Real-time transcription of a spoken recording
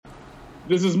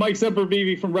This is Mike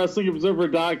Sempervive from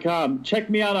WrestlingObserver.com. Check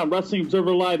me out on Wrestling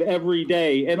Observer Live every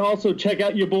day. And also check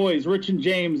out your boys, Rich and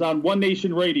James, on One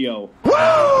Nation Radio.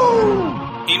 Woo!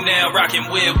 You're now rocking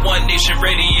with One Nation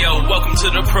Radio. Welcome to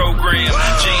the program.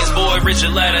 James Boyd,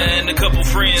 Richard Latta, and a couple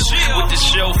friends with the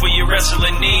show for your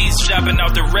wrestling needs. Shopping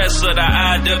out the wrestler, the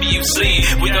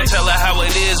IWC. We gon' tell her how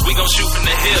it is. We gon' shoot from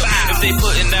the hip. If they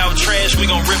putting out trash, we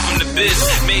gon' rip from the bits.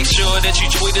 Make sure that you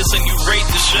tweet us and you rate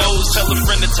the shows. Tell a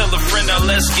friend to tell a friend. Now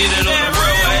let's get it on the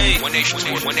road. Hey. One Nation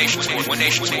Sports. One Nation Sports. One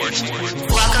Nation Sports.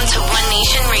 Welcome to One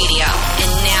Nation Radio.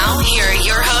 And now here are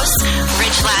your hosts,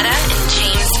 Rich Latta and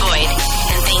James Boyd.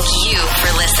 And thank you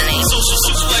for listening.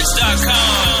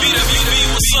 SocialSuplex.com.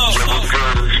 BWB, what's up? Yo, what's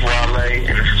good? This is Wale, and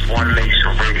this is One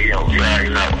Nation Radio. You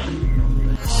already know.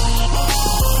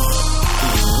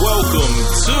 Welcome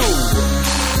to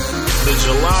the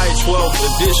July 12th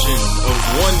edition of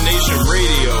One Nation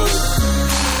Radio.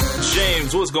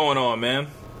 James, what's going on, man?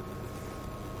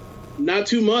 Not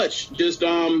too much. Just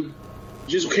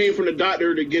came from the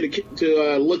doctor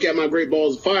to look at my Great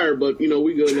Balls of Fire, but we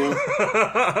good now.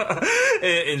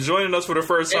 and joining us for the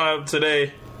first time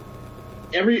today.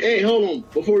 Hey, hold on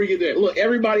before we get there. Look,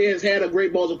 everybody has had a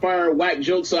Great Balls of Fire whack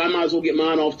joke, so I might as well get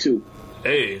mine off too.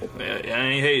 Hey, I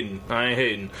ain't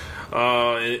hating.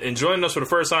 And joining us for the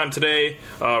first time today,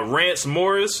 Rance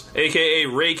Morris, aka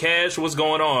Ray Cash. What's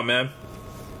going on, man?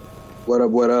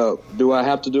 What up? Do I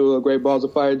have to do a Great Balls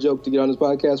of Fire joke to get on this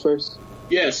podcast first?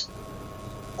 Yes.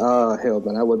 Hell,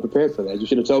 man, I wasn't prepared for that. You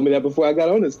should have told me that before I got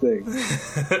on this thing.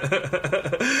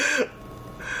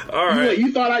 All right.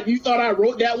 You thought I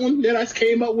wrote that one that I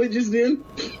came up with just then?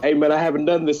 Hey, man, I haven't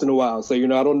done this in a while, so I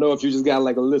don't know if you just got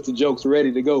like a list of jokes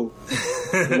ready to go.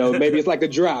 Maybe it's like a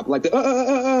drop, like the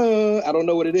I don't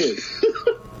know what it is.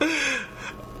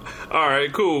 All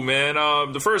right, cool, man.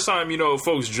 The first time,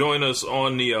 folks join us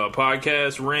on the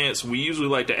podcast, Rants, we usually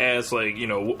like to ask,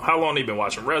 how long they've been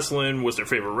watching wrestling, what's their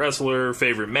favorite wrestler,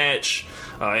 favorite match,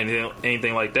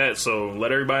 anything like that. So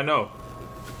let everybody know.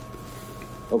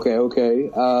 Okay.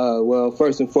 Well,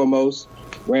 first and foremost,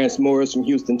 Rance Morris from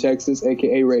Houston, Texas,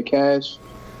 a.k.a. Ray Cash.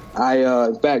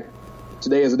 In fact,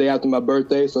 today is the day after my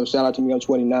birthday, so shout out to me on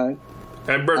 29.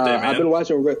 Happy birthday, man. I've been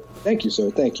watching... Thank you, sir.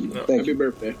 Thank you. Happy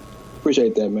birthday.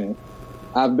 Appreciate that, man.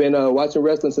 I've been watching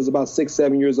wrestling since about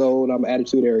 6-7 years old. I'm an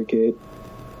Attitude Era kid,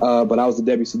 but I was a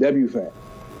WCW fan.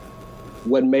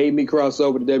 What made me cross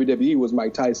over to WWE was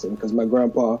Mike Tyson, because my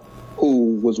grandpa,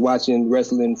 who was watching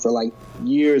wrestling for like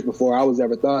years before I was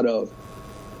ever thought of,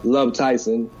 loved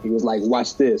Tyson. He was like,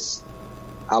 watch this.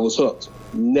 I was hooked.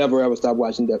 Never ever stopped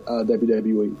watching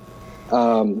WWE.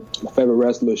 My favorite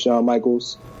wrestler is Shawn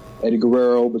Michaels, Eddie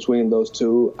Guerrero. Between those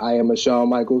two, I am a Shawn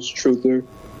Michaels truther.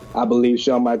 I believe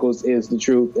Shawn Michaels is the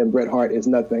truth and Bret Hart is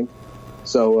nothing.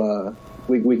 So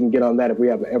we can get on that if we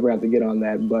ever have to get on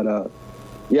that. But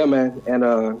yeah, man. And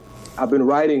I've been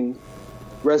writing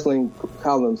wrestling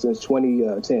columns since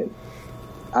 2010.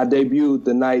 I debuted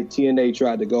the night TNA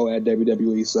tried to go at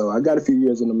WWE, so I got a few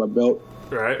years under my belt.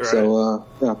 Right. So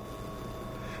yeah.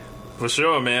 For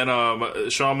sure, man.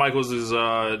 Shawn Michaels is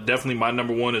definitely my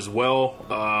number one as well.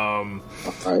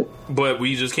 Right. But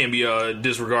we just can't be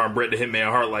disregarding Bret the Hitman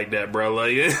Hart like that, bro.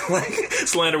 Like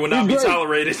slander will not be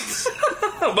tolerated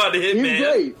by the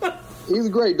Hitman. He's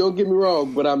great. Don't get me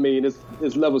wrong, but I mean,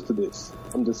 it's levels to this.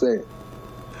 I'm just saying.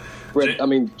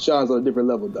 Shawn's on a different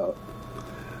level, dog.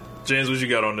 James, what you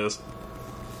got on this?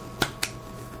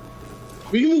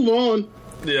 We can move on.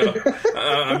 Yeah,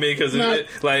 I mean, because for me,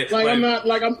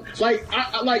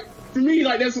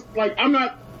 that's like I'm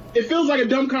not. It feels like a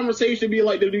dumb conversation to be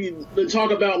like to talk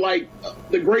about like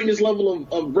the greatness level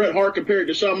of Bret Hart compared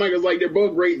to Shawn Michaels. Like they're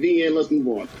both great. The end. Let's move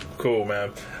on. Cool,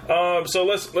 man. So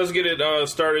let's get it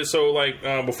started. So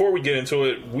before we get into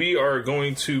it, we are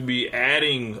going to be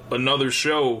adding another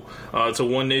show to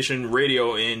One Nation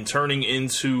Radio and turning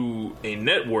into a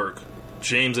network.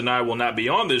 James and I will not be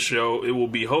on this show. It will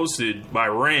be hosted by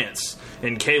Rance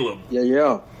and Caleb.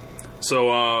 Yeah.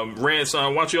 So, Rance,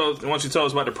 why don't you tell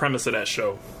us about the premise of that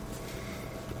show?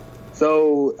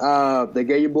 So, the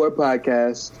Get Your Boy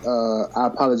podcast, I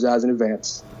apologize in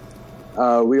advance.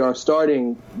 We are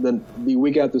starting the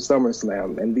week after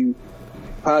SummerSlam, and the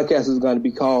podcast is going to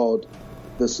be called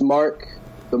The Smark,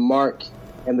 The Mark,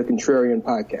 and The Contrarian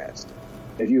Podcast.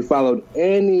 If you followed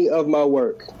any of my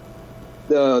work,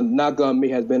 the knock on me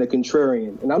has been a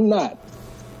contrarian, and I'm not.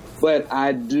 But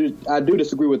I do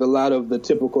disagree with a lot of the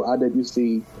typical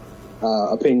IWC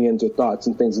opinions or thoughts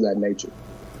and things of that nature.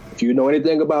 If you know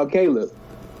anything about Caleb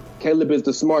is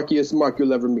the smarkiest Mark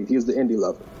you'll ever meet. He's the indie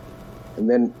lover. And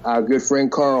then our good friend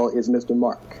Carl is Mr.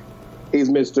 Mark. He's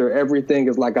Mr. Everything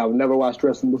is like I've never watched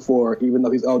wrestling before, even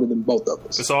though he's older than both of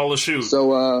us. It's all a shoot.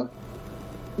 So,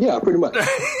 yeah, pretty much.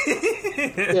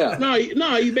 Yeah.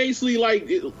 No, he basically like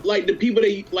the people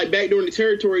that like back during the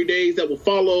territory days that will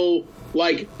follow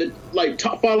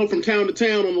follow from town to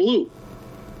town on the loop.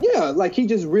 Yeah, like he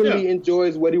just really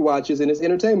enjoys what he watches, and it's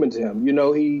entertainment to him. You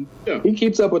know, he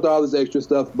keeps up with all this extra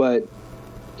stuff, but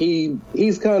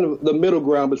he's kind of the middle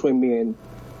ground between me and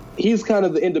he's kind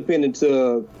of the independent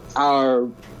to our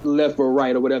left or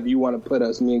right or whatever you want to put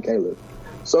us, me and Caleb.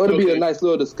 So it'll be a nice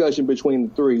little discussion between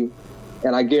the three,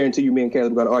 and I guarantee you, me and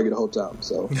Caleb got to argue the whole time.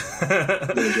 So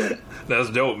that's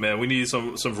dope, man. We need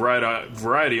some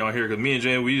variety on here because me and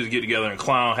Jen, we just get together and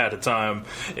clown half the time,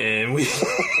 and we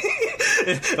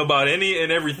about any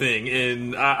and everything.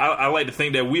 And I like to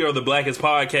think that we are the blackest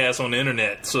podcast on the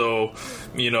internet. So,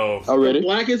 you know, already the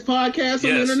blackest podcast on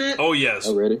the internet. Oh yes,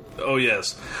 already. Oh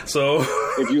yes. So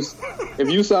if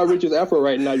you saw Rich's afro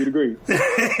right now, you'd agree.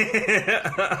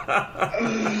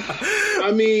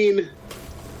 I mean,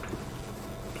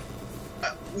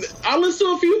 I listen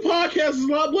to a few podcasts that's a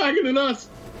lot blacker than us.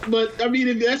 But, I mean,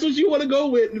 if that's what you want to go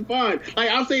with, then fine.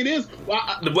 Like, I'll say this.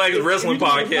 The Blackest Wrestling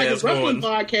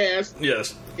Podcast.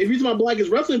 Yes. If you're talking about Blackest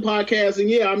Wrestling Podcast, then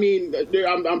yeah, I mean,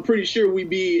 I'm pretty sure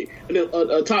we'd be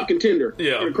a top contender for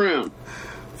the crown.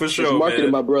 For sure, it's marketing,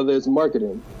 man. My brother. It's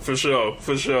marketing. For sure.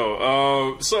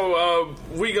 So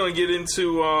we're going to get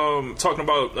into talking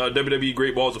about WWE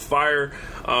Great Balls of Fire.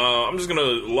 I'm just going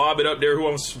to lob it up there. Who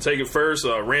wants to take it first?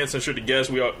 Ransom should the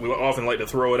guest. We often like to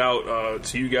throw it out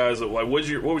to you guys. Like, what was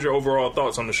your overall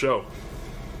thoughts on the show?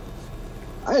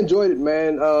 I enjoyed it,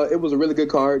 man. It was a really good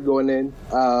card going in.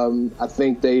 I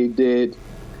think they did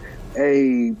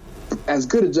as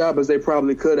good a job as they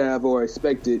probably could have or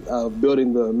expected of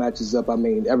building the matches up. I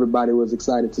mean, everybody was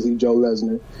excited to see Joe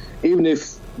Lesnar. Even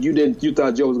if you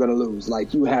thought Joe was going to lose,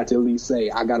 like, you had to at least say,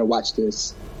 I got to watch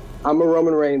this. I'm a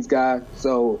Roman Reigns guy,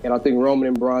 and I think Roman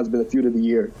and Braun's been the feud of the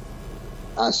year.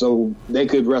 So they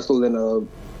could wrestle in a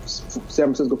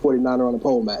San Francisco 49er on a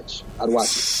pole match. I'd watch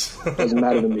it. Doesn't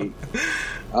matter to me.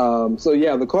 So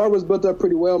yeah, the card was built up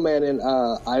pretty well, man, and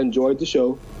I enjoyed the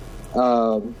show.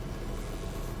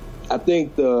 I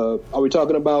think are we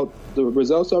talking about the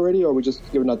results already, or are we just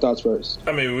giving our thoughts first?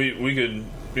 I mean, we could,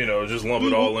 just lump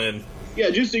it all in. Yeah,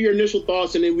 just your initial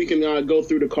thoughts, and then we can go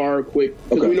through the card quick.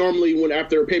 Because we normally,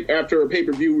 after a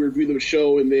pay-per-view, we review the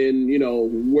show, and then,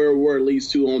 where we're at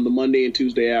least to on the Monday and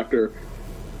Tuesday after.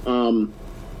 Along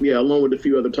with a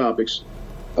few other topics.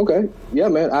 Okay. Yeah,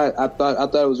 man. I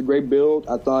thought it was a great build.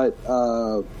 I thought,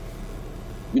 a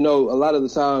lot of the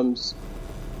times,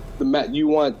 you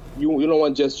don't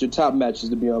want just your top matches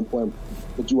to be on point,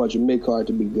 but you want your mid card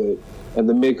to be good, and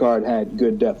the mid card had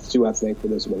good depth too. I think for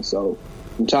this one, so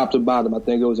from top to bottom, I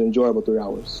think it was an enjoyable 3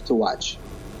 hours to watch.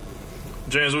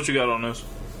 James, what you got on this?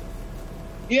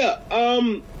 Yeah,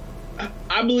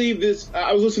 I believe this.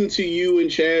 I was listening to you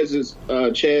and Chad's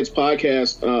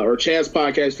podcast, or Chad's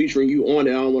podcast featuring you on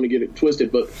it. I don't want to get it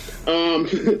twisted, but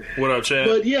what up, Chad?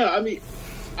 But yeah, I mean,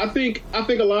 I think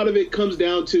a lot of it comes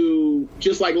down to,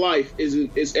 just like life,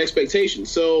 is expectations.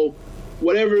 So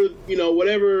whatever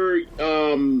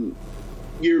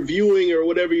you're viewing or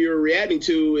whatever you're reacting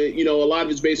to, a lot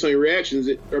of it's based on your reactions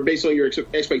or based on your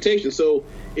expectations. So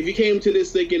if you came to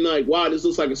this thinking like, wow, this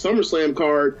looks like a SummerSlam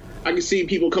card, I can see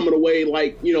people coming away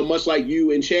like, much like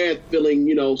you and Chad feeling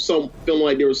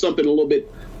like there was something a little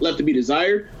bit left to be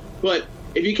desired. But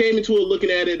if you came into it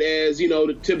looking at it as,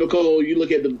 the typical, you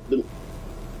look at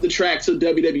the tracks of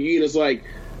WWE and it's like,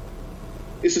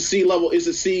 it's a C level, it's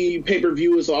a C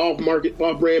pay-per-view, it's an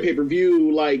off-brand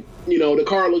pay-per-view, like, the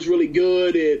card looks really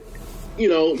good, and,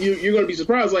 you're going to be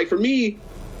surprised. Like, for me,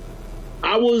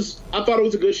 I thought it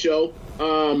was a good show.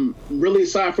 Really,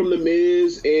 aside from The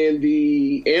Miz and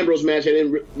the Ambrose match,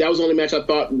 that was the only match I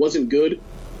thought wasn't good.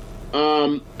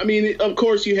 I mean, of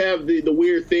course, you have the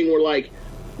weird thing where, like,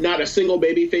 not a single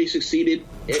babyface succeeded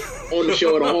on the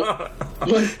show at all.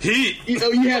 But, Heat. You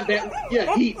have that.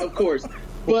 Yeah, Heat, of course.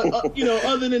 But,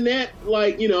 other than that,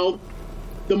 like, the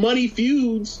money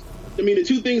feuds, I mean,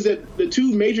 the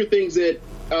two major things that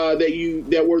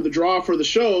were the draw for the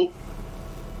show,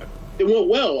 it went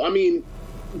well. I mean,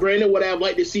 granted, would I have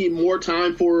liked to see more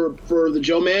time for the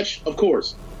Joe match? Of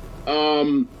course.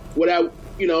 But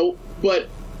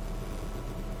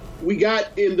we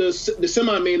got in the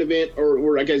semi-main event,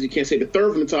 or I guess you can't say the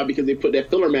third from the top because they put that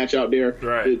filler match out there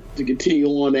to continue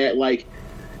on that. Like,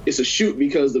 it's a shoot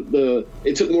because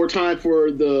it took more time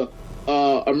for the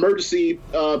emergency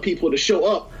people to show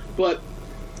up. But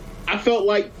I felt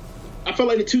like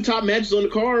the two top matches on the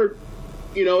card,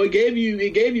 it gave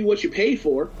you what you paid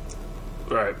for.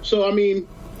 Right. So I mean,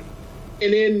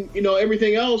 And then,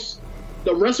 everything else,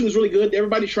 the wrestling was really good.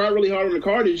 Everybody tried really hard on the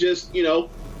card. It's just,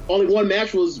 only one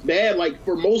match was bad. Like,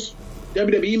 for most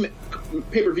WWE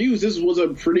pay-per-views, this was a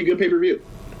pretty good pay-per-view.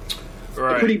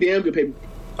 Right. A pretty damn good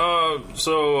pay-per-view.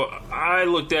 So I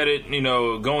looked at it,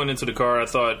 going into the card, I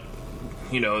thought,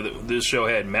 this show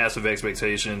had massive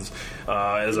expectations.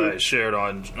 As I shared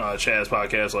on Chad's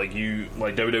podcast, like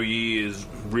WWE has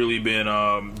really been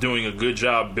doing a good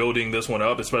job building this one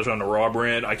up, especially on the Raw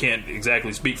brand. I can't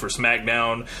exactly speak for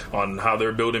SmackDown on how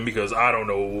they're building because I don't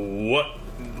know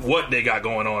what they got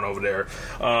going on over there.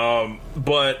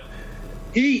 But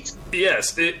heat.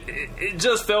 Yes, it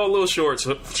just fell a little short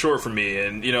for me,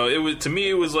 and it was, to me,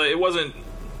 it was like, it wasn't.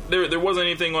 There wasn't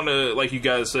anything on the, like you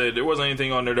guys said, there wasn't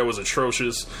anything on there that was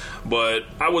atrocious, but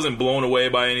I wasn't blown away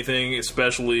by anything,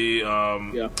 especially,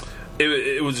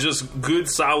 it was just good,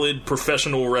 solid,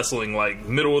 professional wrestling, like,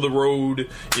 middle of the road,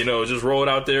 just roll it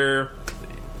out there,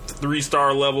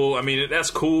 3-star level. I mean,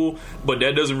 that's cool, but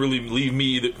that doesn't really leave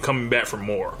me coming back for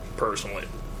more, personally.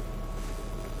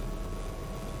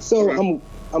 So,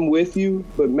 I'm with you,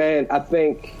 but man, I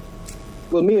think...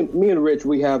 Well, me and Rich,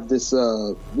 we have this.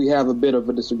 We have a bit of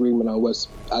a disagreement on what's.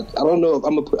 I don't know if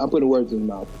I'm putting words in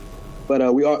the mouth,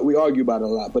 but we argue about it a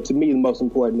lot. But to me, the most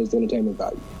important is the entertainment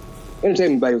value.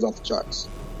 Entertainment value is off the charts.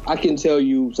 I can tell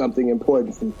you something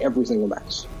important from every single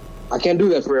match. I can't do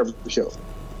that for every show.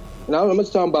 And I'm not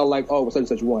talking about like, such and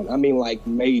such one. I mean like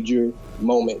major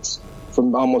moments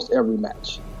from almost every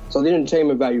match. So the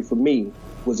entertainment value for me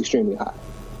was extremely high.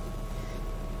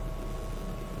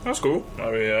 That's cool.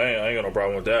 I mean, I ain't got no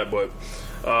problem with that. But,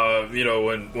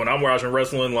 when I'm watching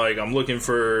wrestling, like, I'm looking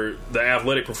for the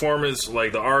athletic performance,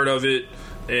 like, the art of it,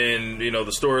 and, the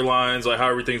storylines, like,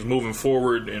 how everything's moving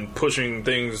forward and pushing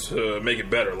things to make it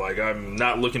better. Like, I'm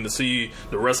not looking to see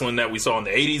the wrestling that we saw in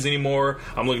the 80s anymore.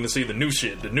 I'm looking to see the new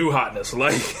shit, the new hotness,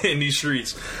 like, in these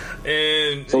streets.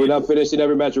 And so we're not finishing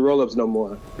every match of roll-ups no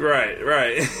more. Right.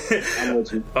 I'm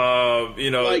with you.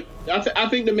 Like, I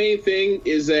think the main thing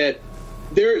is that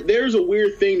There's a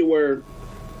weird thing to where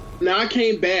now I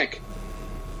came back.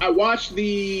 I watched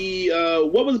the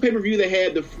what was the pay-per-view that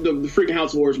had the freaking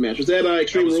House of Horrors match? Was that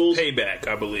Extreme Rules? Payback,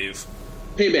 I believe.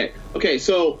 Payback. Okay,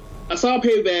 so I saw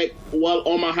Payback while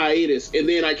on my hiatus, and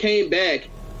then I came back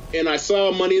and I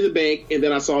saw Money in the Bank, and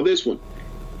then I saw this one.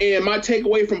 And my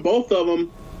takeaway from both of them,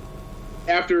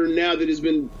 after now that it's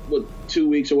been 2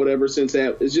 weeks or whatever since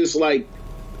that, is just like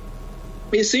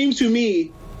it seems to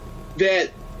me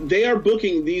that they are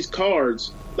booking these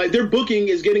cards, like their booking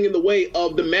is getting in the way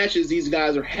of the matches these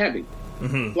guys are having.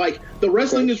 Mm-hmm. Like the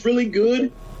wrestling is really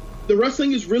good. The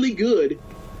wrestling is really good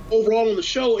overall on the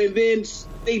show, and then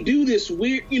they do this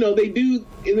weird, and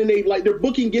then they like their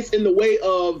booking gets in the way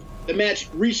of the match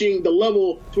reaching the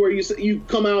level to where you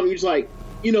come out and you're just like,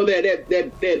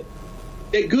 that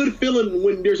good feeling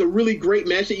when there's a really great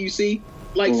match that you see.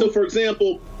 Like, so for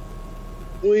example,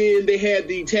 when they had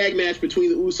the tag match between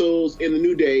the Usos and the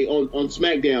New Day on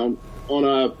SmackDown,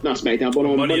 not SmackDown, but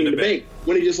on Money in the Bank,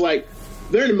 when they just like,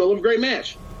 they're in the middle of a great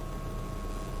match.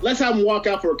 Let's have them walk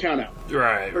out for a count out.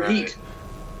 Right. For heat.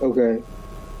 Okay.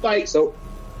 Like, so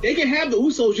they can have the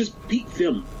Usos just beat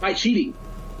them by cheating.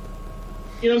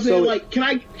 You know what I'm saying? So, like, can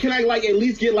I like at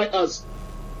least get like us?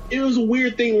 It was a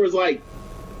weird thing where it's like,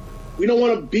 we don't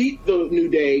want to beat the New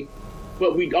Day,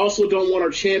 but we also don't want our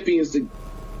champions to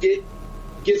get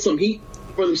some heat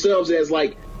for themselves as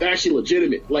like they're actually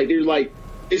legitimate. Like they're like,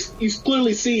 you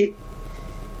clearly see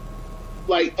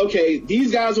like, okay,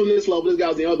 these guys on this level, this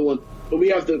guy's the other one, but we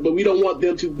don't want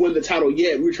them to win the title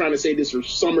yet. We're trying to say this for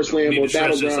SummerSlam or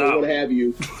Battleground or what have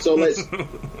you. So let's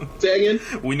say again.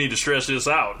 We need to stretch this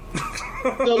out.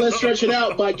 So let's stretch it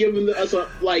out by giving us a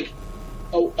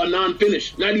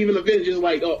non-finish, not even a finish, just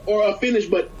like or a finish,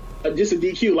 but just a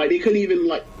DQ. Like they can't even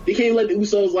let the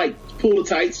Usos like pull the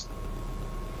tights.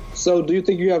 So do you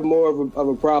think you have more of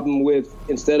a problem with,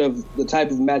 instead of the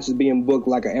type of matches being booked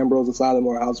like an Ambrose Asylum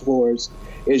or a House of Horrors,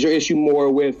 is your issue more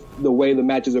with the way the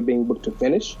matches are being booked to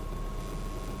finish?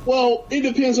 Well, it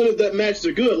depends on if the matches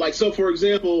are good. Like, so for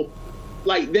example,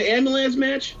 like the ambulance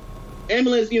matches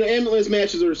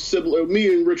are similar.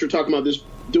 Me and Rich were talking about this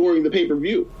during the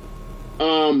pay-per-view.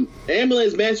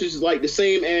 Ambulance matches is like the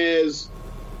same as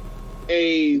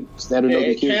a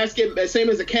casket, same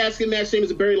as a casket match, same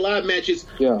as a buried alive matches.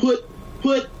 Yeah. Put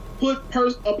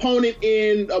opponent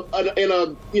in a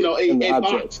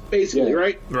box, basically,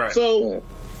 right? Right. So,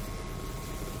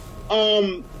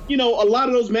 a lot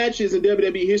of those matches in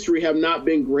WWE history have not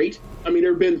been great. I mean,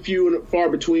 there have been few and far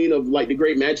between of like the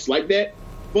great matches like that,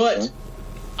 but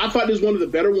I thought this was one of the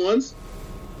better ones.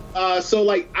 So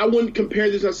like, I wouldn't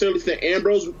compare this necessarily to the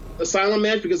Ambrose Asylum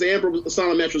match because the Ambrose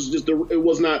Asylum match was just it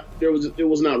was not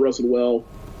wrestled well,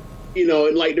 you know,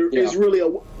 and like it's really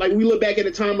like we look back at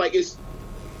the time like it's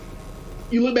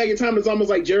almost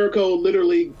like Jericho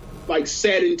literally like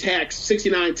sat in tax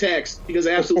 69 tax because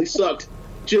it absolutely sucked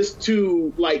just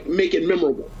to like make it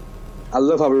memorable. I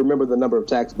love how we remember the number of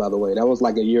tacks, by the way. That was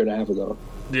like a year and a half ago.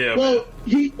 Yeah. Well,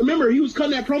 he was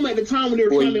cutting that promo at the time when they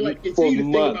were trying to like continue to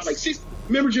think about like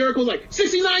remember Jericho was like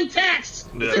 69 tacks,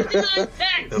 69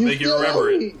 tacks. They'll make you remember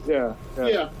it. Yeah.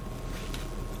 You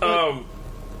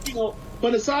know,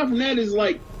 but aside from that, is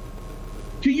like,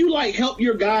 can you like help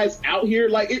your guys out here?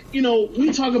 Like, it, you know,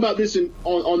 we talk about this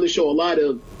on the show a lot.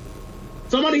 Of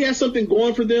somebody has something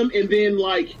going for them, and then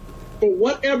like for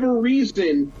whatever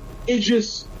reason, it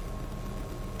just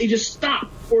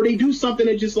stops, or they do something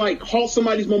that just like halts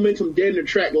somebody's momentum dead in their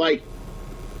track. Like,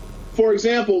 for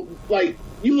example, like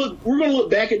we're gonna look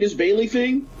back at this Bayley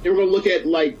thing, and we're gonna look at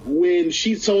like when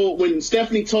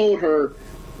Stephanie told her,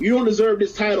 "You don't deserve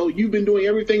this title. You've been doing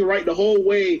everything right the whole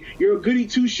way. You're a goody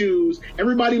two shoes.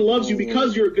 Everybody loves you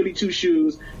because you're a goody two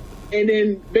shoes." And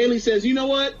then Bayley says, "You know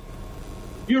what?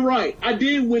 You're right. I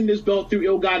did win this belt through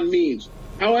ill-gotten means.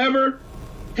 However,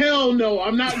 hell no,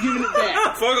 I'm not giving it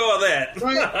back." Fuck all that.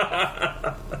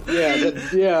 Right?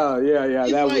 Yeah.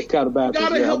 That was kind of bad.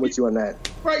 Yeah, I'm with you on that.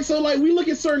 Right. So like we look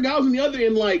at certain guys on the other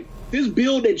end, like this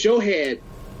build that Joe had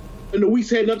in the weeks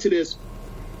heading up to this,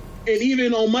 and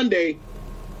even on Monday,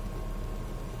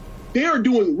 they are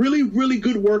doing really, really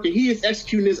good work, and he is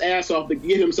executing his ass off to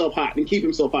get himself hot and keep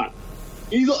himself hot.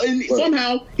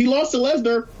 Somehow he lost to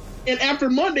Lesnar, and after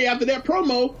Monday, after that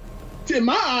promo, in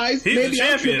my eyes, he's maybe the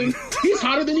champion. He's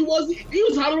hotter than he was. He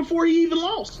was hotter before he even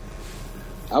lost.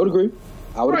 I would agree.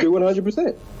 I would agree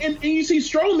 100%. And you see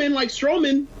Strowman, like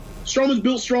Strowman's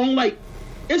built strong. Like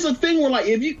it's a thing where like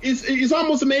it's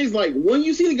almost amazing. Like when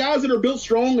you see the guys that are built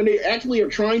strong and they actually are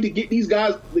trying to get these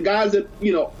guys, the guys that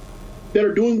you know that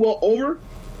are doing well over,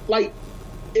 like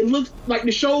it looks like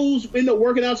the shows end up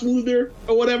working out smoother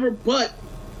or whatever. But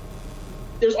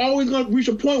there's always going to reach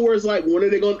a point where it's like, when are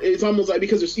they going? It's almost like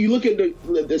because you look at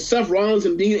the Seth Rollins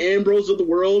and Dean Ambrose of the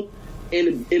world,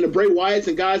 and the Bray Wyatts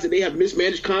and guys that they have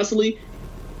mismanaged constantly,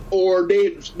 or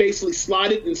they basically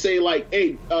slot it and say like,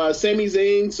 "Hey, Sami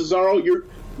Zayn, Cesaro,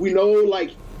 we know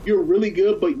like you're really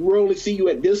good, but we only see you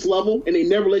at this level," and they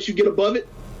never let you get above it,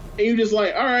 and you're just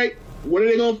like, "All right, when are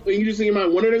they going?" And you just think in your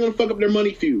mind, when are they going to fuck up their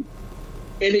money feud?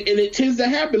 And it tends to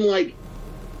happen like.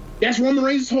 That's Roman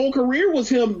Reigns' whole career was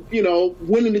him, you know,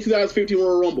 winning the 2015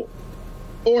 Royal Rumble.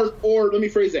 Or let me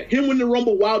phrase that. Him winning the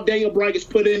Rumble while Daniel Bryan gets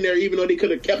put in there, even though they could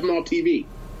have kept him off TV.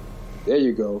 There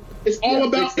you go. It's all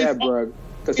about that, bro.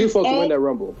 Because he was supposed to win that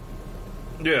Rumble.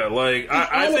 Yeah, like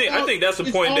I think that's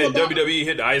the point that WWE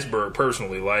hit the iceberg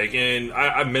personally. Like, and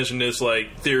I mentioned this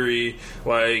like theory,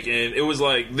 like, and it was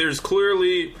like there's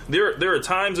clearly there are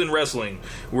times in wrestling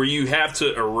where you have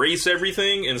to erase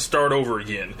everything and start over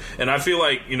again. And I feel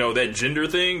like that gender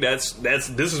thing. This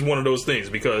is one of those things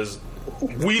because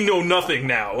we know nothing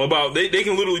now about they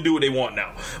can literally do what they want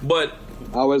now, but.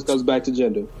 Always comes back to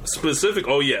gender. But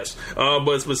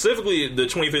specifically the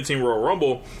 2015 Royal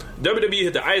Rumble, WWE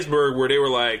hit the iceberg where they were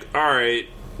like, all right,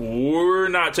 we're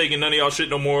not taking none of y'all shit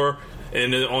no more.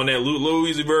 And then on that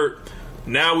Louis Vert,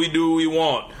 now we do what we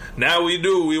want. Now we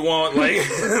do what we want. Like,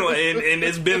 and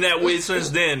it's been that way since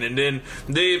then. And then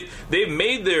they've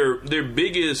made their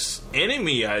biggest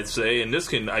enemy, I'd say, and this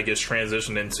can, I guess,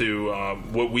 transition into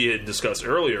what we had discussed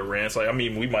earlier, Rance. Like, I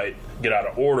mean, we might get out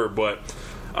of order, but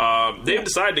they've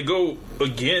decided to go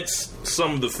against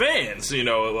some of the fans,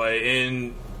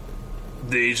 and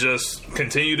they just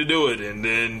continue to do it. And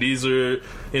then these are,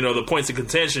 the points of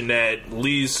contention that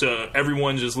leads to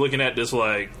everyone just looking at this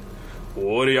like,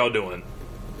 what are y'all doing?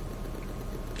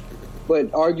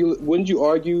 But wouldn't you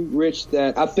argue, Rich,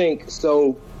 that I think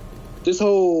so? This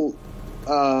whole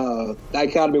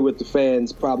dichotomy with the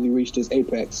fans probably reached its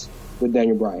apex with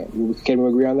Daniel Bryan. Can we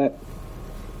agree on that?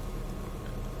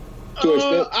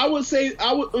 I would say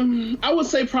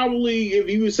probably if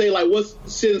you would say like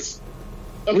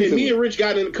me and Rich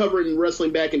got into covering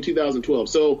wrestling back in 2012.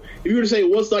 So if you were to say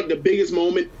what's like the biggest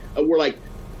moment where like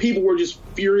people were just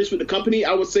furious with the company,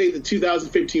 I would say the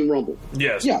 2015 Rumble.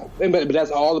 Yes. Yeah, but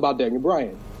that's all about Daniel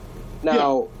Bryan.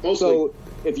 Now, so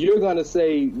if you're gonna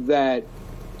say that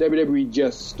WWE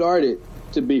just started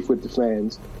to beef with the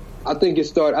fans, I think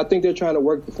they're trying to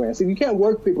work the fans. See, you can't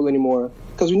work people anymore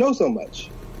because we know so much.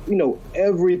 We know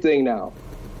everything now.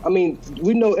 I mean,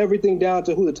 we know everything down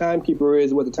to who the timekeeper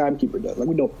is, what the timekeeper does. Like,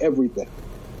 we know everything.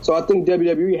 So I think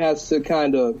WWE has to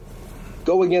kind of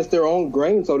go against their own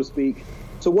grain, so to speak,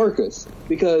 to work us,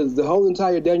 because the whole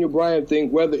entire Daniel Bryan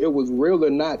thing, whether it was real or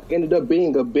not, ended up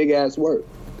being a big ass work.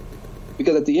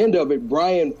 Because at the end of it,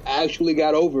 Bryan actually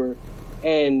got over,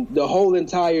 and the whole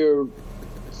entire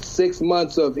 6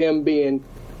 months of him being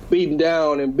beaten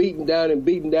down and beaten down and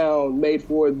beaten down made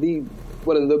for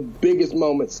one of the biggest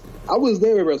moments. I was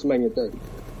there at WrestleMania 30.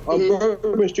 On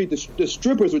Bourbon Street, the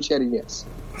strippers were chanting yes.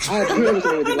 I had never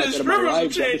seen anything like that in my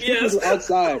life. The strippers were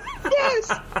outside.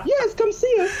 Yes, come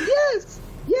see us.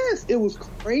 Yes. It was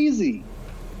crazy.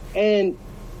 And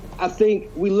I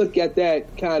think we look at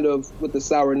that kind of with a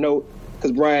sour note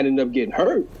because Bryan ended up getting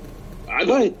hurt. I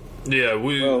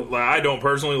don't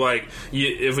personally like.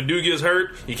 If a dude gets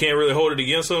hurt, you can't really hold it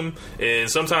against him, and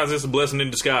sometimes it's a blessing in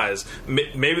disguise.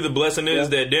 Maybe the blessing is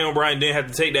that Daniel Bryan didn't have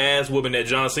to take the ass whooping that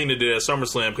John Cena did at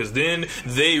SummerSlam, because then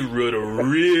they would have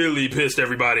really pissed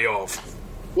everybody off.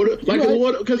 Because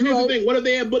here's the thing: what if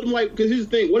they had booked him like? Because here's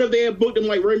the thing: what if they had booked him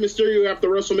like Rey Mysterio after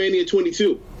WrestleMania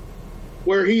 22?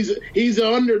 Where he's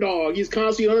an underdog, he's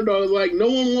constantly an underdog. Like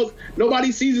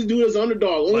nobody sees this dude as an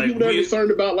underdog. Only people that are concerned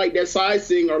about like that size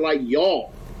thing are like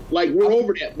y'all. Like we're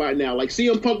over that by now. Like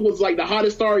CM Punk was like the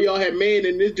hottest star y'all had made,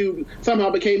 and this dude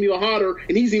somehow became even hotter,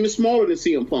 and he's even smaller than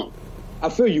CM Punk. I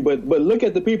feel you, but look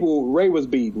at the people Ray was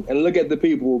beating, and look at the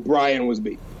people Bryan was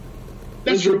beating.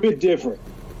 It's a bit different.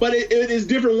 But it is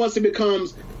different once it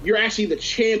becomes you're actually the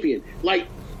champion. Like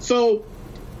so.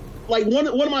 Like one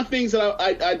of my things that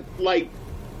I like,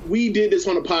 we did this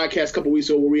on a podcast a couple weeks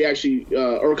ago where we actually,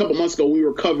 or a couple months ago, we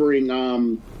were covering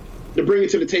the Bring It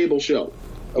to the Table show.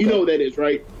 Okay. You know what that is,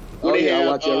 right? When I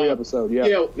watch every episode.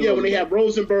 Yeah. When they have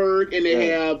Rosenberg and they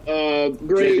have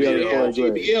Graves and they have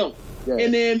JBL,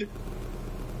 and then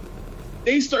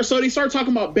they start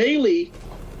talking about Bayley,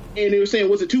 and they were saying,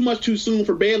 was it too much too soon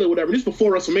for Bayley or whatever? This is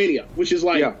before WrestleMania, which is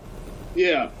like,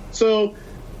 so.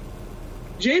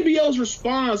 JBL's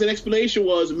response and explanation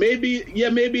was maybe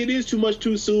it is too much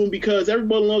too soon because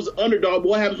everybody loves the underdog. But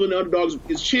what happens when the underdog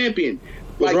is champion?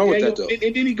 What's wrong with that, though? And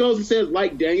then he goes and says,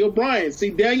 like Daniel Bryan. See,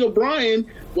 Daniel Bryan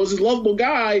was this lovable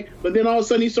guy, but then all of a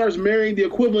sudden he starts marrying the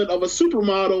equivalent of a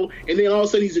supermodel, and then all of a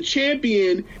sudden he's a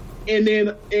champion. And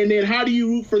then how do you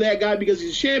root for that guy because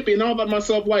he's a champion? And I thought to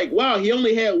myself, like, wow, he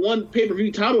only had one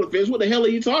pay-per-view title defense. What the hell are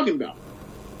you talking about?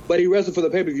 But he wrestled for the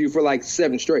pay-per-view for like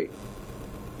 7 straight.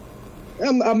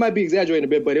 I might be exaggerating a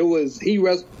bit, but he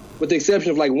wrestled with the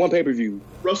exception of like one pay-per-view.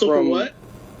 Wrestled for what?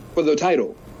 For the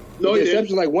title. No, with the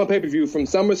exception of like one pay-per-view from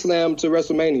SummerSlam to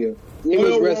WrestleMania.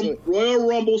 Royal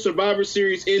Rumble, Survivor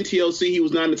Series, and TLC. He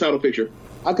was not in the title picture.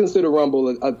 I consider Rumble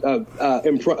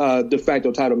a de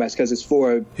facto title match because it's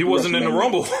for. He wasn't in the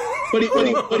Rumble, but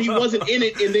he wasn't in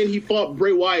it, and then he fought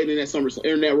Bray Wyatt in that SummerSlam,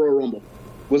 in that Royal Rumble.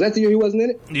 Was that the year he wasn't in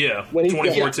it? Yeah, when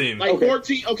 2014. Like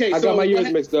 14. Okay, I got my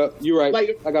years mixed up. You're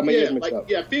right. I got my years mixed up.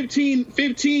 Yeah,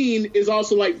 15 is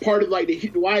also like part of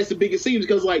like why it's the biggest scene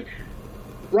because like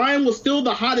Bryan was still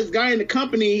the hottest guy in the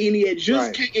company, and he had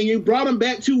just and you brought him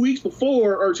back 2 weeks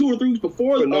before or 2 or 3 weeks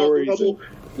before the Rumble,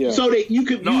 so that you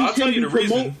could use him to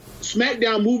promote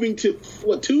SmackDown moving to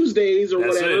Tuesdays or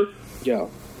whatever. Yeah.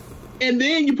 And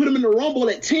then you put him in the Rumble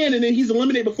at 10, and then he's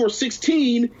eliminated before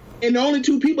 16. And the only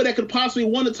 2 people that could possibly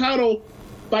win the title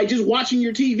by just watching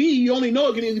your TV, you only know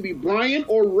it can either be Bryan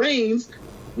or Reigns.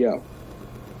 Yeah.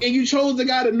 And you chose the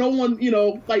guy that no one,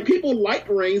 like people liked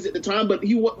Reigns at the time, but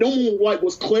no one like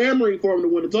was clamoring for him to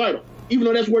win the title, even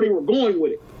though that's where they were going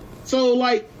with it. So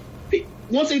like,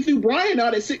 once they threw Bryan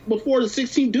out before the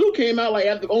 16th dude came out, like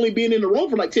after only being in the room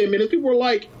for like 10 minutes, people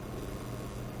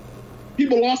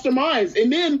lost their minds.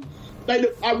 And then.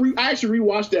 Like I actually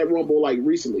rewatched that Rumble like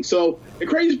recently. So the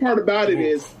crazy part about it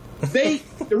is the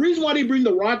reason why they bring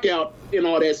The Rock out and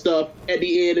all that stuff at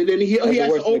the end, and then he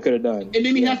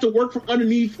has to work from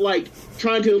underneath, like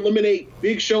trying to eliminate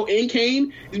Big Show and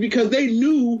Kane, is because they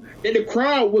knew that the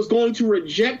crowd was going to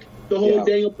reject the whole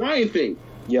Daniel Bryan thing.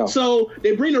 Yeah. So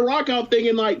they bring The Rock out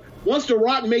thinking like once The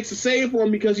Rock makes a save for him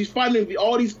because he's fighting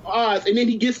all these odds, and then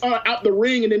he gets out the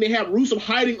ring, and then they have Rusev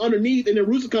hiding underneath, and then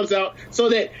Rusev comes out so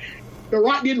that. The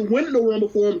Rock didn't win the Rumble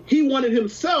for him. He won it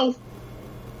himself.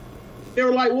 They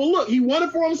were like, well, look, he won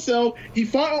it for himself. He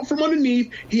fought from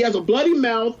underneath. He has a bloody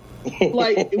mouth.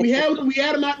 Like, we had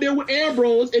him out there with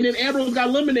Ambrose, and then Ambrose got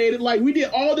eliminated. Like, we did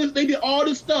all this. They did all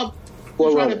this stuff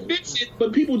to try to fix it,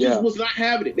 but people just was not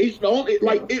having it. They just don't,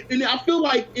 and I feel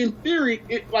like, in theory,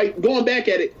 like, going back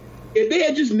at it, if they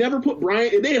had just never put Bryan,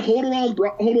 if they had hold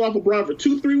off of Bryan for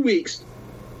 2-3 weeks,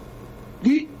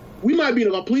 we might be in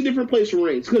a completely different place for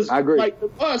Reigns. Because, like, for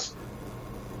us,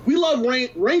 we love Reigns.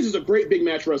 Reigns is a great big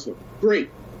match wrestler. Great.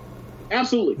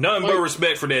 Absolutely. Nothing but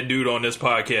respect for that dude on this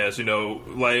podcast,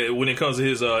 like, when it comes to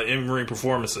his in-ring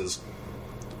performances.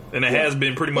 And it has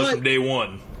been pretty much from day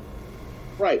one.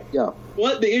 Right. Yeah.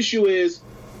 But the issue is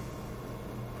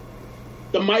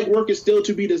the mic work is still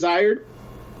to be desired.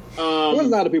 For a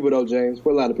lot of people, though, James.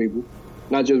 For a lot of people.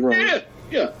 Not just Roman.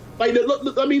 Yeah. Like,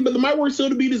 but the mic work is still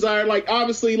to be desired. Like,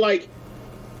 obviously, like,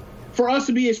 for us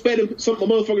to be expecting some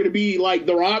motherfucker to be like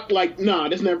The Rock, like, nah,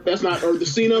 that's not, or the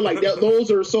Cena, like, those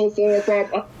are so far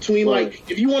from between. Right. Like,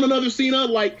 if you want another Cena,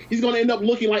 like, he's gonna end up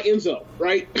looking like Enzo,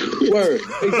 right? Word,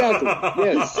 exactly.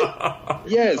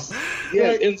 Yes.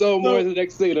 Right. Enzo Moore is the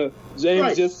next Cena.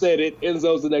 James just said it.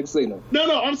 Enzo's the next Cena.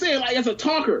 No, I'm saying, like, as a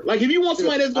talker, like, if you want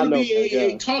somebody that's gonna be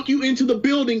a talk you into the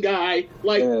building guy,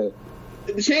 like. Yeah.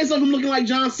 The chance of him looking like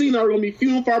John Cena are going to be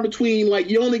few and far between.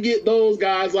 Like, you only get those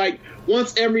guys, like,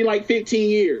 once every, like, 15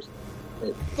 years.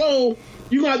 So,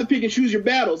 you're going to have to pick and choose your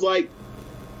battles. Like,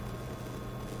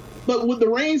 but with the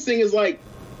Reigns thing is, like,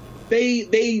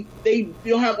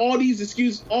 you'll have all these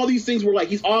excuses, all these things where, like,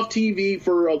 he's off TV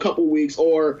for a couple weeks,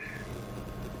 or,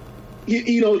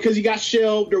 you know, because he got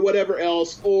shelved or whatever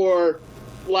else, or,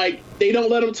 like, they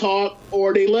don't let him talk,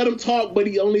 or they let him talk, but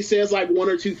he only says, like, one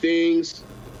or two things.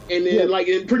 And then,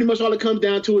 and pretty much all it comes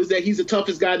down to is that he's the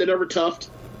toughest guy that ever toughed.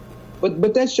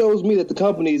 But that shows me that the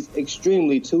company is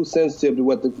extremely too sensitive to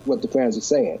what the fans are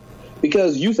saying.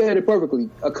 Because you said it perfectly.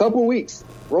 A couple weeks,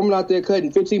 Roman out there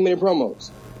cutting 15-minute promos.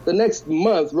 The next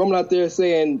month, Roman out there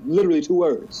saying literally 2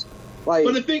 words. Like,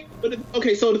 so the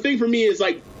thing for me is,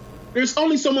 like, there's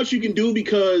only so much you can do,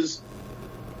 because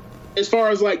as far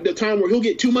as, like, the time where he'll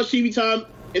get too much TV time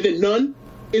and then none,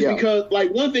 is because,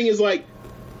 like, one thing is, like,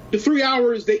 the 3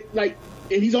 hours, and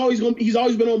he's always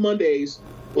been on Mondays.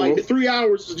 Like, the 3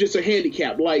 hours is just a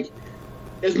handicap. Like,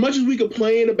 as much as we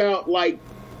complain about, like,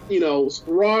 you know,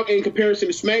 Raw in comparison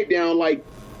to SmackDown, like,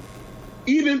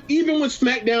 even when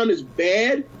SmackDown is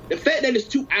bad, the fact that it's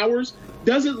 2 hours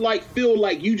doesn't, like, feel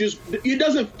like it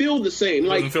doesn't feel the same.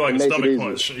 Like, doesn't feel like a stomach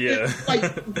punch. Yeah.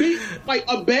 Like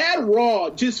a bad Raw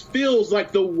just feels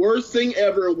like the worst thing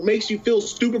ever. It makes you feel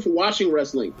stupid for watching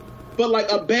wrestling. But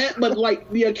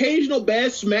the occasional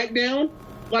bad SmackDown,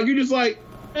 like, you're just like,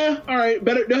 all right,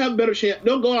 they'll have a better chance.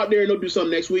 They'll go out there and they'll do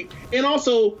something next week. And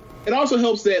also, it also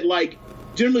helps that, like,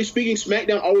 generally speaking,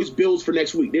 SmackDown always builds for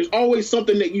next week. There's always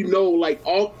something that, you know, like,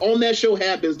 on that show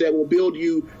happens that will build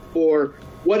you for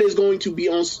what is going to be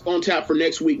on tap for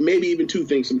next week. Maybe even 2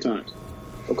 things sometimes.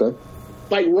 Okay.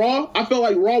 Like Raw, I felt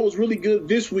like Raw was really good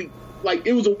this week. Like,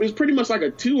 it was pretty much like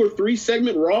a 2 or 3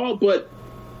 segment Raw, but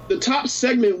the top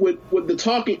segment with the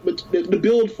talking, the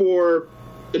build for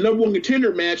the number 1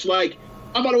 contender match, like,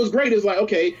 I thought it was great. It's like,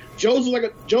 okay, Joe's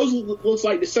looks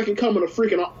like the second coming of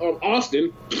freaking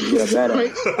Austin. Yeah, badass.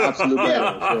 Right? Absolute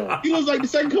badass. Yeah. He looks like the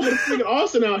second coming of freaking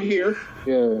Austin out here.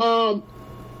 Yeah.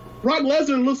 Brock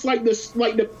Lesnar looks like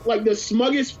the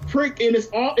smuggest prick in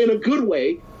a good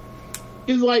way.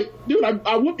 He's like, dude,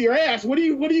 I whooped your ass. What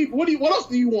else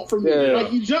do you want from me? Yeah.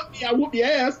 Like, you jumped me, I whooped your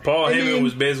ass. Paul Heyman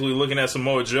was basically looking at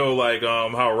Samoa Joe like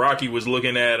how Rocky was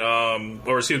looking at, how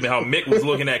Mick was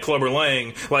looking at Clubber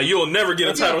Lang. Like, you'll never get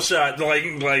a title shot.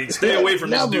 Like stay away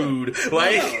from this dude.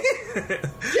 Like,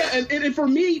 yeah, and for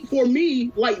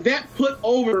me, like, that put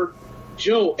over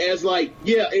Joe as, like,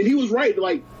 yeah, and he was right.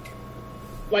 Like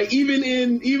even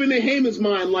in Heyman's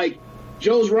mind, like,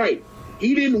 Joe's right.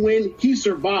 He didn't win. He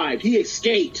survived. He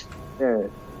escaped. Yeah.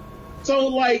 So,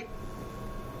 like,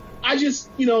 I just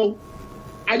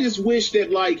wish that,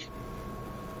 like,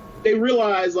 they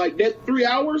realize, like, that 3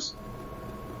 hours,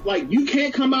 like, you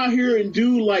can't come out here and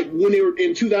do, like, when they were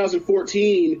in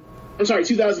 2015,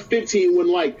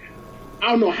 when, like, I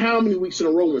don't know how many weeks in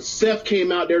a row when Seth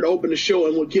came out there to open the show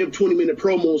and would give 20-minute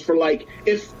promos for, like,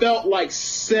 it felt like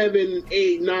 7,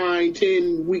 8, 9,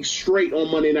 10 weeks straight on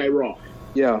Monday Night Raw.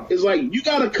 Yeah. It's like, you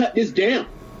gotta cut this down.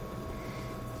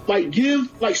 Like,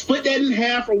 split that in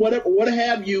half or whatever, what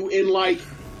have you, and, like,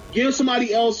 give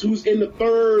somebody else who's in the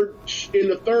third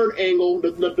angle,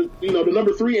 the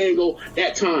number 3 angle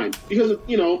that time. Because,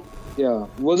 you know. Yeah.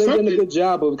 Well, they've done a good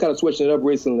job of kind of switching it up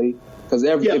recently. Because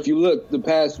if you look, the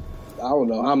past, I don't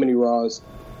know how many Raws,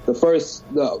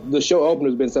 the show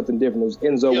opener's been something different. It was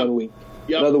Enzo one week.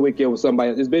 Yep. Another week it was somebody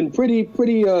else. It's been pretty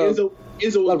Enzo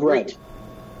was great.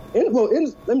 Let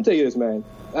me tell you this, man.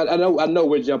 I know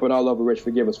we're jumping all over Rich.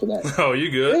 Forgive us for that. Oh, you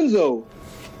good?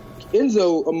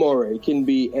 Enzo Amore can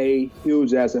be a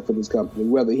huge asset for this company,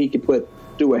 whether he can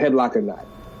do a headlock or not.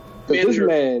 Because this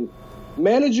man,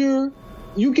 manager,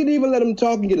 you can even let him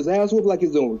talk and get his ass whooped like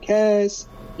he's doing with Cass.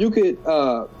 You could,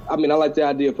 I like the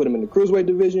idea of putting him in the cruiserweight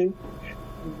division.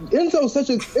 Enzo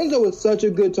is such a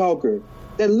good talker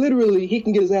that literally he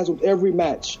can get his ass whooped every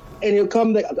match, and he'll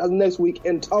come next week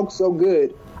and talk so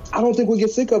good. I don't think we'll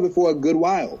get sick of it for a good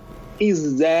while.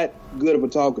 He's that good of a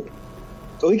talker.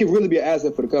 So he can really be an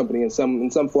asset for the company in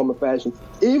some form or fashion,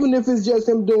 even if it's just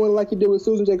him doing like he did with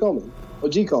Susan J. Komen or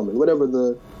G. Komen, whatever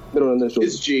the middle initial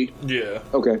is. It's G. Yeah.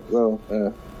 Okay, well,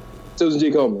 Susan G.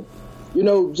 Komen.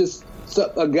 Just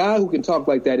a guy who can talk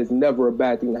like that is never a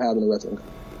bad thing to have in a wrestling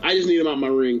company. I just need him out my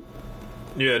ring.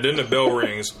 Yeah, then the bell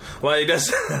rings. Like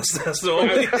that's the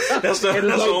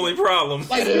only problem.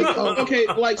 Like, okay,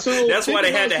 like so. That's why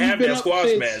they had to have that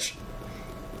squash match.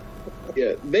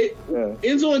 Yeah,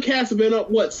 Enzo and Cass have been up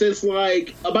since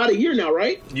like about a year now,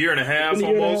 right? Year and a half,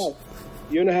 almost.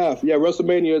 Year and a half. Yeah,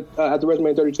 WrestleMania after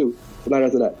WrestleMania 32. So not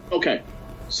after that. Okay,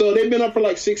 so they've been up for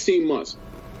like 16 months.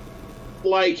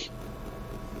 Like,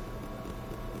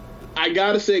 I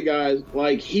gotta say, guys,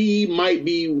 like he might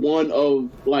be one of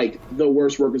like the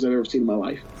worst workers I've ever seen in my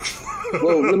life.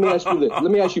 Well, let me ask you this.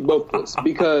 Let me ask you both this,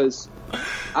 because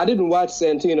I didn't watch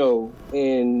Santino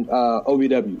in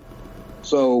OVW.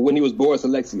 So when he was Boris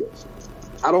Alexios,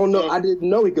 I don't know. I didn't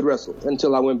know he could wrestle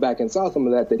until I went back and saw some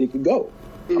of that he could go.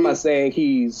 Mm-hmm. I'm not saying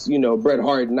he's Bret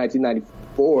Hart in 1994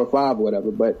 or 5 or whatever,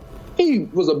 but he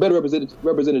was a better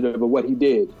representative of what he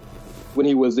did when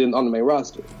he was on the main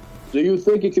roster. Do you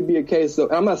think it could be a case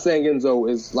of? I'm not saying Enzo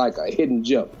is like a hidden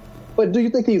gem, but do you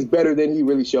think he's better than he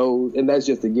really showed, and that's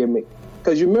just a gimmick?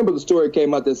 Because you remember the story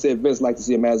came out that said Vince liked to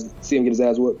see him get his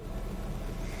ass whooped.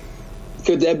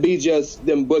 Could that be just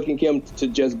them booking him to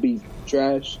just be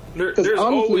trash? Because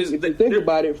honestly, if you think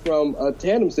about it from a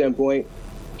tandem standpoint,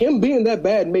 him being that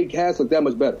bad made Cass look that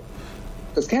much better.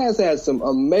 Because Cass has some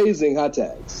amazing hot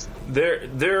tags.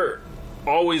 There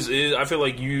always is. I feel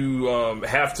like you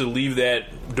have to leave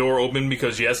that door open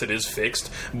because, yes, it is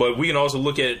fixed. But we can also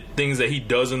look at things that he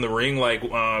does in the ring, like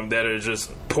that are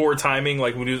just poor timing.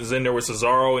 Like when he was in there with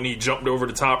Cesaro and he jumped over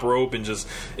the top rope and just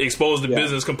exposed the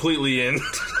business completely, and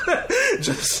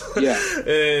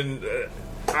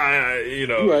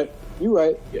You're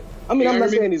right. Yeah. I mean, I'm not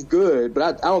saying he's good,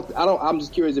 but I don't. I'm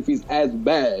just curious if he's as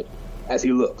bad as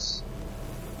he looks.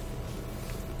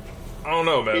 I don't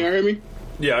know, man. Can you hear me?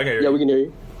 Yeah, I can hear you. Yeah, we can hear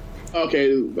you.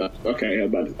 Okay.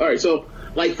 All right. So,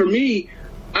 like for me,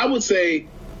 I would say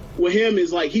with him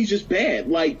is like he's just bad.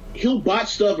 Like he'll botch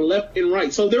stuff left and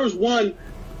right. So there was one.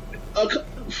 I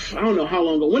don't know how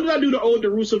long ago. When did I do the Ode to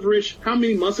Rusev, Rich? How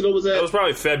many months ago was that? That was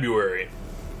probably February,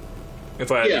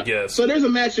 if I had to guess. So there's a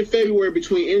match in February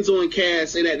between Enzo and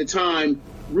Cass, and at the time,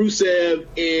 Rusev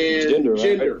and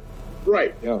Jinder.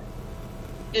 Right. Yeah.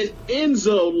 And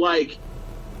Enzo, like,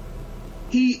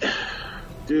 he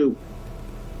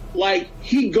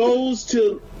goes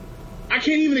to, I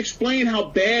can't even explain how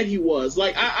bad he was.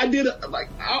 Like,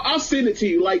 I'll send it to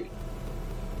you. Like,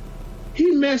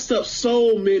 he messed up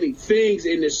so many things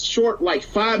in this short, like,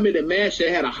 5-minute match that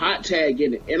had a hot tag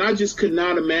in it. And I just could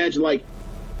not imagine, like,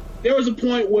 there was a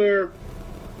point where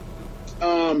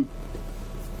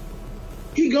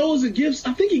he goes and gives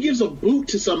a boot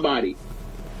to somebody.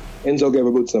 Enzo gave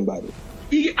a boot to somebody.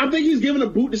 I think he's giving a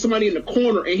boot to somebody in the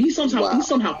corner, and he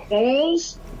somehow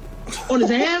falls on his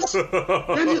ass.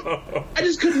 I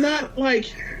just could not,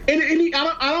 like, and he,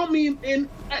 I don't mean, and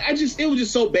I just, it was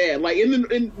just so bad. Like,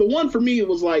 and the one for me, it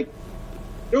was like,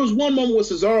 there was one moment with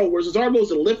Cesaro where Cesaro goes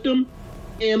to lift him,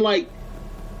 and like,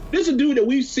 this is a dude that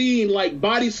we've seen like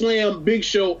body slam Big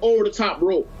Show over the top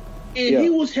rope, and he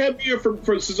was heavier for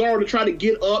Cesaro to try to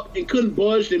get up and couldn't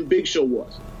budge than Big Show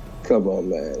was. Come on,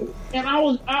 man. And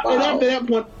and after that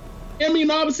point, I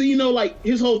mean, obviously, like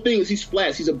his whole thing is he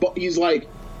splats. He's like,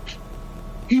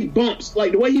 he bumps.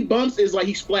 Like the way he bumps is like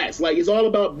he splats. Like it's all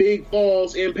about big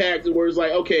falls, impact, where it's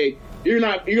like, okay, you're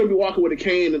gonna be walking with a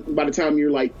cane by the time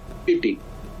you're like 50.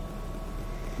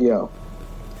 Yeah.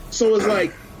 So it's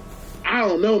like, I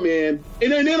don't know, man.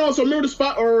 And then also remember the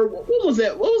spot, or what was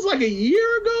that? What was like a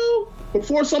year ago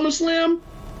before SummerSlam?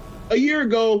 A year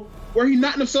ago, where he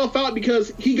knocked himself out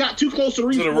because he got too close to the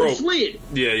ring to the rope. Slid.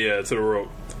 Yeah, to the rope.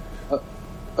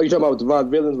 Are you talking about the Von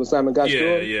Villains when Simon got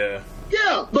destroyed?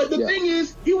 Yeah, but the thing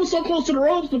is, he was so close to the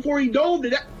ropes before he dove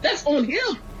that's on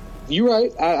him. You're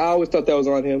right. I always thought that was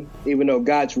on him, even though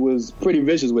Gotch was pretty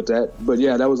vicious with that. But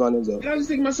yeah, that was on him, though. And I was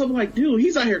thinking to myself, like, dude,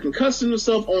 he's out here concussing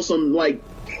himself on some, like,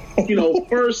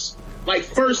 first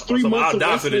 3 months of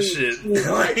wrestling. This shit.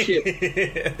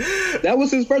 That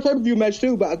was his first pay-per-view match,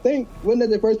 too. But I think, wasn't that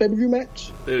their first pay-per-view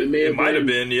match? It might have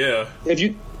been, yeah. If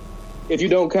you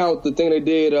don't count the thing they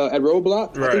did at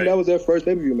Roadblock, I think that was their first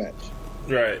pay-per-view match.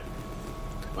 Right.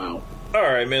 Wow. All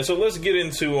right, man. So let's get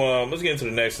into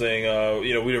the next thing.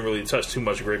 We didn't really touch too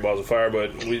much of Great Balls of Fire,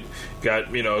 but we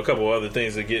got a couple other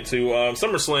things to get to.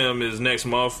 SummerSlam is next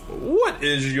month. What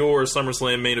is your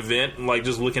SummerSlam main event? Like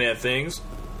just looking at things.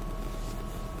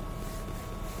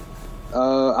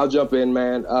 I'll jump in,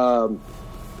 man.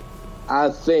 I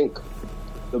think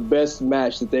the best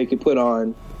match that they could put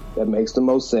on that makes the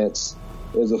most sense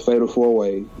is a Fatal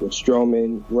 4-Way with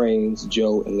Strowman, Reigns,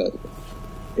 Joe, and Lesnar.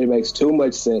 It makes too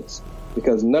much sense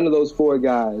because none of those 4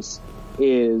 guys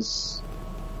is,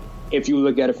 if you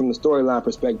look at it from the storyline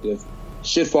perspective,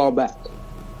 should fall back.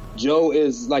 Joe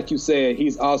is, like you said,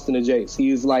 he's Austin and Jace.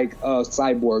 He's like a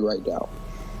cyborg right now.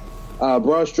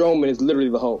 Braun Strowman is literally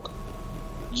the Hulk.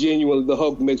 Genuinely the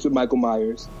Hulk mixed with Michael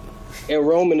Myers. And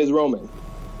Roman is Roman.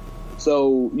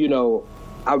 So,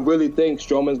 I really think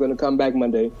Strowman's going to come back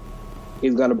Monday.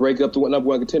 He's going to break up the number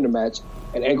 1 contender match.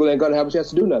 And Angle ain't going to have a chance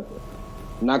to do nothing.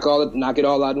 Knock it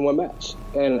all out in one match.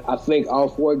 And I think all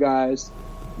 4 guys,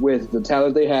 with the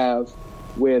talent they have,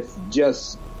 with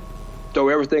just throw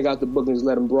everything out the book and just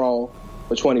let them brawl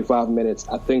for 25 minutes,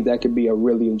 I think that could be a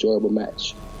really enjoyable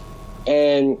match.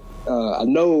 And I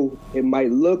know it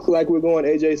might look like we're going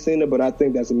AJ Cena, but I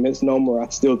think that's a misnomer. I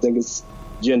still think it's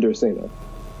Jinder Cena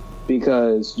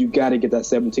because you got to get that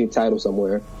 17th title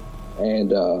somewhere.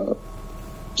 And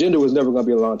Jinder was never going to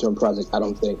be a long-term project, I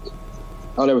don't think.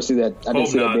 I'll never see that. I didn't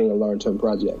see that being a long-term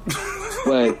project.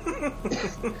 But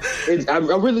I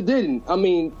really didn't. I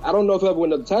mean, I don't know if he'll ever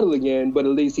win another title again, but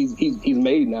at least he's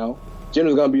made now.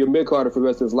 Jinder's going to be a mid-carder for the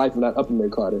rest of his life and not upper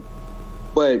mid-carder.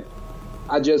 But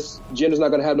Jinder's not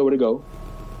going to have nowhere to go.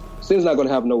 Cena's not going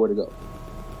to have nowhere to go.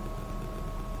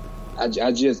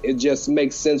 It just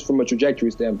makes sense from a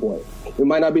trajectory standpoint. We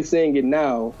might not be seeing it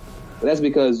now, but that's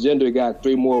because Jinder got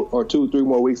 3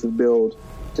 more weeks of build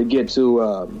to get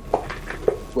to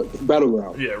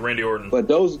Battleground. Yeah, Randy Orton. But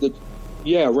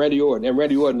Randy Orton. And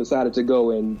Randy Orton decided to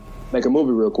go and make a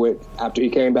movie real quick after he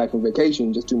came back from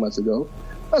vacation just 2 months ago.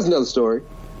 That's another story.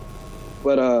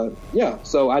 But,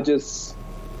 so I think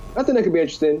that could be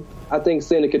interesting. I think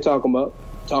Cena could talk him up.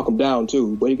 Talk him down,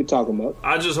 too, but he could talk him up.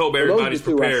 I just hope everybody's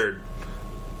prepared.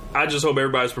 I just hope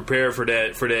everybody's prepared for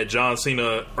that John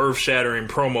Cena earth-shattering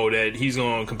promo that he's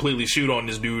going to completely shoot on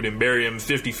this dude and bury him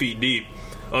 50 feet deep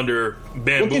under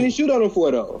bamboo. What can he shoot on him for,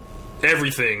 though?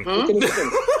 Everything. Huh?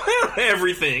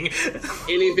 Everything.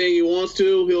 Anything he wants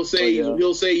to, he'll say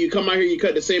you come out here, you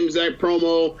cut the same exact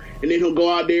promo, and then he'll go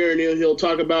out there and he'll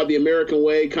talk about the American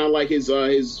way, kind of like his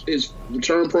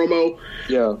return promo.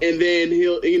 Yeah. And then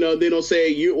he'll say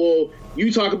you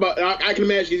talk about. I can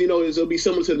imagine it'll be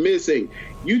similar to the Miz thing.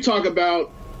 You talk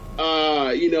about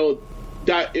you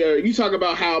talk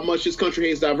about how much this country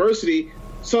hates diversity.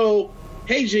 So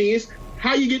hey, genius,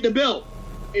 how you get the belt?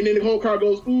 And then the whole crowd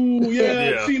goes, ooh,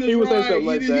 yeah. Cena's he would right. say something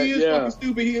like that. He is fucking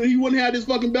stupid. He wouldn't have this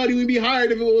fucking belt. He wouldn't be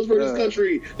hired if it was for this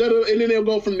country. And then they'll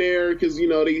go from there because, he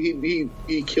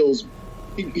kills,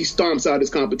 he stomps out his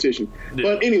competition. Yeah.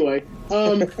 But anyway,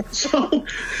 he's gonna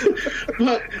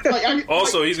he'll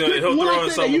throw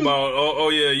in something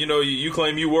about, you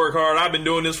claim you work hard. I've been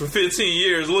doing this for 15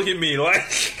 years. Look at me,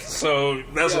 so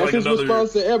that's like his another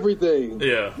response to everything.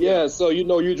 Yeah. So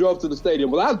you drove to the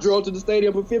stadium. Well, I drove to the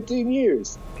stadium for 15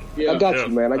 years. Yeah. I got you,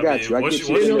 man. I got you. Once you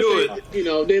do it,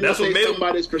 then that's what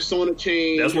somebody's persona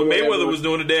changed. That's what Mayweather was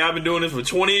doing today. I've been doing this for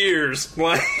 20 years.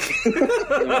 He'll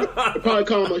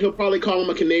probably call him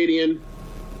a Canadian.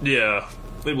 Yeah.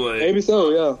 Maybe so.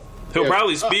 Yeah. He'll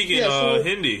probably speak in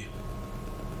Hindi.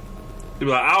 He'd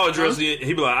be like, I'll address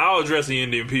the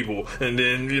Indian people, and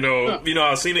then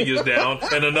how Cena gets down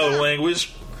in another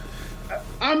language.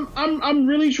 I'm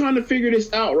really trying to figure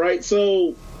this out, right?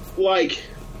 So,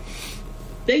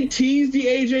 they teased the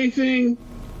AJ thing.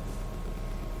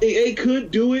 They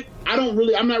could do it.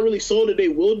 I'm not really sold that they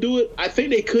will do it. I think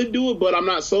they could do it, but I'm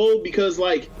not sold because,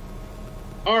 all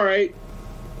right,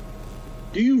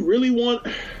 do you really want?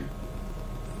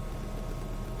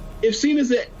 If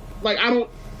Cena's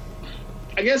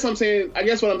I guess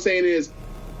what I'm saying is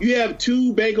you have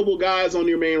 2 bankable guys on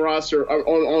your main roster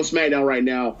on SmackDown right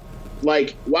now.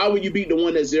 Why would you beat the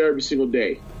one that's there every single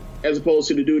day, as opposed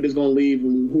to the dude that's going to leave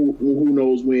and who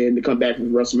knows when to come back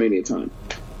from WrestleMania time?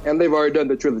 And they've already done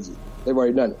the trilogy. They've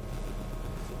already done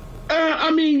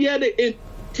it.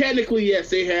 Technically, yes,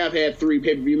 they have had 3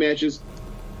 pay-per-view matches,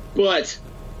 but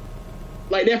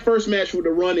that first match with the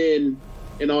run-in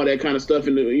and all that kind of stuff,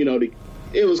 and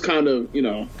it was kind of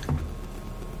Yeah,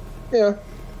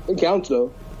 it counts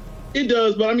though. It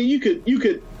does, but you can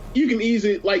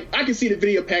easily I can see the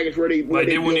video package where they wouldn't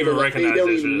even recognize. They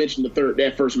don't even mention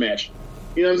that first match.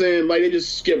 You know what I'm saying? They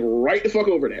just skip right the fuck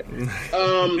over that.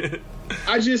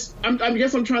 I guess I'm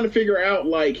trying to figure out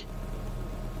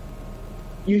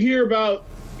you hear about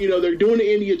they're doing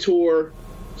the India tour,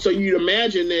 so you'd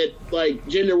imagine that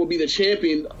Jinder will be the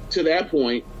champion to that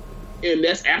point, and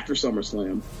that's after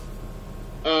SummerSlam.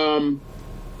 And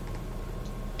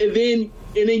then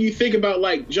and then you think about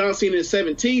like John Cena is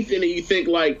 17th, and then you think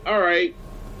like, all right,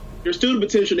 there's still the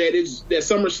potential that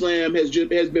SummerSlam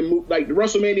has been moved, like the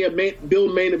WrestleMania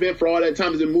main event for all that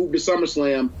time has been moved to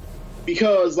SummerSlam,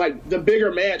 because like the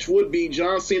bigger match would be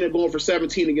John Cena going for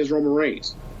 17 against Roman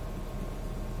Reigns.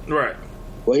 Right.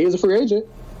 Well, he is a free agent.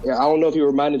 Yeah, I don't know if he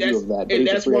reminded you of that. But and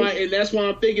that's why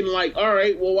I'm thinking like, all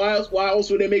right, well, why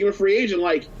else would they make him a free agent?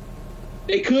 Like,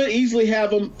 they could easily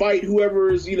have him fight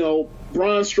whoever is, Braun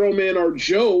Strowman or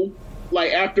Joe,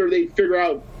 like after they figure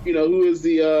out, who is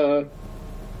the,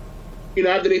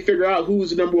 after they figure out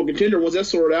who's the number one contender, once that's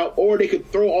sorted out, or they could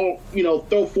throw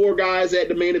four guys at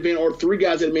the main event or three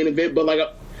guys at the main event. But like,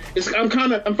 I'm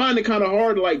finding it kind of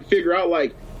hard to like figure out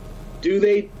like, do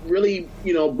they really,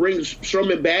 bring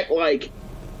Strowman back like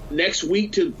next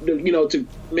week to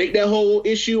make that whole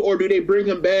issue, or do they bring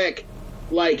him back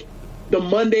like the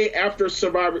Monday after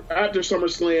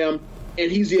SummerSlam,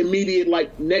 and he's the immediate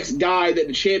like next guy that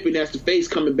the champion has to face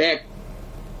coming back?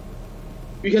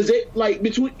 Because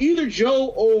between either Joe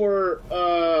or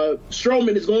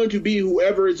Strowman is going to be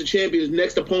whoever is the champion's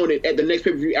next opponent at the next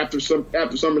pay-per-view after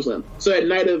SummerSlam. So at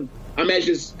night of, I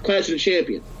imagine it's Clash of the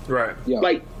Champions. Right. Yeah.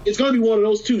 Like, it's going to be one of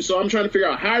those two. So I'm trying to figure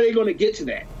out how are they going to get to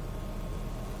that.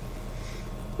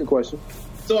 Good question.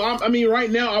 So right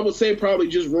now I would say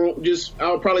probably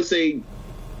I would probably say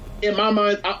in my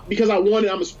mind, because I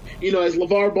wanted, as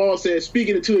LeVar Ball said,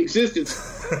 speaking into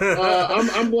existence,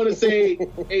 I'm going to say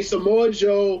a Samoa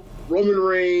Joe, Roman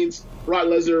Reigns, Brock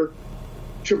Lesnar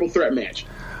triple threat match.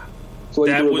 So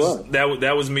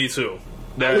that was me too.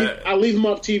 I leave him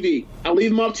off TV.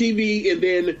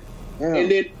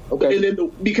 And then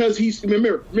because he's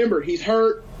remember he's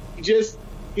hurt.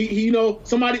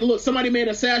 Somebody made an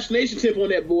assassination tip on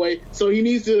that boy, so he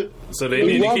needs to. So they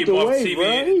need to keep him off TV.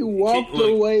 Bro. He walked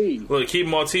away. Look, keep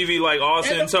him on TV like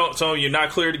Austin, tell him you're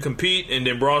not cleared to compete, and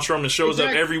then Braun Strowman shows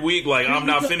up every week like, I'm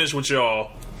not finished with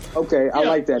y'all. Okay, I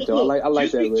like that though. I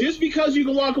like that. Just because you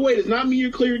can walk away does not mean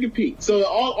you're clear to compete. So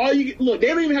all you look, they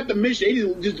don't even have to mention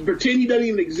it. They just pretend he doesn't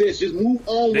even exist. Just move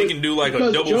on. They can do like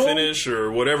a double finish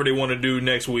or whatever they want to do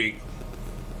next week.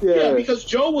 Yeah, because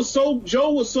Joe was so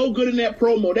good in that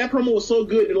promo. That promo was so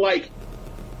good that like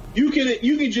you can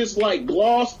just like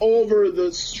gloss over the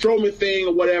Strowman thing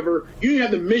or whatever. You didn't have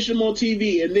to mention him on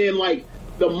TV, and then like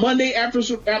the Monday after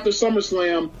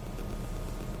SummerSlam,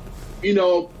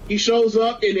 he shows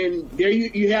up, and then there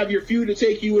you have your feud to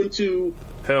take you into.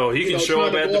 Hell, he can show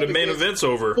up after the main event's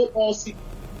over. Football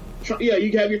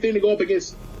you have your thing to go up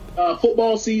against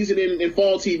football season and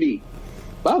fall TV.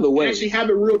 By the way, actually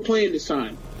have a real plan this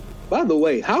time. By the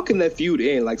way, how can that feud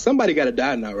end? Like, somebody got to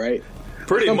die now, right?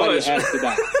 Somebody has to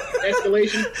die.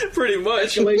 Escalation. Pretty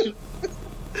much. Escalation.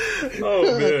 Oh,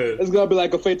 man. It's going to be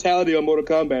like a fatality on Mortal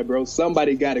Kombat, bro.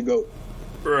 Somebody got to go.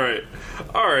 Right.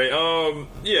 All right.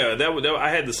 I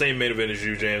had the same main event as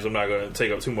you, James. I'm not going to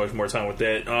take up too much more time with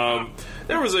that.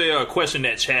 There was a question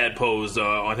that Chad posed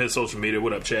on his social media.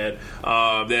 What up, Chad?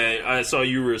 That I saw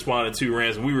you responded to,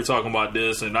 Rance, and we were talking about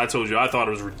this, and I told you I thought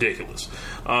it was ridiculous.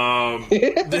 I'm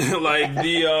going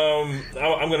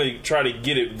to try to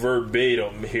get it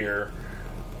verbatim here.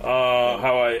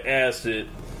 How I asked it.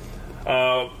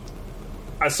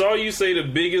 I saw you say the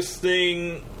biggest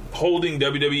thing holding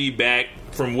WWE back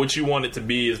from what you want it to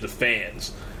be is the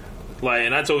fans. Like,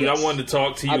 and I told you I wanted to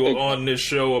talk to you on this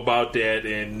show about that,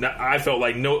 and I felt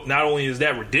like not only is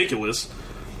that ridiculous,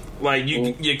 like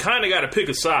you kind of got to pick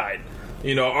a side.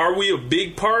 Are we a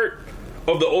big part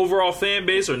of the overall fan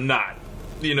base or not?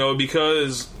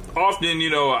 Because often,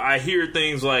 I hear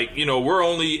things like, we're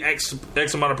only X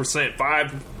amount of percent,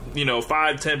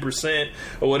 5-10%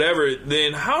 or whatever.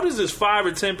 Then how does this 5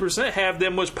 or 10% have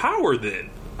that much power then?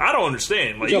 I don't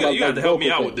understand. Like, you have to help me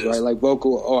out with this. Right? Like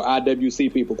vocal or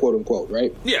IWC people, quote unquote,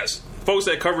 right? Yes. Folks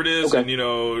that cover this and,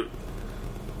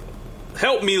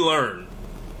 help me learn.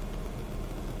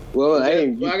 Well, I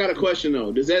got a question,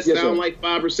 though. Does that sound like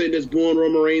 5% that's booing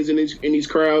Roman Reigns in these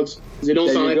crowds? Because it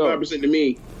don't sound like 5% to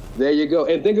me. There you go.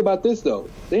 And think about this, though.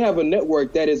 They have a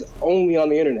network that is only on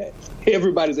the internet.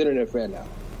 Everybody's an internet fan now.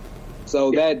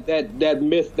 So that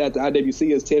myth that the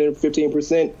IWC is 10 or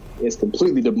 15% is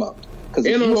completely debunked. Because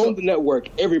if you own the network,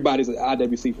 everybody's an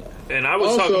IWC fan. And I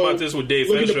was talking about this with Dave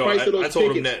Fenshaw. I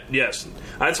told him that,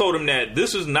 I told him that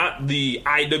this is not the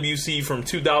IWC from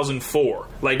 2004.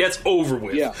 Like, that's over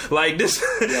with. Yeah. Like, this,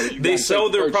 they sell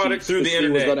their product through the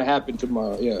internet. What's going to happen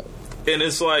tomorrow, yeah. And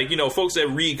it's like, folks that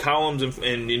read columns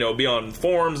and be on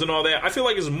forums and all that, I feel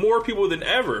like it's more people than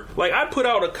ever. Like, I put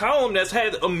out a column that's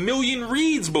had 1 million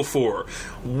reads before.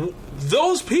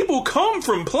 Those people come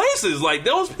from places. Like,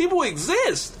 those people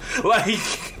exist. Like,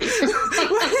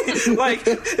 it's like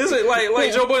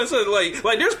Joe Budden said,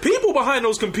 like there's people behind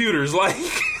those computers. Like,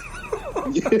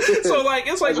 so like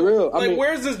it's like real.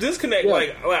 Where's this disconnect? Yeah.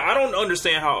 Like I don't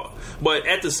understand how. But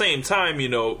at the same time,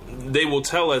 they will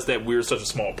tell us that we're such a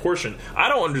small portion. I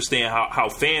don't understand how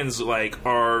fans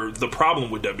are the problem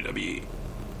with WWE.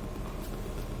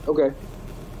 Okay.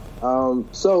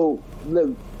 So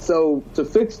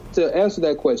to answer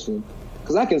that question,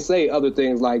 because I can say other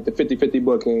things like the 50-50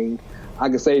 booking. I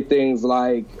can say things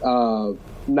like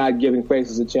not giving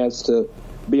faces a chance to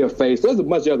be a face. There's a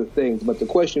bunch of other things, but the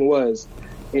question was,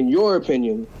 in your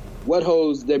opinion, what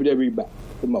holds WWE back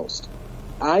the most?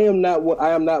 I am not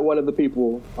one of the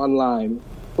people online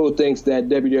who thinks that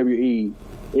WWE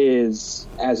is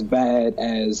as bad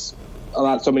as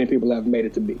so many people have made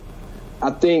it to be.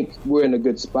 I think we're in a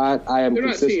good spot. I am They're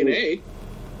not TNA.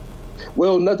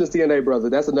 Well, nothing's TNA, brother.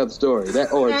 That's another story.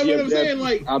 That or I know what I'm saying.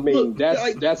 Like, I mean, look,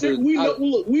 that's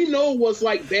we know what's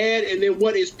like bad, and then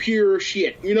what is pure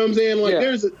shit. You know what I'm saying? Like,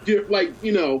 there's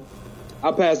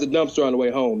I passed the dumpster on the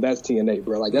way home. That's TNA,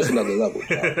 bro. Like, that's another level.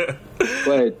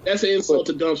 But that's an insult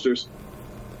to dumpsters.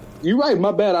 You're right.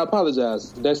 My bad. I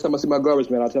apologize. Next time I see my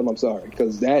garbage man, I'll tell him I'm sorry,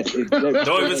 because that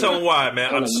don't even tell him why,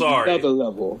 man. I'm sorry. Another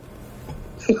level.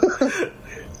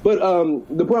 But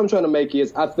the point I'm trying to make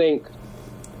is, I think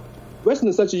wrestling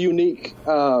is such a unique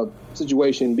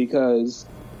situation because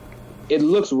it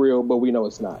looks real, but we know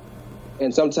it's not.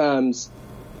 And sometimes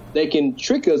they can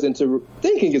trick us into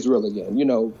thinking it's real again,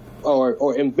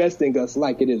 or investing us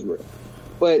like it is real.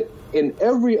 But in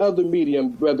every other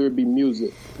medium, whether it be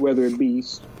music, whether it be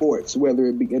sports, whether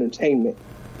it be entertainment,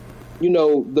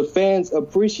 the fans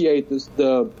appreciate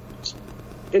the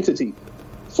entity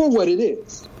for what it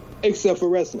is, except for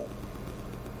wrestling.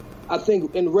 I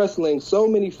think in wrestling, so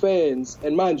many fans,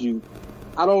 and mind you,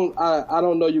 I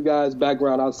don't know you guys'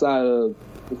 background outside of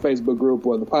the Facebook group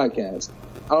or the podcast.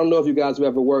 I don't know if you guys have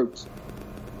ever worked,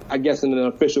 I guess, in an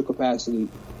official capacity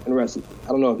in wrestling. I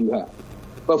don't know if you have.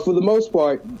 But for the most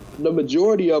part, the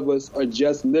majority of us are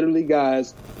just literally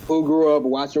guys who grew up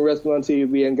watching wrestling on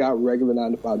TV and got regular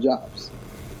 9-to-5 jobs.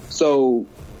 So,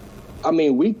 I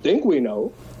mean, we think we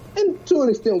know, and to an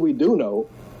extent we do know,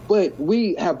 but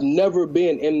we have never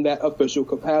been in that official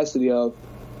capacity of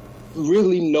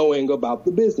really knowing about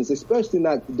the business, especially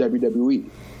not the WWE.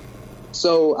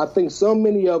 So I think so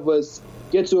many of us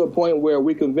get to a point where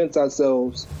we convince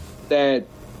ourselves that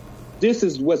this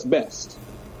is what's best.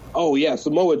 Oh, yeah,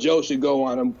 Samoa Joe should go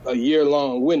on a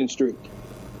year-long winning streak.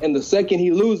 And the second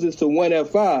he loses to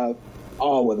 1F5,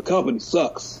 oh, well, the company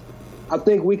sucks. I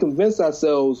think we convince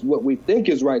ourselves what we think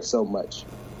is right so much,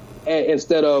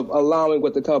 instead of allowing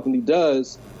what the company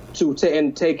does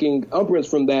and taking umbrage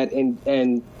from that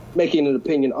and making an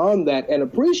opinion on that and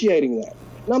appreciating that.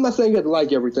 Now, I'm not saying you have to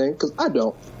like everything, because I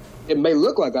don't. It may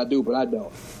look like I do, but I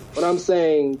don't. But I'm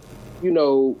saying,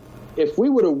 if we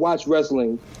were to watch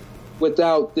wrestling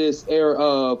without this air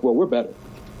of, well, we're better,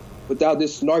 without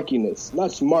this snarkiness,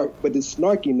 not smart, but this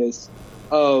snarkiness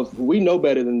of we know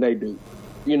better than they do.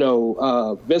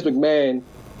 Vince McMahon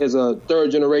is a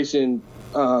third-generation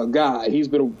guy.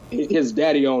 His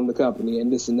daddy owned the company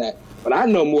and this and that. But I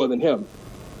know more than him.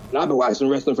 And I've been watching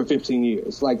wrestling for 15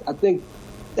 years. Like, I think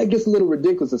that gets a little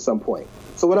ridiculous at some point.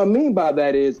 So what I mean by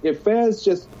that is, if fans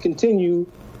just continue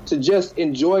to just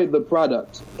enjoy the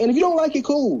product, and if you don't like it,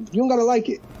 cool. You don't got to like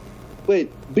it. But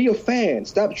be a fan.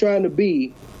 Stop trying to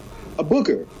be a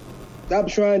booker. Stop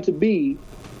trying to be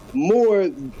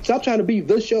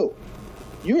the show.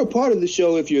 You're a part of the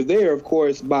show if you're there, of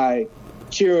course, by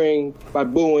cheering, by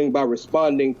booing, by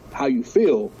responding how you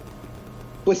feel.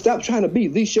 But stop trying to be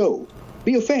the show.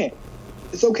 Be a fan.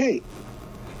 It's okay.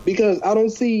 Because I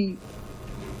don't see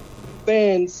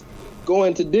fans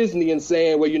going to Disney and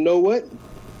saying, well, you know what?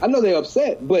 I know they're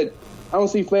upset, but I don't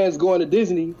see fans going to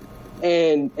Disney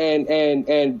and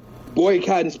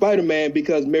boycotting Spider-Man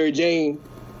because Mary Jane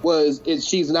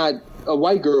she's not a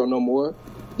white girl no more.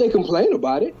 They complain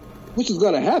about it, which is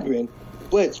going to happen,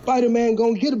 but Spider-Man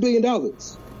going to get $1 billion.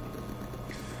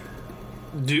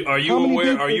 Are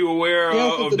you aware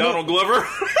of Donald Glover?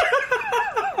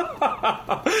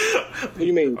 What do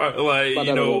you mean?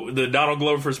 The Donald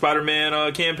Glover for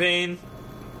Spider-Man campaign?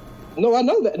 No, I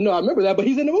know that. No, I remember that, but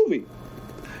he's in the movie.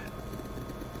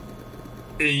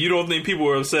 And you don't think people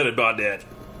were upset about that?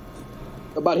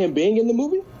 About him being in the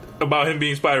movie? About him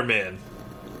being Spider-Man?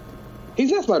 He's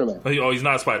not Spider-Man. Oh, he's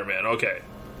not Spider-Man. Okay.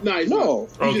 No, he's No.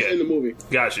 not. He's just in the movie.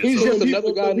 Gotcha. He's So- just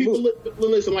another guy in the movie.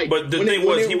 Listen, like, But the when thing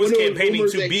when was, he was when there campaigning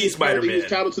rumors to that be he was Spider-Man. He was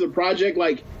titled to the project,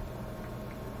 like,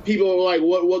 people were like,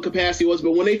 what capacity was?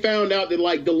 But when they found out that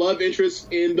like the love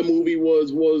interest in the movie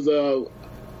was what's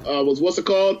it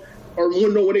called? Or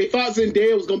when they thought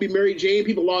Zendaya was going to be Mary Jane,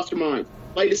 people lost their minds.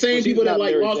 Like the same Well, she's people that not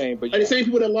like Mary lost, Jane, but like the same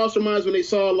people that lost their minds when they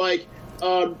saw like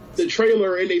the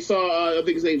trailer and they saw I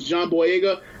think his name's John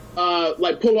Boyega,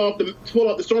 like pull off the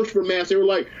stormtrooper mask. They were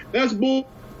like, that's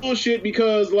bullshit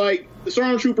because like the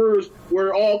stormtroopers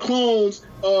were all clones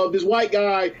of this white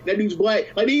guy. That dude's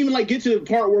black. Like they even like get to the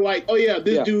part where like, oh yeah,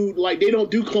 this dude like they don't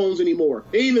do clones anymore.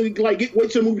 They even like wait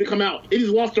till the movie to come out. They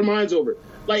just lost their minds over it.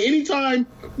 Like anytime,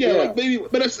 like maybe,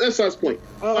 but that's Seth's point.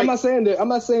 I'm not saying that. I'm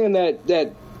not saying that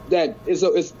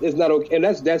it's not okay. And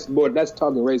that's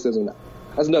talking racism now.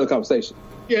 That's another conversation.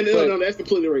 Yeah, no, that's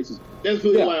completely racist. That's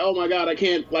completely like, oh my god, I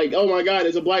can't, like, oh my god,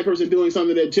 there's a black person doing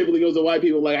something that typically goes to white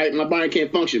people, like, my brain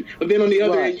can't function. But then on the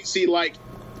other end, you see, like,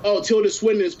 oh, Tilda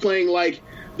Swinton is playing, like,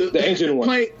 the ancient one.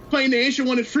 Playing the ancient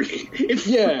one in freaking,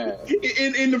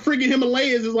 in the freaking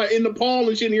Himalayas, is like, in Nepal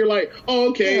and shit, and you're like,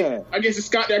 oh, okay, yeah. I guess this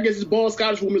bald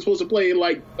Scottish woman is supposed to play,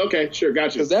 like, okay, sure,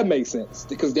 gotcha. Because that makes sense,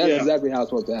 because that's exactly how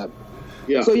it's supposed to happen.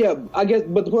 Yeah. So, yeah, I guess,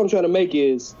 but the point I'm trying to make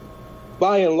is,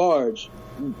 by and large,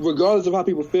 regardless of how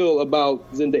people feel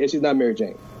about Zendaya, she's not Mary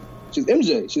Jane. She's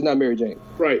MJ. She's not Mary Jane.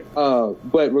 Right.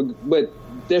 But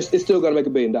it's still going to make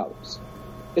 $1 billion.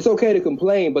 It's okay to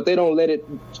complain, but they don't let it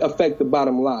affect the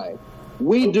bottom line.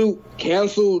 We do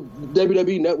cancel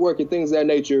WWE Network and things of that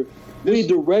nature. I'm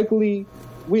hold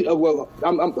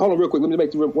on real quick. Let me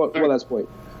make one last point.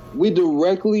 We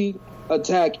directly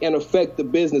attack and affect the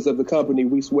business of the company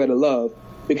we swear to love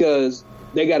because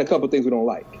they got a couple things we don't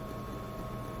like.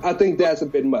 I think that's a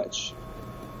bit much.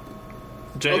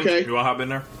 James, okay. You want to hop in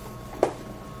there?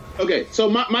 Okay, so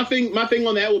my thing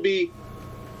on that would be,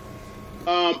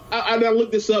 I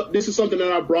looked this up. This is something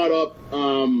that I brought up.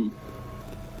 All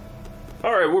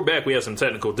right, we're back. We had some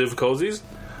technical difficulties.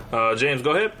 James,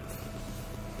 go ahead.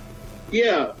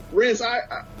 Yeah, Renz,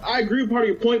 I agree with part of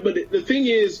your point, but the thing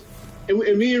is, and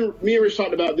me and Rich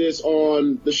talked about this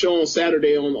on the show on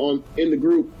Saturday on in the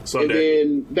group, Sunday.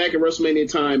 And then back at WrestleMania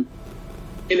time.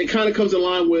 And it kind of comes in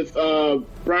line with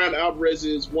Brian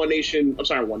Alvarez's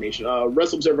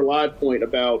Wrestle Observer Live point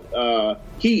about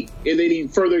Heat, and then he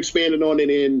further expanded on it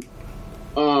in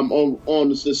on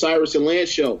the Cyrus and Lance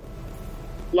show.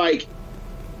 Like,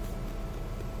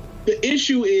 the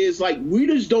issue is like we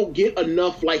just don't get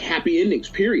enough like happy endings.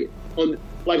 Period. On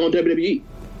WWE.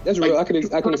 That's real. I can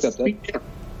accept that.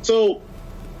 So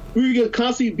we get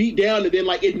constantly beat down, and then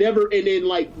like it never, and then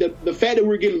like the fact that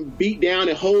we're getting beat down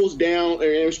and hosed down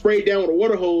and sprayed down with a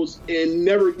water hose, and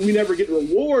we never get the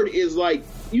reward is like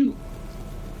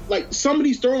some of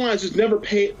these storylines just never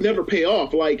pay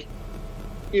off. Like,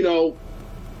 you know,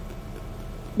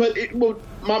 but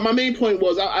my main point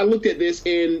was I looked at this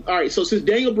and all right, so since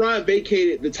Daniel Bryan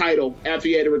vacated the title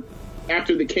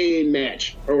after the Kane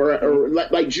match or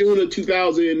like June of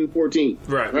 2014,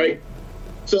 right,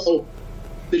 so.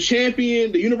 The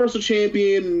champion, the Universal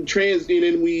Champion, and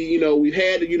then we've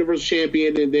had the Universal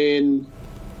Champion, and then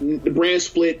the brand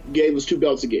split gave us 2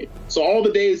 belts again. So all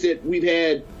the days that we've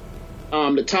had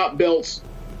the top belts,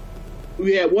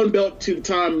 we had 1 belt to the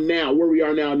time now where we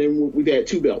are now, and then we've had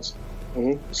 2 belts.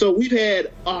 Mm-hmm. So we've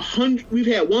had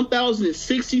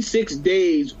 1,066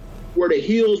 days where the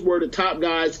heels were the top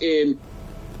guys in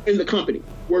the company,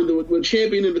 were the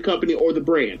champion in the company or the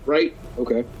brand, right?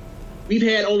 Okay. We've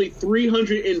had only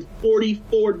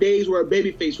 344 days where a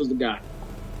babyface was the guy.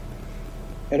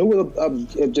 And who was? I'm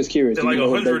just curious. And like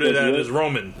 100 of that is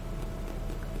Roman.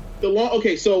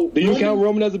 So do you count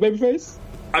Roman as a babyface?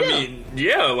 I mean,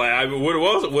 yeah. Like,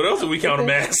 what else do we count him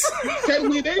as?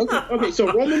 Okay,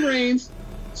 so Roman Reigns.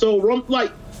 So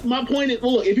my point is,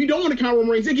 well, look, if you don't want to count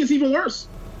Roman Reigns, it gets even worse.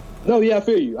 No, yeah, I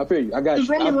feel you. I got you. Because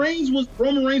Roman Reigns was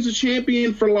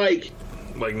champion for like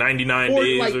 99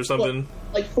 days or something.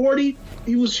 Like 40,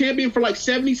 he was champion for like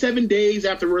 77 days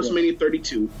after WrestleMania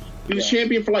 32. He was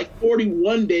champion for like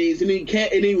 41 days, and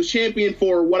he was champion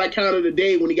for what I counted a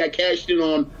day when he got cashed in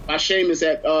on by Sheamus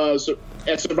at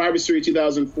Survivor Series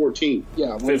 2014.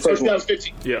 Yeah,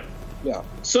 2015. Yeah.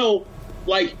 So,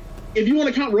 like, if you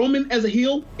want to count Roman as a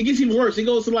heel, it gets even worse. It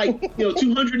goes to like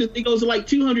 200. It goes to like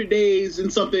 200 days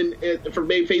and something for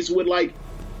babyface with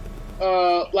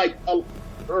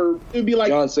or it'd be like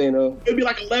John Cena. It'd be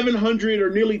like 1,100 or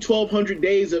nearly 1,200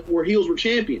 days where heels were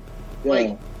champion. Yeah.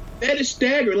 Like, that is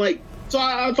staggering. Like, so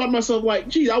I thought to myself, like,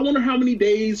 geez, I wonder how many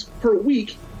days per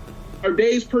week or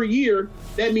days per year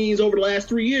that means over the last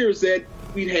 3 years that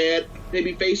we've had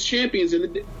maybe face champions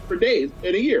for days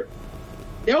in a year.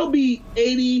 There will be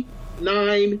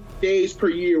 89 days per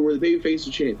year where the babyface is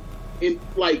champion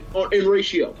in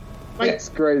ratio. Like, that's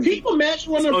crazy. People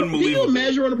imagine on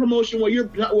a promotion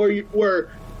where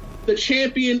the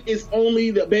champion is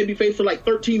only the babyface for like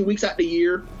 13 weeks out the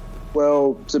year.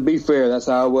 Well, to be fair, that's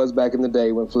how it was back in the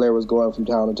day when Flair was going from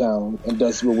town to town and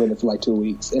Dusty would win it for like 2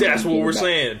 weeks. That's what we're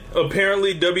saying.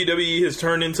 Apparently, WWE has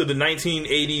turned into the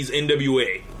 1980s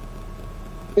NWA.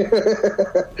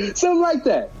 Something like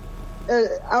that.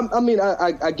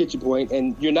 I get your point,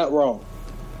 and you're not wrong.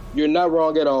 You're not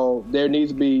wrong at all. There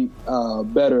needs to be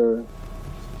better.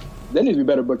 There needs to be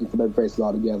better booking for babyfaces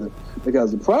altogether.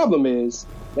 Because the problem is,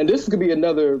 and this could be a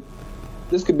more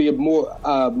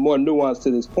nuance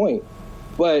to this point.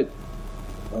 But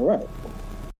all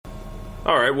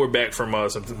right, we're back from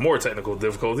some more technical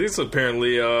difficulties.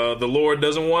 Apparently, the Lord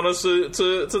doesn't want us to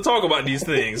talk about these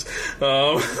things.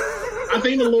 I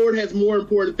think the Lord has more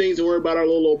important things to worry about our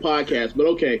little podcast. But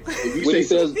okay, when he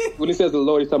says the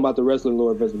Lord, he's talking about the wrestling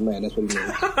Lord versus McMahon. That's what he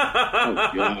means.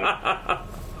 Oh God.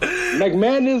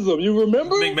 McMahonism, you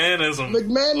remember? McMahonism.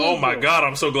 Oh my God,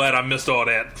 I'm so glad I missed all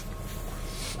that.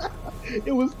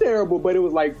 It was terrible, but it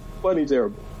was like funny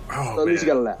terrible. Oh, so at least you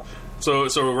gotta laugh. So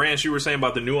Rance, you were saying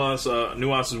about the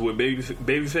nuances with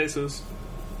baby faces?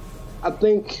 I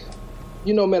think,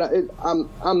 man,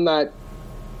 I'm not.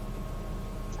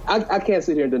 I can't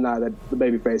sit here and deny that the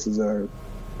baby faces are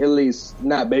at least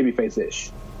not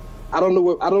babyface-ish. I don't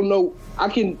know. I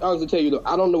can honestly tell you though,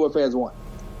 I don't know what fans want,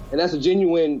 and that's a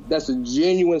genuine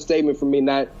statement from me.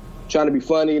 Not trying to be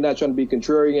funny, not trying to be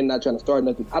contrarian, not trying to start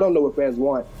nothing. I don't know what fans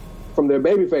want from their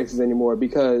baby faces anymore,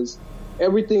 because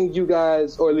everything you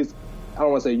guys, or at least I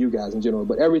don't want to say you guys in general,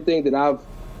 but everything that I've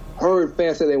heard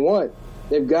fans say they want,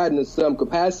 they've gotten in some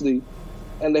capacity,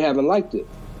 and they haven't liked it.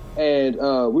 And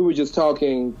we were just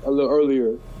talking a little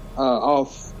earlier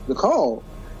off the call,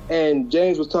 and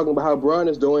James was talking about how Braun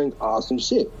is doing awesome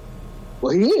shit.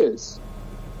 Well, he is.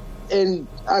 And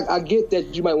I get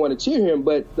that you might want to cheer him,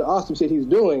 but the awesome shit he's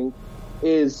doing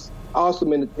is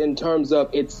awesome in terms of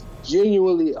it's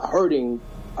genuinely hurting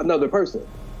another person.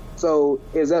 So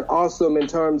is that awesome in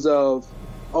terms of,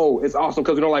 it's awesome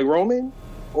because we don't like Roman?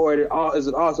 Or is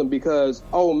it awesome because,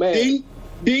 oh, man. Ding,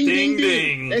 ding, ding,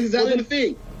 ding. That's exactly the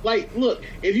thing. Like, look,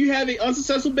 if you have an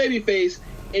unsuccessful babyface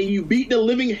and you beat the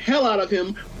living hell out of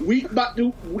him week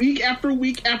after week after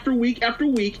week after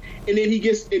week, and then he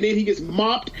gets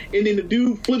mopped, and then the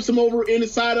dude flips him over in the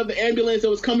side of the ambulance that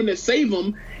was coming to save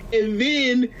him, and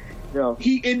then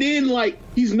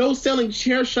he's no selling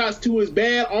chair shots to his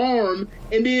bad arm,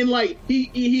 and then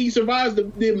he survives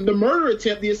the murder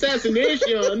attempt, the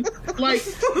assassination. Like,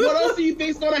 what else do you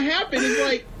think's gonna happen? It's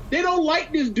like they don't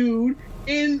like this dude,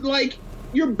 and like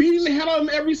you're beating the hell out of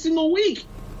him every single week.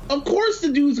 Of course,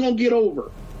 the dude's gonna get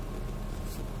over.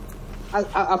 I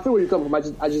feel where you're coming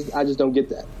from. I just don't get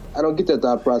that. I don't get that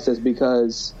thought process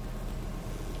because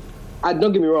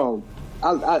don't get me wrong.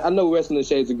 I know wrestling the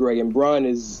shades of gray, and Braun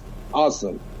is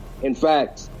awesome. In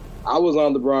fact, I was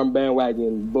on the Braun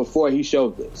bandwagon before he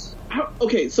showed this.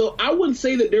 Okay, so I wouldn't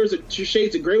say that there's a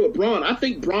shades of gray with Braun. I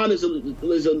think Braun is a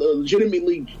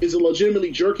legitimately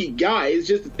jerky guy. It's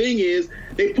just the thing is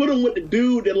they put him with the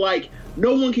dude that like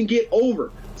no one can get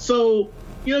over. So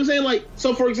you know what I'm saying? Like,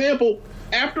 so for example,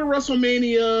 after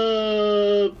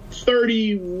WrestleMania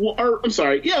 31,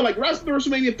 after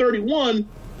WrestleMania 31,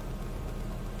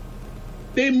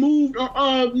 they moved.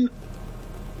 Roman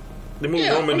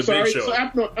to Big Show.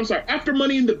 So after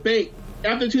Money in the Bank,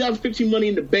 after 2015 Money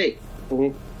in the Bank,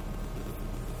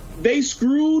 they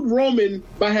screwed Roman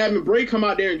by having Bray come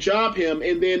out there and job him,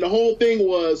 and then the whole thing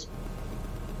was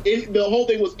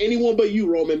anyone but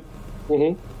you, Roman.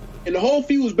 And the whole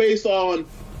feud was based on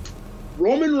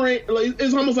Roman Reigns.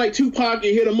 It's almost like Tupac and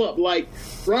hit him up. Like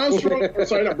Braun Strowman,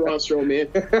 sorry, not Braun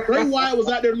Strowman. Bray Wyatt was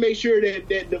out there to make sure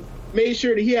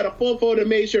that he had a full photo to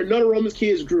make sure none of Roman's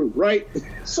kids grew, right?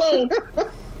 So,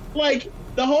 like,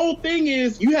 the whole thing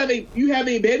is you have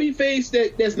a baby face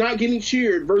that's not getting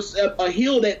cheered versus a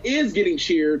heel that is getting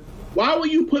cheered. Why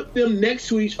would you put them next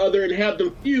to each other and have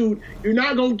them feud? You're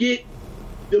not going to get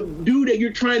the dude that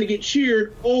you're trying to get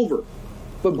cheered over.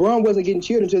 But Braun wasn't getting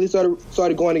cheered until he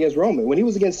started going against Roman. When he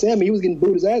was against Sammy, he was getting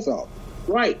booed his ass off.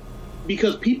 Right.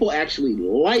 Because people actually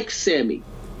like Sammy.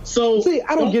 So see,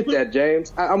 I don't get that,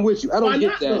 James. I'm with you. I don't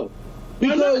get that.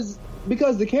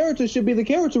 Because the character should be the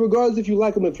character regardless if you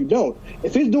like him or if you don't.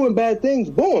 If he's doing bad things,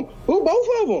 boom, boo both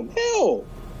of them. Hell.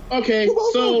 Okay,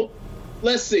 so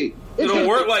let's see. It don't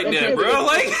work like that, bro.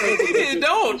 Like, it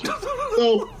don't.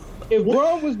 So if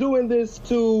Braun was doing this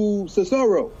to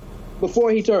Cesaro before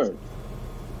he turned,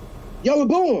 y'all would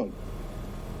boo him.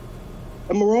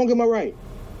 Am I wrong? Am I right?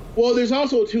 Well, there's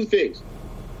also two things.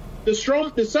 The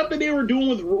something they were doing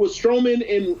with Strowman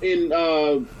and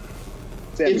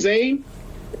Zayn,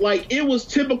 like it was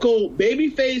typical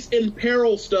babyface and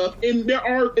peril stuff. And there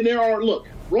are look,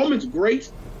 Roman's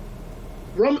great.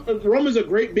 Roman's a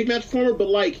great big match performer, but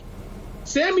like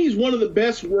Sammy's one of the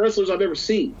best wrestlers I've ever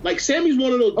seen. Like Sammy's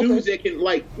one of those dudes that can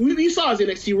like you saw his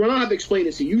NXT run. I don't have to explain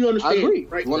it to you. You understand? I agree.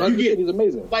 Right? 100%. He's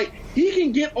amazing. Like he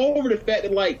can get over the fact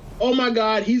that like, oh my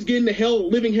God, he's getting the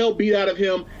living hell beat out of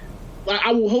him. Like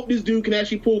I will hope this dude can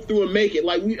actually pull through and make it.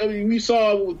 Like we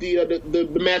saw with the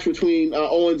match between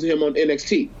Owens and him on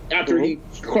NXT after he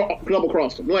double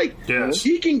crossed him. Like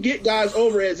he can get guys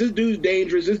over as this dude's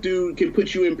dangerous. This dude can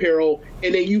put you in peril,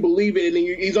 and then you believe it, and then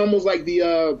he's almost like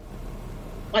the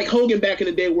like Hogan back in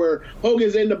the day, where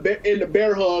Hogan's in the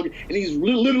bear hug, and he's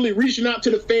literally reaching out to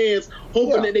the fans,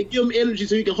 hoping that they give him energy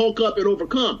so he can hulk up and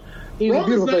overcome. He's a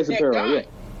beautiful face of peril. Yeah.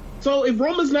 So if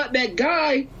Roman's not that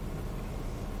guy,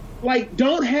 like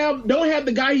don't have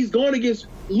the guy he's going against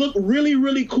look really,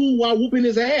 really cool while whooping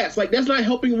his ass. Like that's not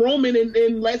helping Roman,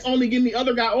 and that's only getting the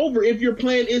other guy over if your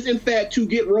plan is in fact to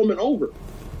get Roman over.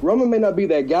 Roman may not be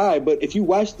that guy, but if you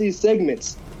watch these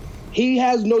segments, he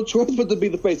has no choice but to be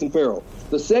the face in peril.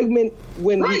 The segment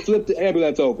when he flipped the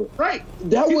ambulance over,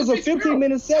 that was a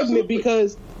 15-minute segment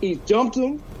because he jumped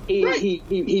him,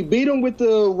 he beat him with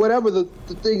the whatever the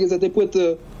thing is that they put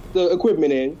the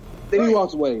equipment in. Then he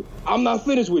walks away. I'm not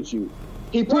finished with you.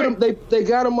 He put him. They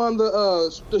got him on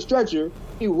the stretcher.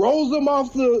 He rolls him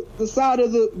off the side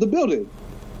of the building.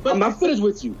 I'm not finished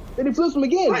with you. Then he flips him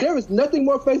again. There is nothing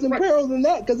more face in peril than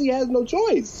that because he has no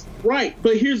choice. Right,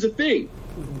 but here's the thing.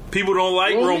 People don't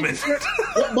like Roman.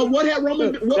 But what had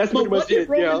Roman? But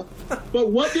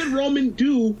what did Roman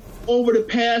do over the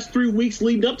past 3 weeks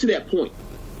leading up to that point?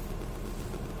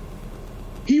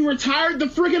 He retired the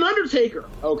friggin' Undertaker.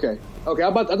 Okay. I thought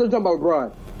you were talking about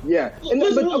Braun. Yeah.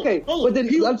 But then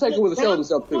Undertaker was a show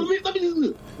himself too. Let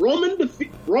me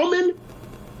Roman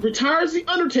retires the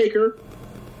Undertaker,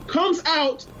 comes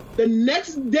out the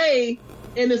next day,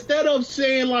 and instead of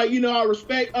saying like, I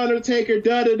respect Undertaker,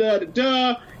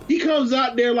 he comes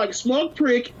out there like a smug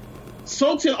prick,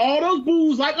 soaks in all those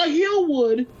boos like a heel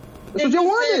would. That's what you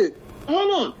wanted.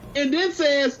 Hold on. And then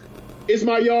says, it's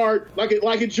my yard, like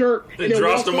a jerk. And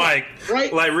drops the mic,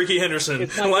 right? Like Ricky Henderson.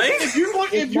 If you're going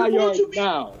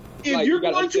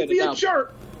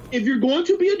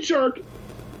to be a jerk,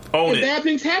 and bad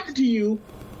things happen to you,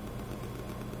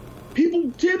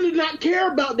 people tend to not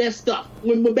care about that stuff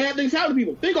when bad things happen to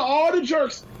people. Think of all the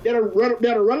jerks that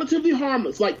are relatively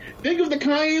harmless. Like think of the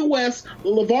Kanye West, the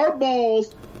LeVar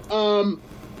Balls,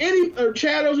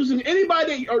 Chad Ochoa,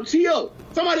 anybody or T.O.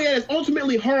 Somebody that is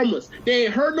ultimately harmless. They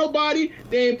ain't hurt nobody.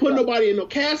 They ain't put nobody in no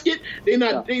casket. They're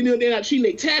not cheating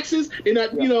their taxes. They're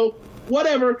not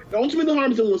whatever. They're ultimately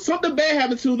harmless. And when something bad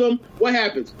happens to them, what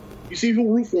happens? You see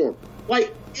people root for them.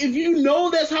 Like if you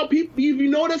know that's how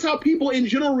people in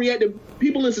general react to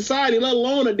people in society, let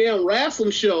alone a damn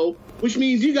wrestling show, which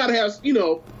means you gotta have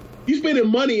you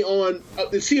spending money on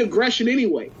to see aggression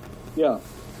anyway. Yeah.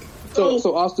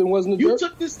 So Austin wasn't a jerk?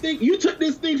 You took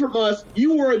this thing from us.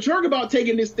 You were a jerk about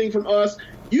taking this thing from us.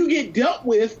 You get dealt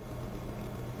with.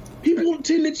 People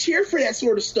tend to cheer for that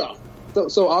sort of stuff.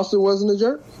 So Austin wasn't a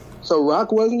jerk? So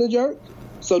Rock wasn't a jerk?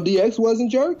 So DX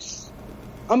wasn't jerks?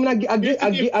 I mean, I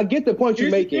get the point you're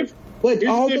making, but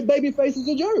all the baby faces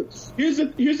are jerks. Here's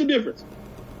the difference.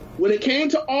 When it came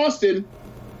to Austin,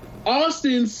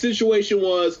 Austin's situation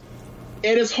was,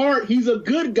 at his heart, he's a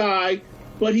good guy,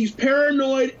 but he's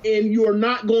paranoid, and you are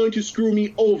not going to screw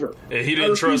me over. And he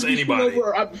didn't trust anybody.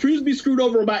 I refuse to be screwed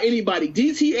over by anybody.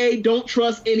 DTA, don't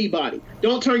trust anybody.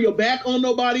 Don't turn your back on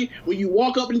nobody. When you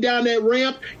walk up and down that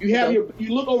ramp, you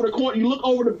look over the corner. You look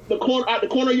over the corner, out the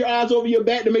corner of your eyes, over your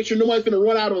back, to make sure nobody's going to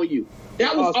run out on you.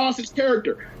 That was Austin's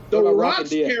character. The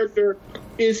Rock's character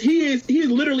is he's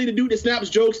literally the dude that snaps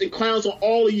jokes and clowns on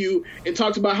all of you and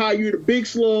talks about how you're the big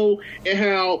slow and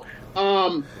how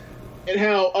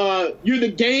you're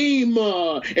the game,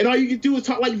 and all you can do is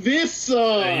talk like this.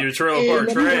 And your trailer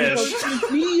park trash.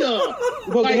 You're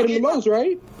supposed to hate him the most,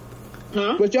 right?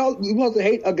 Huh? But you're supposed to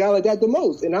hate a guy like that the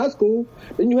most. In high school,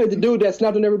 then you hate the dude that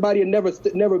snapped on everybody and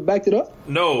never backed it up?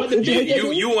 No,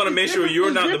 you want to make sure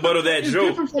you're not the butt of that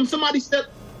joke.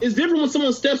 It's different when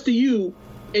someone steps to you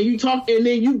and you talk, and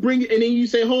then you bring it, and then you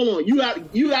say, hold on, you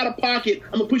out of pocket,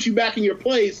 I'm going to put you back in your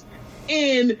place.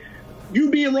 And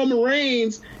you being Roman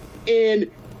Reigns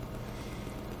and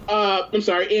Lana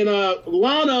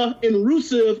and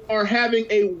Rusev are having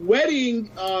a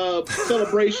wedding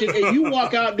celebration, and you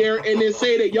walk out there and then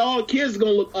say that y'all kids are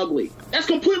gonna look ugly. That's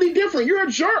completely different. You're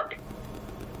a jerk.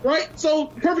 Right? So,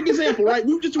 perfect example, right?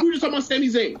 We were just talking about Sami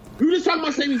Zayn. Right? We were just talking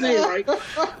about Sami Zayn,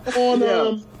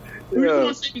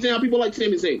 how people like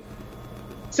Sami Zayn.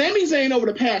 Sami Zayn over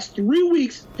the past 3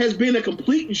 weeks has been a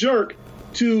complete jerk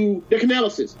to the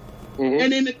Canellises.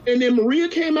 Mm-hmm. And then Maria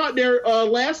came out there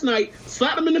last night,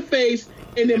 slapped him in the face,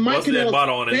 and then Mike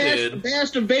Kanellis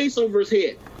bashed a vase over his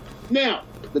head. Now,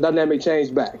 the dynamic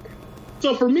changed back.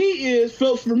 So for me,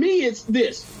 it's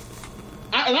this.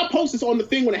 I posted this on the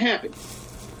thing when it happened.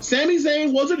 Sami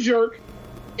Zayn was a jerk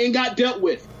and got dealt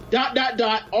with. ...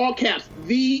 all caps.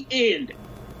 The end.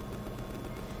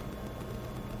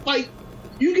 Like,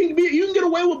 you can get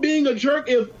away with being a jerk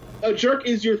if a jerk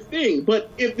is your thing.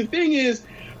 But if the thing is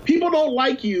people don't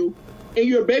like you and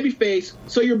you're a babyface,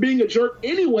 so you're being a jerk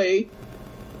anyway,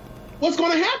 what's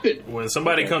going to happen? When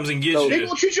somebody comes and gets you, they're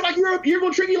going to treat you like you're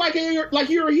going to treat you like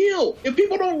you're a heel. If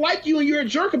people don't like you and you're a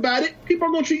jerk about it, people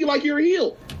are going to treat you like you're a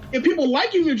heel. If people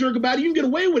like you and you're a jerk about it, you can get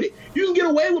away with it. You can get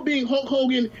away with being Hulk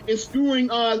Hogan and screwing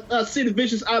Sid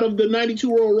Vicious out of the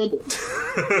 '92 Royal Rumble.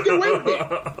 You can get away with it.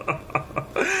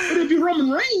 But if you're Roman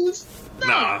Reigns,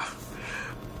 nah.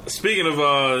 Speaking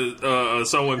of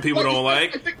someone people don't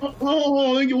like. Hold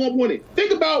on, let me get one point in.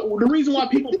 Think about the reason why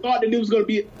people thought that it was going to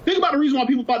be. Think about the reason why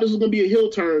people thought this was going to be a heel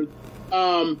turn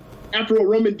after what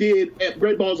Roman did at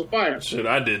Great Balls of Fire. Shit,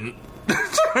 I didn't.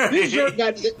 This jerk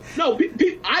got no.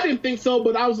 I didn't think so,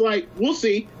 but I was like, we'll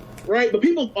see, right? But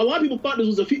a lot of people thought this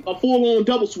was a full-on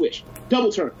double switch, double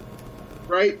turn,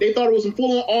 right? They thought it was some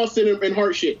full-on Austin and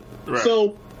Hart shit. Right.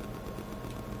 So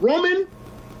Roman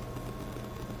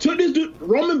took this dude.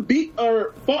 Roman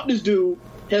fought this dude.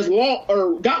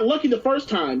 Got lucky the first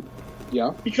time.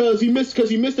 Yeah. Because he missed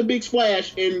a big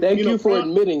splash. And thank you for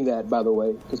admitting that, by the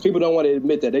way, because people don't want to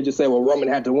admit that. They just say, "Well, Roman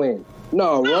had to win."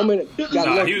 No, Roman got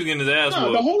lucky. He was getting his ass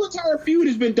whooped. The whole entire feud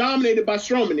has been dominated by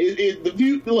Strowman.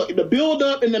 The build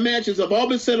up and the matches have all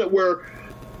been set up where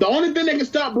the only thing that can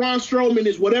stop Braun Strowman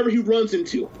is whatever he runs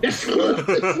into. That's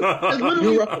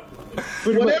literally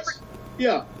whatever.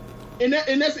 Yeah. And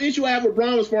that's the issue I have with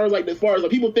Braun as far as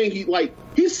people think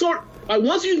he's sort like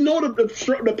once you know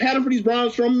the pattern for these Braun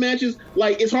Strowman matches,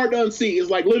 like it's hard to unsee. It's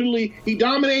like literally he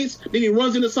dominates, then he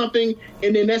runs into something,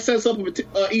 and then that sets up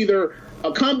either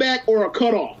a comeback or a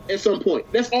cutoff at some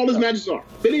point. That's all his matches are.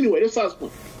 But anyway, that's not his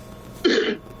point.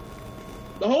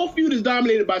 The whole feud is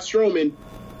dominated by Strowman.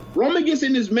 Roman gets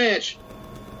in this match.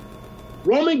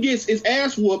 Roman gets his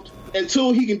ass whooped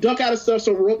until he can duck out of stuff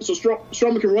so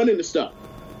Strowman can run into stuff.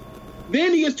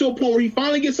 Then he gets to a point where he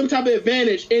finally gets some type of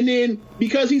advantage, and then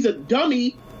because he's a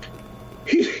dummy,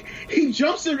 he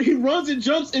runs and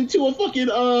jumps into a fucking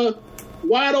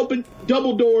wide open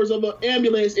double doors of an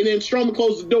ambulance, and then Strowman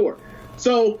closes the door.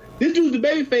 So this dude's the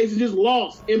babyface is just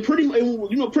lost, and pretty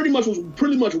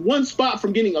much one spot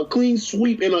from getting a clean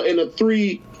sweep in a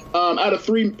 3 out of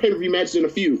 3 pay-per-view matches in a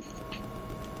feud.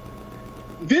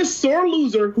 This sore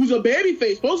loser, who's a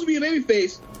babyface, supposed to be a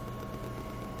babyface,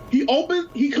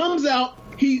 he comes out,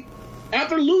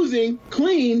 after losing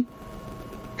clean,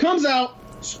 comes out,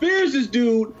 spears this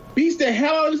dude, beats the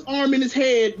hell out of his arm in his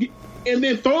head, and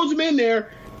then throws him in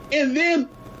there, and then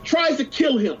tries to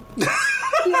kill him.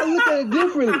 I look at it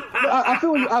differently. I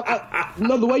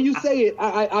feel the way you say it,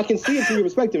 I can see it from your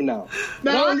perspective now.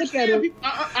 Now I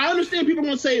understand people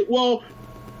going to say, well,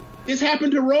 this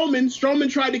happened to Roman.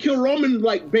 Strowman tried to kill Roman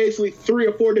basically 3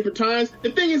 or 4 different times.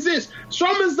 The thing is this: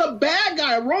 Strowman's the bad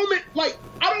guy. Roman, I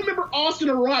don't remember Austin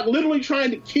or Rock literally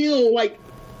trying to kill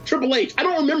Triple H. I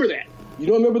don't remember that. You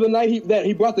don't remember the night that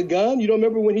he brought the gun? You don't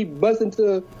remember when he busted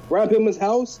into Ron Pillman's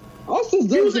house? Austin's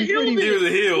done some pretty. He was a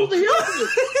heel.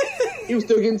 He was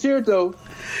still getting cheered though.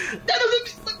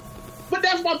 But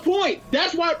that's my point.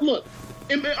 That's why. Look.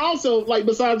 And also,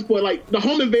 besides the point, the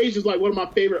home invasion is one of my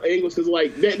favorite angles because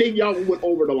y'all went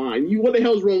over the line. What the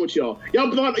hell's wrong with y'all? Y'all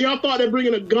thought that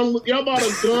bringing a gun, y'all bought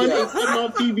a gun and putting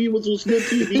on TV was good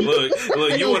TV.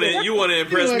 Look, you want to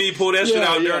impress me? Pull that shit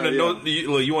out during the no.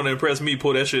 Look, you want to impress me?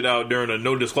 Pull that shit out during a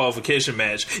no disqualification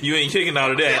match. You ain't kicking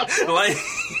out of that.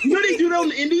 You know they do that in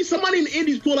the Indies. Somebody in the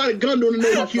Indies pulled out a gun during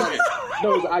the no DQ match.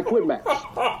 No, it was an I Quit match.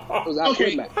 It was an I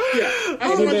Quit match. Yeah,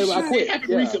 I quit.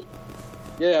 Recently.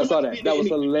 Yeah, I saw that. That was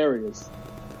hilarious.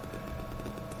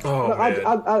 Oh, man.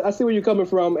 I see where you're coming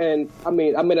from, and I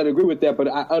may not agree with that, but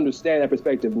I understand that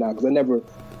perspective now because I never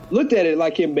looked at it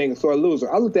like him being a sore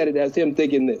loser. I looked at it as him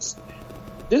thinking this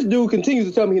dude continues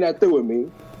to tell me he's not through with me.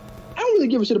 I don't really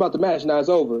give a shit about the match. Now it's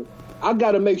over. I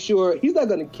got to make sure he's not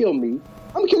going to kill me.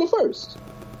 I'm going to kill him first.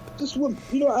 That's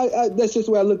just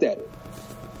the way I looked at it.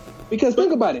 Because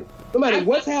think about it. No matter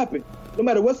what's happened,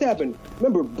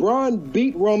 remember, Braun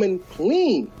beat Roman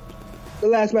clean the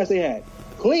last match they had.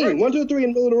 Clean. 1, 2, 3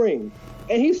 in the middle of the ring.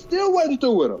 and he still wasn't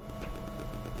through with him.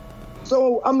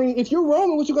 So, I mean, if you're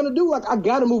Roman, what you going to do? Like, I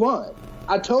got to move on.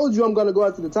 I told you I'm going to go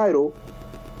after the title.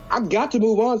 I got to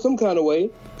move on some kind of way,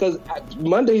 because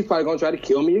Monday he's probably going to try to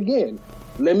kill me again.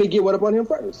 Let me get one up on him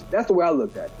first. That's the way I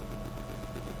looked at it.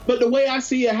 But the way I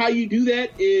see it, how you do that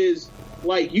is,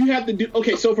 like, you have to do.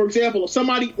 Okay, so for example,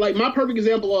 somebody like my perfect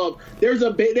example of there is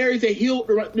a heel.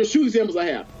 There's two examples I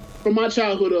have from my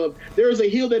childhood of there is a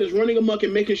heel that is running amok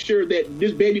and making sure that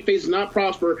this babyface does not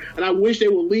prosper, and I wish they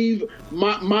would leave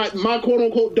my quote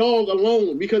unquote dog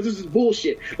alone because this is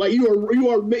bullshit. Like you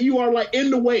are like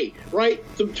in the way, right?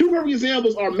 So two perfect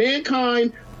examples are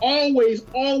Mankind. Always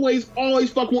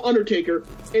fuck with Undertaker,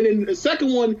 and then the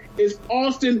second one is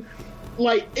Austin.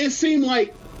 Like it seemed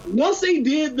like once they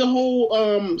did the whole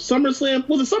SummerSlam,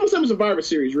 was it SummerSlam or Survivor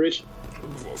Series, Rich?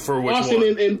 For which Austin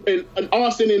one? And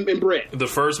Austin and Brett. The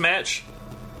first match?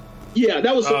 Yeah,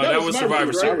 that was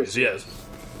Survivor Series. Right? Yes.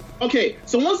 Okay,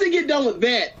 so once they get done with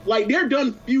that, like they're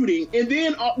done feuding, and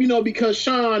then because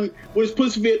Shawn with his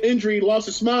pussy fit injury lost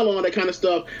his smile and all that kind of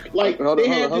stuff. Like hold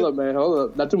up, man,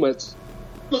 not too much.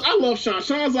 Look, I love Shawn.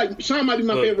 Shawn might be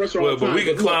my favorite wrestler all the time. But we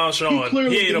can clown Shawn.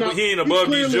 He ain't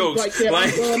above these jokes.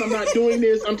 Like, I'm not doing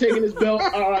this. I'm taking this belt.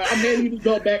 I'm handing you this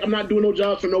belt back. I'm not doing no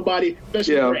jobs for nobody,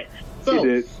 especially Brett.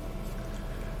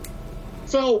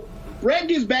 So Brett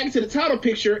gets back into the title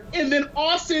picture, and then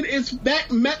Austin is back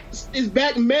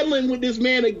meddling with this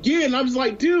man again. I'm just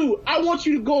like, dude, I want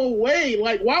you to go away.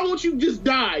 Like, why won't you just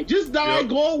die? Just die,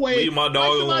 go away. Leave my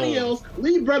dog somebody alone. else.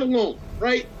 Leave Brett alone.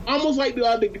 Right, almost like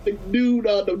the dude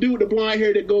with the blonde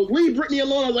hair that goes, "Leave Brittany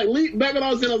alone." I was like, back when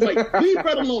I was in, I was like, "Leave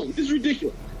Brett alone." This is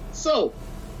ridiculous. So,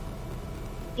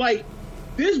 like,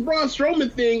 this Braun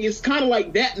Strowman thing is kind of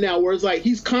like that now, where it's like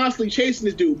he's constantly chasing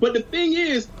this dude. But the thing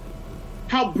is,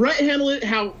 how Brett handled it,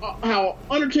 how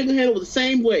Undertaker handled it the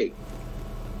same way.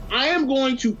 I am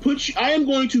going to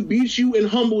beat you and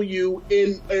humble you,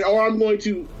 or I'm going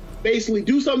to basically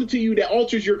do something to you that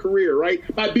alters your career, right?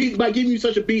 By giving you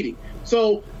such a beating.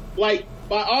 So, like,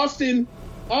 Brett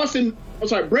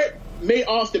made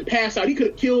Austin pass out. He could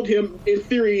have killed him, in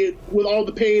theory, with all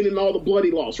the pain and all the blood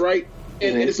he lost, right?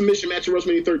 And it's a submission match at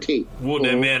WrestleMania 13. Whoop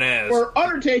that man ass. For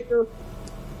Undertaker,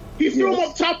 he threw him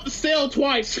up top of the cell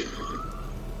twice.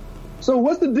 So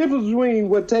what's the difference between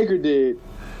what Taker did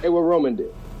and what Roman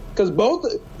did? Because both,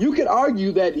 you could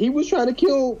argue that he was trying to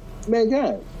kill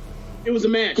Mankind. It was a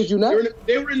match. Could you not?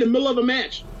 They were in the middle of a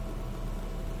match.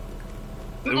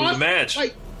 It was a match.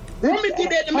 Like, Roman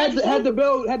did that in the match. Had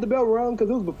the bell rung? Because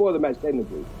it was before the match,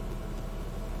 technically.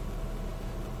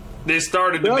 They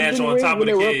started the match on top of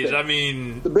the cage. I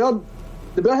mean, the bell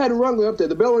hadn't rung up there.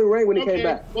 The bell only rang when he came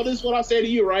back. Well, this is what I say to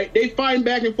you, right? They fighting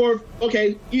back and forth.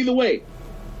 Okay, either way,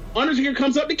 Undertaker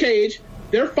comes up the cage.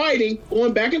 They're fighting,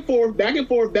 going back and forth,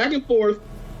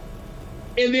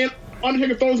 and then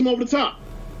Undertaker throws him over the top,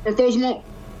 or throws him off.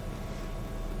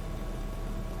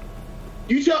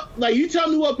 You tell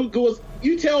me what goes.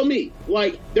 You tell me,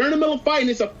 like, they're in the middle of fighting.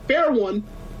 It's a fair one.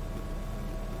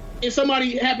 If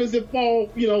somebody happens to fall,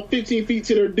 15 feet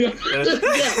to their death,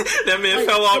 that man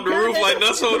fell off the roof like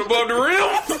nuts holding above the rim.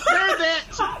 Compare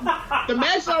that. The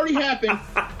match already happened.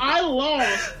 I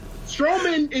lost.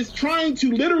 Strowman is trying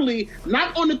to literally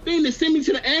knock on the thing to send me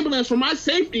to the ambulance for my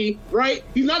safety, right?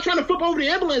 He's not trying to flip over the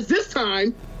ambulance this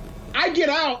time. I get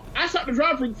out. I stop the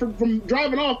driver from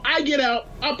driving off. I get out.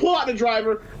 I pull out the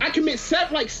driver. I commit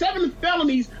seven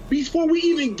felonies before we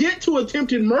even get to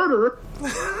attempted murder.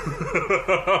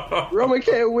 Roman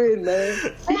can't win, man.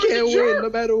 He can't win no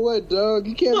matter what, dog.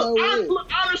 He cannot win.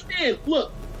 I understand.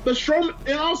 Look, but Strowman,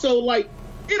 and also, like,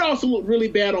 it also looked really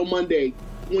bad on Monday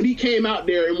when he came out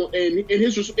there and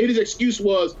his excuse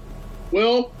was,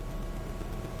 well,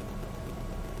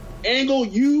 Angle,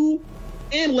 you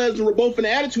and Lesnar were both in the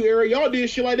attitude area. Y'all did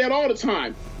shit like that all the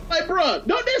time. Like, bruh,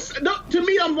 to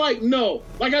me, I'm like, no.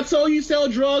 Like I told you, sell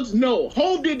drugs? No.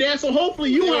 Hov did that, so hopefully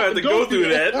you don't have to go through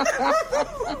that. I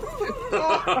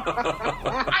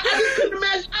just couldn't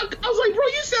imagine. I was like, bro,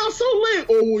 you sound so lit.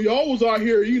 Oh, well, y'all was out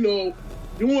here,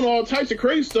 doing all types of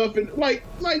crazy stuff. And, like,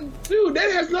 dude,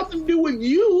 that has nothing to do with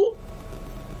you.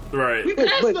 Right. We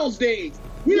passed those days.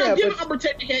 We're not giving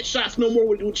unprotected headshots no more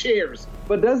with chairs.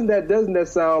 But doesn't that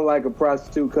sound like a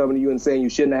prostitute coming to you and saying you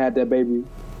shouldn't have had that baby?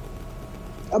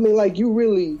 I mean, like, you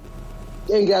really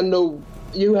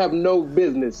you have no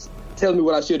business telling me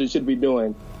what I should and should be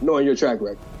doing, knowing your track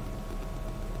record.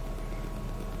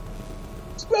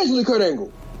 Especially Kurt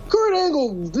Angle. Kurt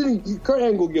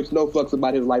Angle gives no fucks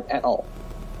about his life at all.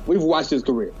 We've watched his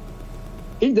career.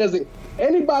 He doesn't.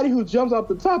 Anybody who jumps off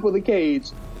the top of the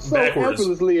cage so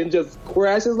effortlessly and just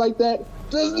crashes like that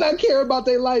does not care about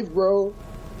their life, bro.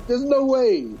 There's no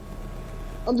way.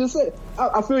 I'm just saying.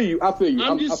 I feel you.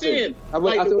 I'm just saying. The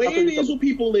way it is with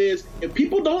people is, if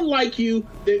people don't like you,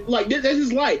 that's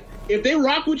his life. If they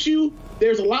rock with you,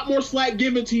 there's a lot more slack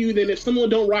given to you than if someone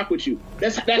don't rock with you.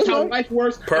 That's how life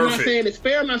works. Perfect. I'm not saying it's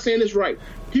fair. I'm not saying it's right.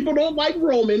 People don't like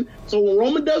Roman, so when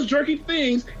Roman does jerky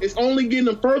things, it's only getting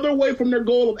them further away from their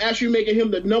goal of actually making him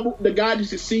the guy to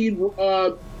succeed.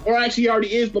 Or actually he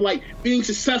already is, but like being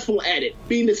successful at it,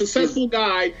 being the successful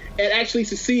guy at actually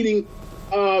succeeding.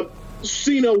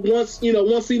 Cena once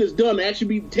Cena's done,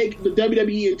 actually take the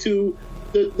WWE into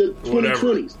the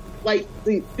 2020s. Like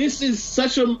this is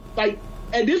such a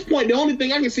at this point, the only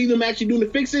thing I can see them actually doing to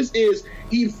fix this is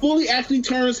he fully actually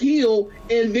turns heel,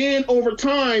 and then over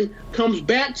time comes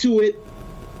back to it.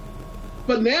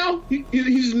 But now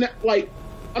he's not like.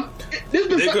 This has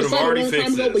been something a long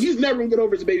time ago, but he's never gonna get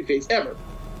over as a babyface ever.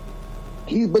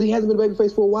 But he hasn't been a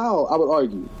babyface for a while. I would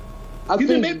argue.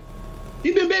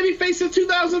 He's been babyface since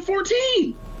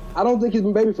 2014. I don't think he's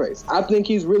been babyface. I think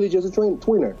he's really just a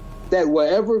tweener. That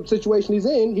whatever situation he's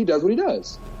in, he does what he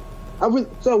does.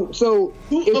 If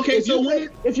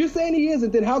you're saying he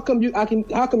isn't, then how come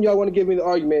y'all want to give me the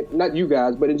argument? Not you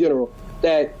guys, but in general,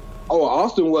 that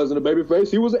Austin wasn't a babyface.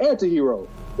 He was an anti-hero.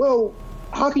 Well,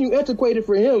 how can you antiquate it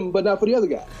for him but not for the other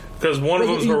guy? Because one of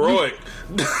them's heroic.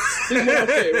 This is what I'm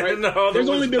saying, right? No, there's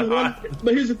only been one.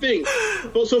 But here's the thing.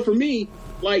 So for me,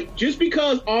 like, just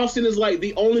because Austin is like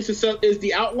the only success is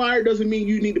the outlier doesn't mean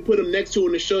you need to put him next to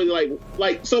him to show you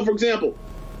like. So for example,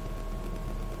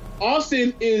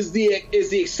 Austin is the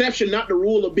exception, not the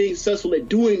rule, of being successful at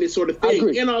doing this sort of thing. I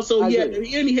agree. And also he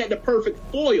had the perfect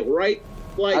foil, right?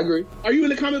 Like, I agree. Are you in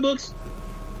the comic books?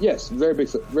 Yes, very big.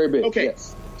 Okay,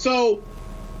 yes. So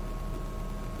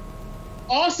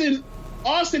Austin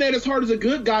at his heart is a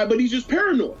good guy, but he's just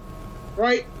paranoid,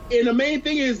 right? And the main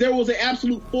thing is there was an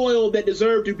absolute foil that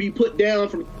deserved to be put down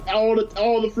from all the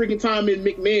freaking time in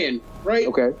McMahon, right?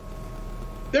 Okay.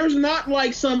 There's not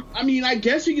like some. I mean, I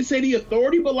guess you could say the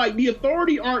Authority, but like the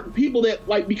Authority aren't people that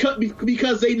like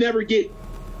because they never get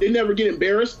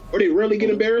embarrassed, or they rarely get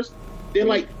embarrassed. They're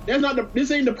like,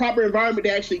 this ain't the proper environment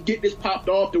to actually get this popped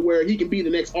off to where he can be the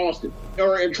next Austin,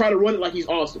 and try to run it like he's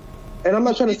Austin. And I'm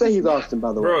not trying to say he's Austin,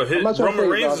 by the way. Bro, Roman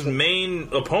Reigns' main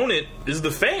opponent is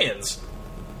the fans,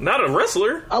 not a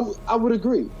wrestler. I would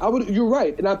agree. You're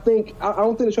right, and I don't think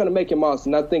they're trying to make him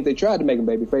Austin. I think they tried to make him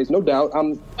babyface, no doubt.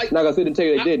 I'm not gonna sit and tell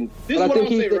you they didn't. This is what I'll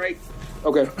say, right?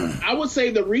 Okay. I would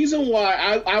say the reason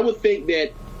why I would think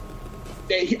that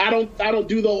I don't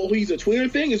do the whole he's a tweener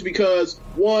thing is because,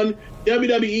 one,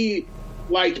 WWE,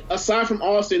 like, aside from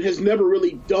Austin, has never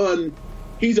really done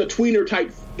he's a tweener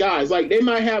type guys. Like, they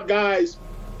might have guys,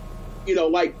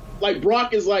 like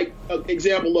Brock is like an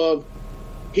example of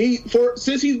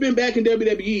since he's been back in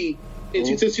WWE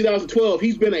since 2012,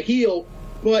 he's been a heel,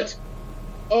 but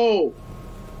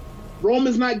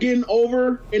Roman's not getting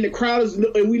over, and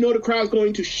we know the crowd's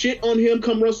going to shit on him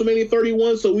come WrestleMania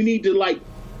 31, so we need to like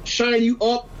shine you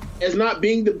up as not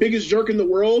being the biggest jerk in the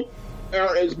world,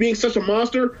 or as being such a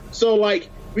monster. So like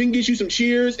we can get you some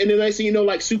cheers, and then next thing you know,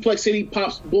 like Suplex City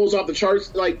blows off the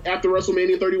charts like after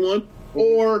WrestleMania 31,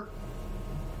 or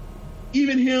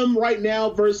even him right now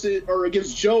versus or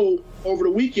against Joe over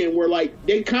the weekend, where like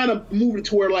they kind of moved it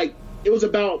to where like it was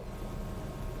about,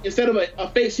 instead of a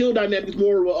face heel dynamic, it's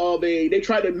more of they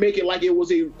tried to make it like it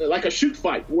was a shoot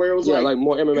fight where it was like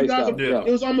more MMA style. It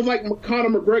was almost like Conor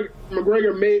McGregor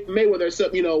Mayweather,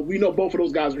 except we know both of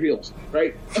those guys are heels,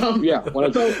 right?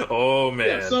 Oh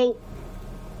man.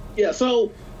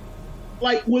 So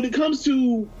like when it comes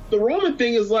to the Roman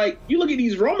thing, is like you look at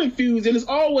these Roman feuds and it's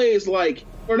always like,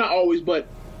 or not always, but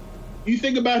you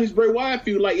think about his Bray Wyatt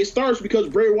feud, like it starts because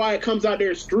Bray Wyatt comes out there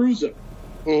and screws him.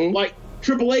 Mm-hmm. Like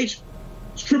Triple H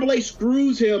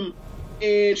screws him,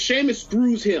 and Sheamus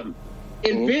screws him,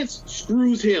 and Vince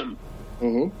screws him,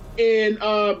 and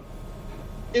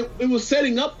it was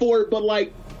setting up for it. But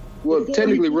like, well,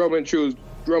 technically Roman screwed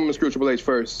Triple H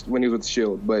first when he was with the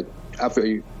Shield, but I feel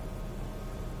you.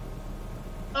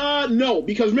 No,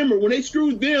 because remember when they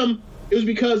screwed them, it was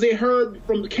because they heard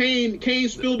from Kane. Kane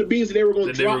spilled the beans that they were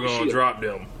going to drop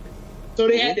them. So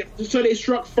they had they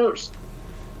struck first.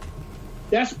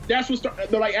 That's what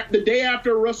started. Like the day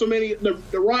after WrestleMania,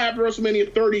 the Raw after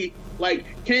WrestleMania 30, like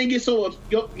Kane gets so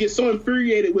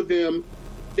infuriated with them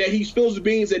that he spills the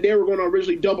beans that they were going to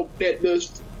originally that the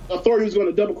Authority was going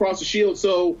to double cross the Shield.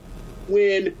 So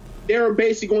when they were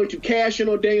basically going to cash in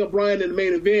on Daniel Bryan in the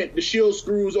main event, the Shield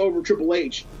screws over Triple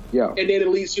H. Yeah, and then it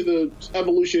leads to the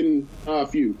Evolution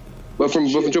feud. But from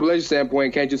Triple H's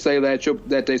standpoint, can't you say that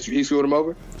he screwed him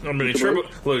over? I mean, Triple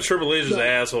H is an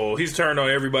asshole. He's turned on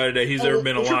everybody that he's ever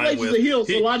been aligned with. Triple H is a heel,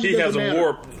 so he has a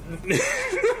warp.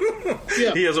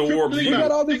 Yeah. He has a warped You view.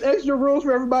 got all these extra rules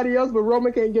for everybody else, but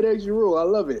Roman can't get extra rule. I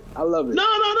love it. I love it. No.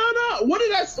 What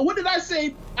did I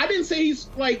say? I didn't say he's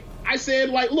like. I said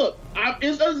like, look,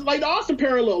 it's like the Austin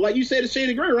parallel. Like you said, it's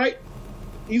Shane Gray, right?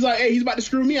 He's like, hey, he's about to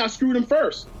screw me. I screwed him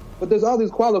first. But there's all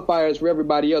these qualifiers for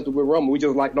everybody else, but with Roman, we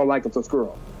just don't like him to screw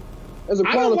him. There's a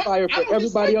qualifier for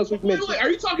everybody else we've mentioned. Are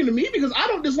you talking to me? Because I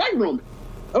don't dislike Roman.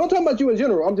 I'm not talking about you in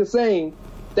general. I'm just saying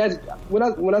that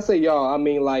when I say y'all, I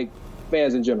mean like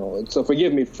fans in general. So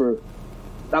forgive me for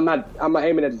I'm not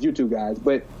aiming at you two guys,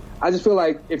 but I just feel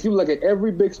like if you look at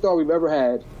every big star we've ever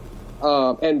had,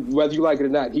 and whether you like it or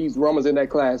not, Roman's in that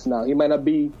class now. He might not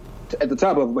be at the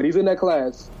top of it, but he's in that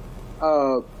class.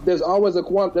 There's always a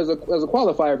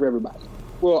qualifier for everybody.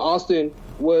 Well, Austin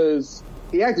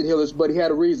he acted heelish, but he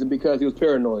had a reason because he was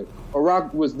paranoid. Or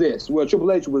Rock was this. Well,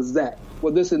 Triple H was that.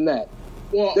 Well, this and that.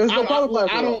 Well, there's no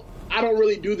qualifier. I don't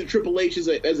really do the Triple H as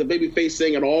a babyface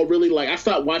thing at all. Really, like I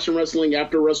stopped watching wrestling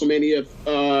after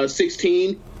WrestleMania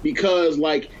 16 because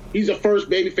like he's the first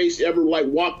babyface to ever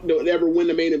ever win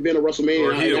the main event of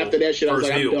WrestleMania. And after that shit, I was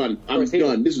like, I'm done. I'm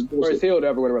done. This is bullshit. First heel to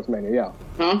ever win WrestleMania. Yeah.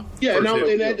 Huh? Yeah. And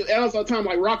that was the time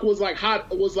like Rock was like hot.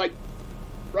 Was like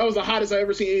Rock was the hottest I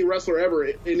ever seen any wrestler ever.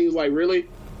 And he was like, really?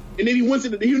 And then he wins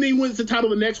the title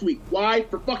the next week. Why?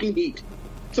 For fucking heat.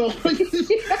 So I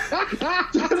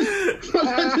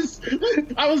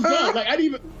was done. Like I didn't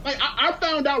even I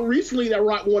found out recently that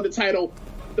Rock won the title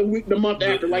the month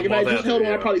after. Like if I just held on,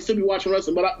 I'd probably still be watching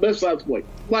wrestling. But that's besides the point.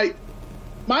 Like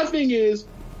my thing is,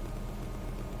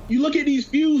 you look at these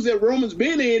feuds that Roman's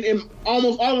been in, and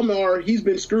almost all of them he's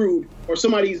been screwed or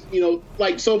somebody's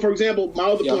like. So for example, my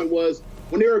other point was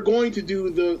when they were going to do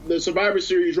the Survivor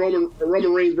Series Roman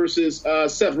Reigns versus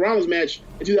Seth Rollins match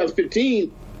in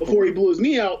 2015. Before he blew his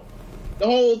knee out, the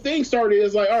whole thing started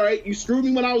as like, all right, you screwed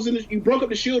me when I was you broke up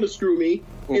the Shield to screw me,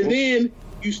 and then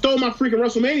you stole my freaking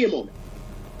WrestleMania moment.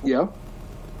 Yeah.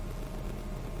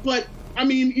 But don't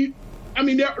get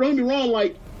me wrong.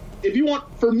 Like, if you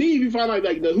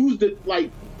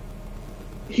find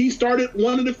he started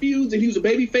one of the feuds and he was a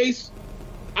babyface,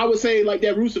 I would say like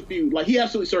that Rusev feud. Like he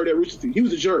absolutely started that Rusev feud. He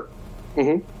was a jerk.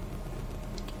 Mm-hmm.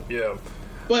 Yeah.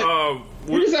 But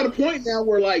we're just at a point now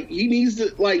where like he needs to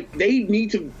they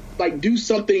need to do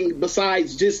something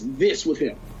besides just this with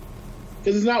him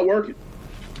because it's not working.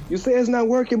 You say it's not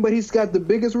working, but he's got the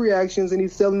biggest reactions and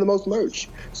he's selling the most merch.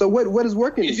 So what is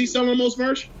working? Is he selling the most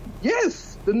merch?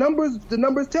 Yes, the numbers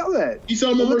tell that. He's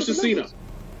selling more merch than Cena.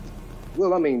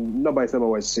 Well, I mean, nobody's selling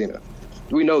more merch than Cena.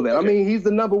 We know that. Okay. I mean, he's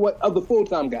the number one of the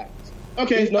full-time guys.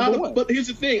 Okay, but here's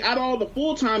the thing: out of all the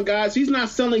full-time guys, he's not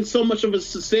selling so much of a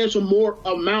substantial more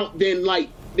amount than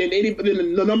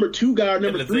the number 2 guy or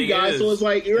number 3 guy. So it's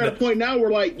like you're at a point now where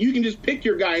like you can just pick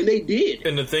your guy, and they did.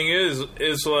 And the thing is,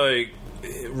 it's like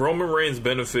Roman Reigns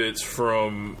benefits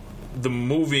from the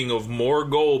moving of more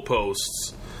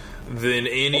goalposts than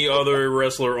any other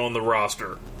wrestler on the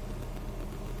roster.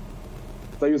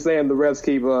 So you're saying the refs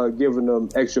keep giving them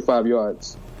extra 5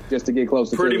 yards? Just to get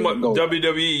closer pretty to much goal.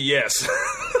 WWE, yes.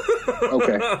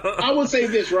 Okay. I would say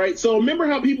this, right? So remember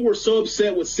how people were so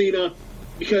upset with Cena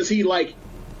because he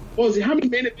how many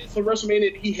main events of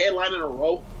WrestleMania did he headline in a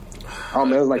row? Oh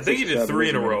man, it was like I think he did 3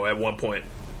 in a row at one point.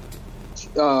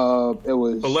 It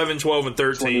was 11, 12, and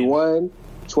 13. 21,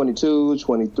 22,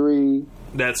 23.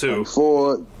 That too.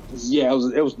 24. Yeah,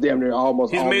 it was damn near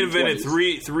almost. He's main evented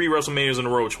three WrestleManias in a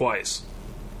row twice.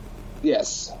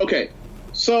 Yes. Okay.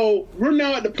 So we're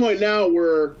now at the point now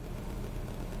where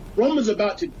Roman's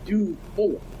about to do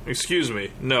 4. Excuse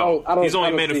me. No, he's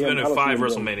only main evented 5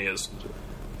 WrestleManias.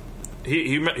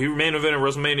 He main evented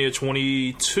WrestleMania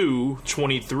 22,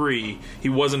 23. He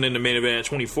wasn't in the main event at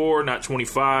 24, not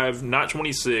 25, not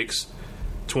 26,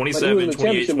 27,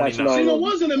 28, 29. Cena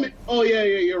wasn't oh yeah,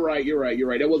 you're right.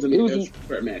 That wasn't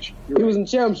a match. He was in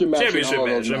championship match. Championship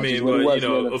match. I mean,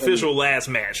 but official last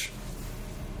match.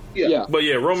 Yeah. But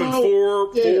yeah, Roman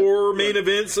four main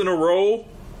events in a row.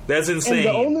 That's insane. And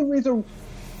the only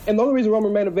reason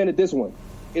Roman main evented this one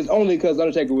is only because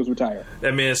Undertaker was retired.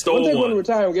 That man stole one. If Undertaker wasn't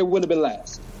retired, it wouldn't have been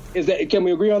last. Can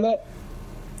we agree on that?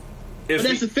 But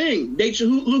that's the thing.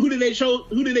 Who did they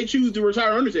choose to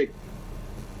retire Undertaker?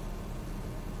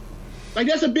 Like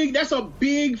that's a big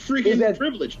freaking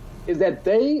privilege. Is that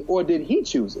they or did he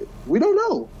choose it? We don't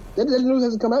know. That news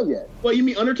hasn't come out yet. What, you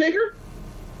mean Undertaker?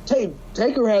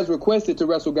 Taker has requested to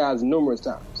wrestle guys numerous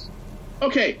times.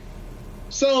 Okay,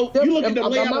 so you look at the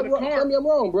layout of the card. Tell me I'm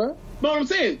wrong, bro. No, what I'm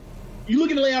saying, you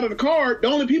look at the layout of the card. The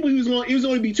only people it was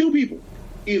going to be 2 people,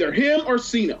 either him or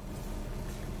Cena.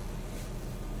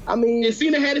 I mean, and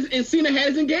Cena had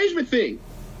his engagement thing.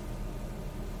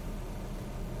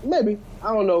 Maybe,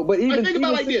 I don't know, but even think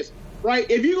about it like this. right?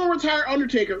 If you're gonna retire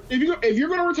Undertaker, if you're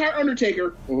gonna retire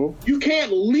Undertaker, you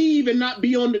can't leave and not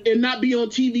be on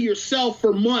TV yourself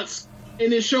for months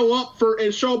and then show up on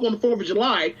the 4th of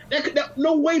July.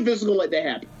 No way Vince is gonna let that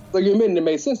happen. So you admitting it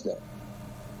made sense then?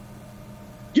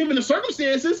 Given the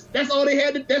circumstances, that's all they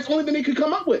had. That's the only thing they could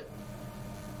come up with.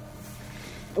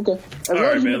 Okay. All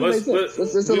right, man. Let's we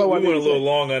went a little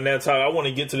long on that time. I want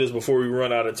to get to this before we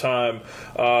run out of time.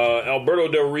 Alberto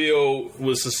Del Rio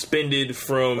was suspended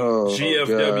from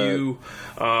GFW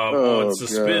on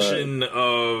suspicion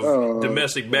of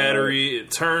domestic battery.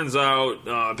 It turns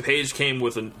out Paige came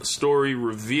with a story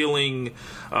revealing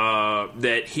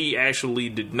that he actually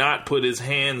did not put his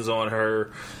hands on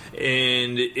her.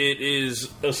 And it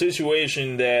is a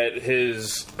situation that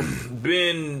has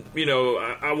been,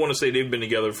 I want to say they've been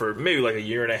together for maybe like a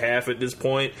year and a half at this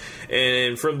point.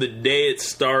 And from the day it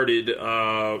started,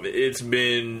 it's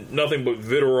been nothing but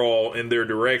vitriol in their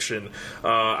direction.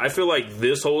 I feel like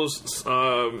this whole,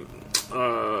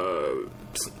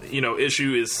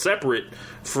 issue is separate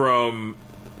from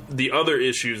the other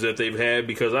issues that they've had,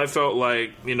 because I felt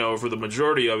like, for the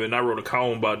majority of it, and I wrote a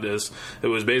column about this, it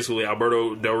was basically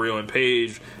Alberto Del Rio and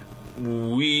Paige.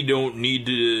 We don't need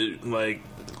to,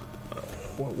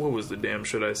 what was the damn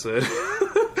shit I said?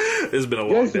 It's been a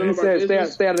long day. You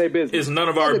said stay out of their business. It's none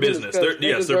of our business.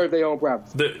 They deserve their own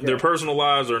privacy. Their personal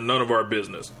lives are none of our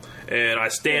business, and I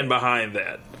stand behind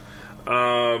that.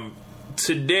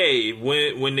 Today,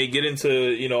 when they get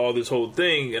into all this whole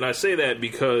thing, and I say that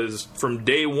because from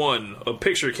day one, a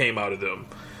picture came out of them.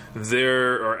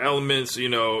 There are elements,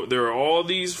 there are all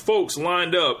these folks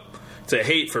lined up to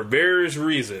hate for various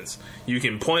reasons. You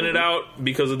can point it out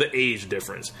because of the age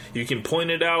difference. You can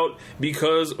point it out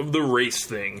because of the race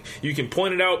thing. You can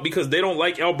point it out because they don't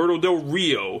like Alberto Del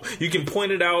Rio. You can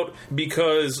point it out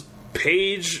because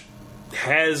Paige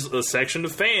has a section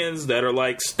of fans that are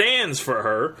like stans for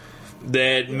her,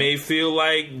 that may feel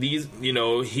like these,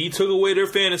 he took away their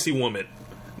fantasy woman.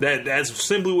 That's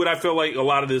simply what I felt like a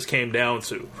lot of this came down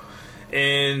to.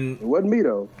 And it wasn't me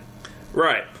though.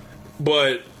 Right.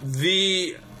 But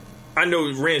I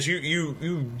know, Rance, you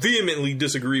vehemently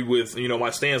disagree with,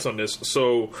 my stance on this.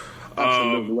 So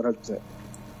absolutely 100%.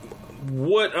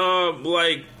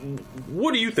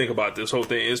 What do you think about this whole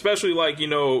thing? Especially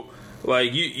you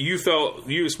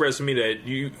expressed to me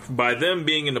that by them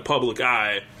being in the public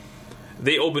eye,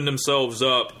 they open themselves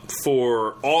up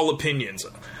for all opinions.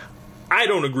 I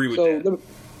don't agree with that.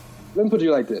 Let me put it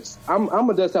like this. I'm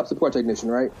a desktop support technician,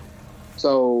 right?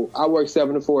 So I work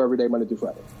 7 to 4 every day, Monday through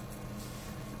Friday.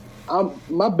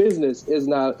 My business is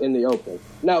not in the open.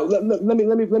 Now, let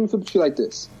me flip it like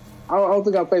this. I don't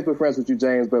think I'm Facebook friends with you,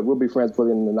 James, but we'll be friends before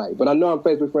the end of the night. But I know I'm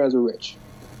Facebook friends with Rich.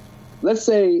 Let's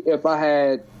say if I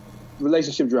had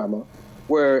relationship drama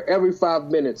where every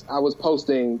 5 minutes I was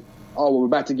posting, oh, well, we're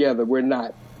back together, we're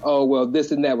not. Oh, well,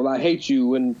 this and that. Well, I hate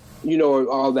you, and,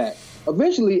 all that.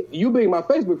 Eventually, you being my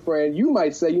Facebook friend, you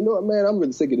might say, you know what, man, I'm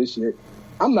really sick of this shit.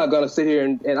 I'm not going to sit here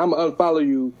and I'm going to unfollow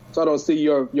you so I don't see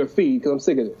your feed because I'm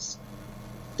sick of this.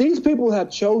 These people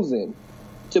have chosen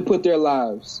to put their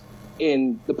lives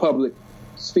in the public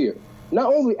sphere,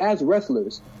 not only as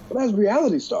wrestlers, but as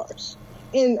reality stars.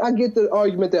 And I get the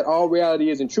argument that all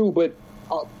reality isn't true, but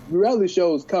reality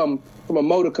shows come from a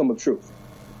modicum of truth.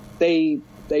 They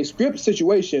script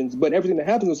situations, but everything that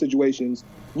happens in situations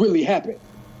really happen.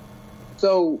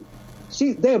 So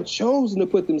they have chosen to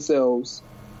put themselves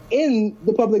in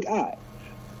the public eye.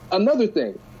 Another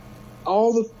thing,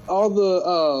 all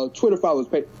the Twitter followers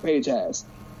Paige has,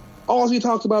 all she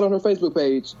talks about on her Facebook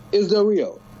page is Del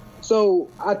Rio. So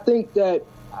I think that,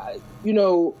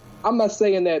 I'm not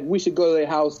saying that we should go to their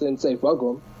house and say fuck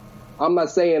them. I'm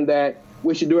not saying that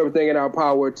we should do everything in our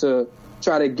power to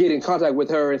try to get in contact with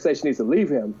her and say she needs to leave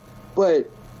him. But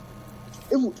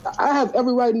I have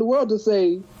every right in the world to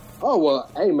say, oh, well,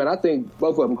 hey, man, I think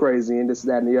both of them crazy and this,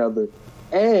 that, and the other.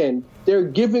 And they're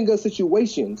giving us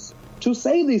situations to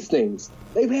say these things.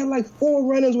 They've had 4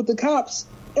 run-ins with the cops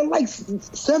in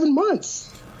 7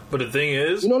 months. But the thing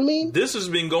is, you know what I mean? This has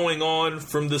been going on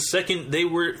from the second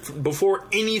before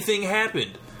anything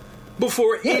happened.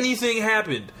 Anything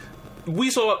happened.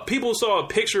 People saw a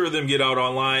picture of them get out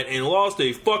online and lost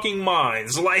their fucking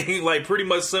minds, like pretty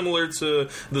much similar to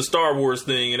the Star Wars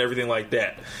thing and everything like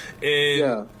that.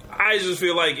 And I just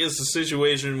feel like it's a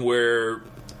situation where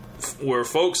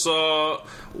folks saw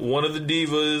one of the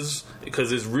divas,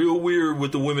 because it's real weird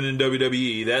with the women in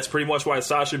WWE. That's pretty much why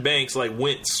Sasha Banks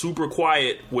went super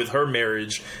quiet with her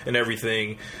marriage and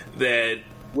everything.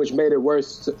 Which made it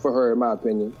worse for her, in my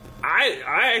opinion.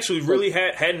 I actually really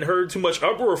hadn't heard too much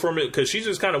uproar from it, because she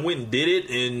just kind of went and did it,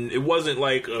 and it wasn't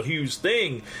a huge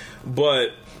thing.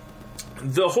 But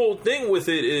the whole thing with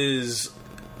it is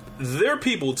they're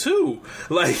people too.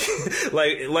 Like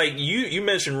you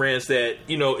mentioned, Rance, that,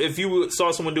 you know, if you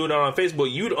saw someone doing that on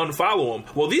Facebook, you'd unfollow them.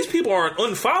 Well, these people aren't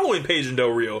unfollowing Paige and Del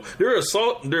Rio. They're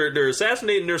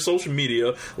assassinating their social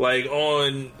media, like,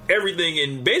 on everything.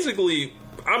 And basically,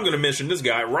 I'm going to mention this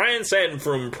guy, Ryan Satin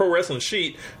from Pro Wrestling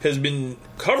Sheet, has been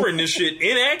covering this shit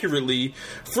inaccurately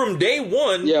from day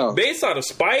one, based out of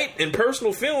spite and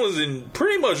personal feelings and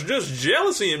pretty much just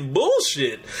jealousy and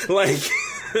bullshit. Like,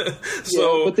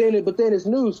 so, but then it's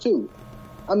news too.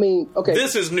 I mean, okay,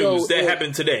 this is news that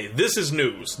happened today. This is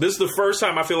news. This is the first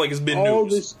time I feel like it's been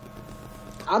news.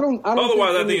 I don't.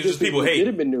 Otherwise, I think it's just people hate. It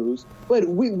have been news, but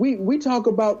we talk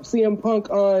about CM Punk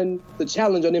on the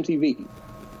Challenge on MTV.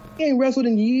 He ain't wrestled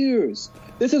in years.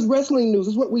 This is wrestling news.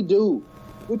 This is what we do.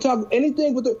 We talk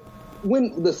anything with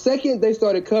when the second they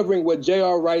started covering what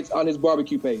JR writes on his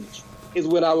barbecue page is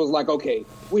when I was like, okay,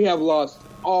 we have lost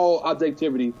all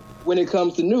objectivity when it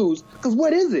comes to news. Because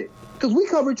what is it? Because we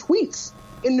cover tweets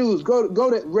in news. Go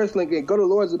to Wrestling Inc., go to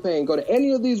Lords of Pain, go to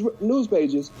any of these news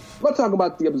pages. I'm not talking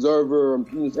about the Observer or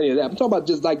any of that. I'm talking about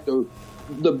just like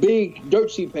the big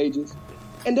dirt sheet pages.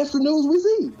 And that's the news we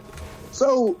see.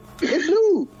 So it's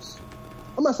news.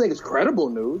 I'm not saying it's credible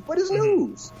news, but it's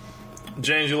news.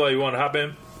 James, you want to hop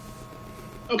in?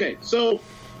 Okay, so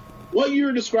what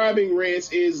you're describing,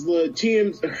 Rance, is the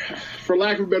TM's, for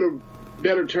lack of a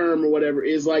better term or whatever,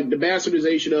 is like the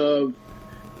bastardization of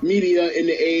media in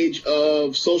the age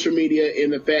of social media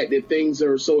and the fact that things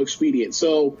are so expedient.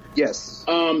 So yes,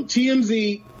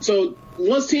 TMZ. So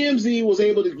once TMZ was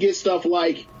able to get stuff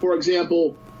like, for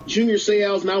example, Junior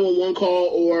Seau's 911 call,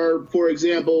 or for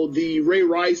example, the Ray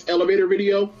Rice elevator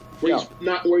video where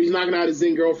he's knocking out his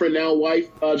then girlfriend, now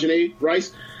wife, Janae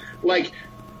Rice, like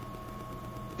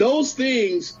those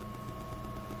things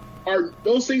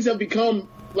have become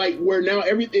like where now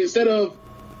everything, instead of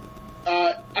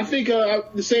I think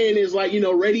the saying is like,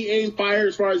 ready, aim, fire,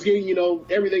 as far as getting,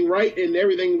 everything right and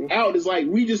everything out, is like,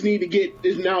 we just need to get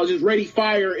is now just ready,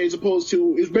 fire, as opposed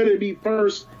to it's better to be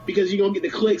first because you're going to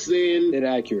get the clicks than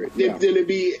accurate. Than to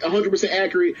be 100%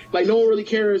 accurate. Like, no one really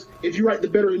cares if you write the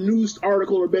better news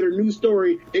article or better news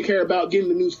story. They care about getting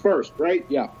the news first, right?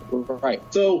 Yeah, right.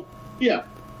 So, yeah.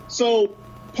 So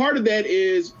part of that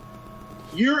is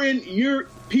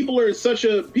people are in such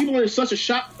a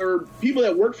shot, or people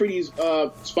that work for these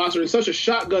spots are in such a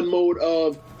shotgun mode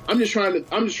of I'm just trying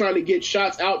to get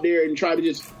shots out there and try to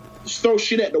just throw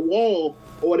shit at the wall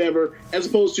or whatever, as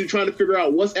opposed to trying to figure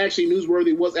out what's actually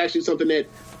newsworthy, what's actually something that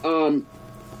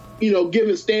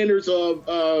given standards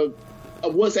of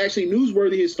what's actually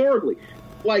newsworthy historically,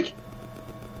 like.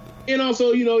 And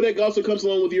also, that also comes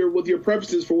along with your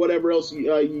preferences for whatever else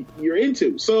you're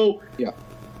into. So, yeah,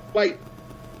 like.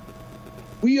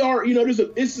 We are,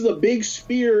 this is a big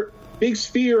sphere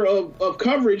of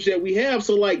coverage that we have.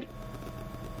 So, like,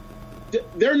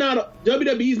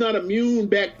 WWE's not immune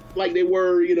back like they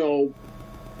were,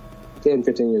 10,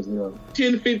 15 years ago.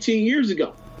 10, 15 years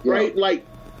ago, right? Like,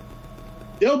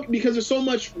 because there's so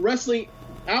much wrestling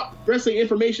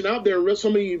information out there, and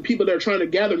so many people that are trying to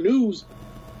gather news,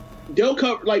 they'll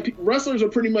cover, like, wrestlers are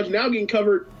pretty much now getting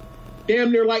covered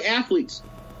damn near like athletes.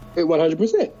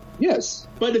 100%. Yes.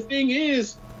 But the thing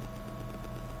is,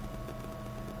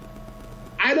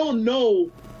 I don't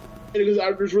know, because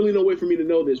there's really no way for me to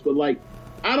know this, but like,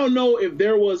 I don't know if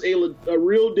there was a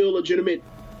real deal legitimate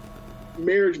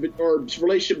marriage or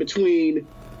relationship between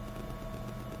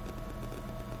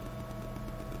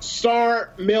star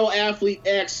male athlete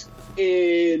X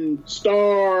and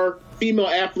star female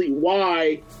athlete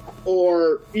Y,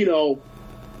 or,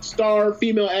 star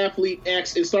female athlete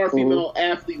X and star female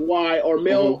athlete Y, or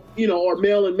male, or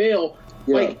male and male.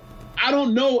 Yeah. Like, I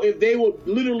don't know if they would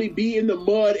literally be in the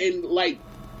mud and like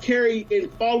carry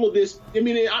and follow this. I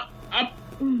mean, I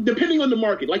depending on the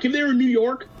market. Like, if they're in New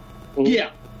York, yeah.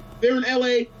 If they're in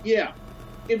LA, yeah.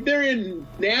 If they're in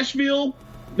Nashville,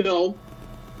 no.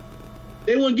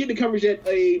 They won't get the coverage that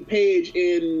a page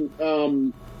in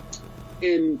Del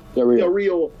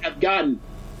Rio have gotten.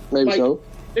 Maybe so.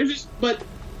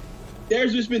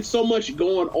 There's just been so much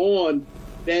going on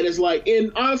that is like,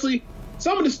 and honestly,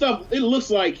 some of the stuff, it looks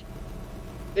like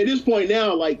at this point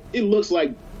now, like, it looks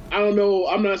like, I don't know,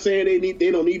 I'm not saying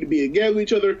they don't need to be together with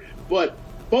each other, but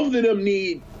both of them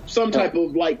need some type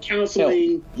of like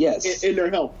counseling in their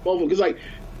health. Both of them, because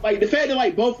like the fact that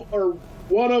like both are,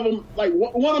 one of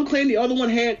them claimed the other one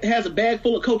has a bag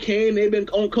full of cocaine. They've been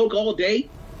on coke all day.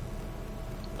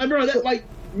 Like, bro, that, like,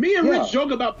 me and Rich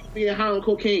joke about being high on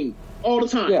cocaine all the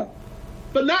time. Yeah.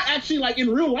 but not actually like in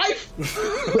real life.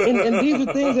 and these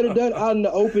are things that are done out in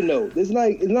the open, though. It's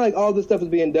not like all this stuff is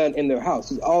being done in their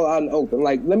house. It's all out in the open.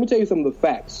 Like, let me tell you some of the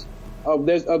facts of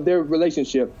their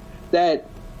relationship. That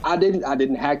I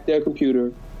didn't hack their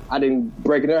computer. I didn't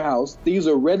break in their house. These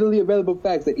are readily available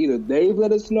facts that either they've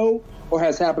let us know or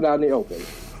has happened out in the open.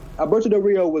 Alberto Del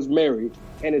Rio was married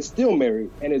and is still married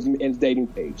and is dating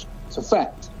Paige. It's a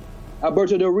fact.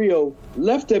 Alberto Del Rio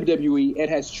left WWE and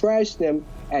has trashed them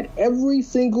at every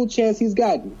single chance he's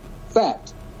gotten.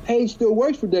 Fact. Paige still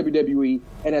works for WWE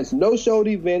and has no-showed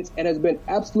events and has been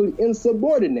absolutely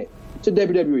insubordinate to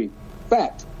WWE.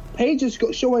 Fact. Paige is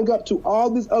showing up to all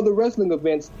these other wrestling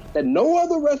events that no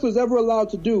other wrestler is ever allowed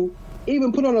to do,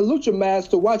 even put on a lucha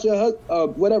mask to watch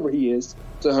whatever he is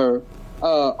to her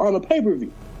on a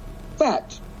pay-per-view.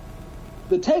 Fact.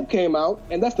 The tape came out,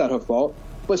 and that's not her fault,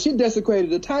 but she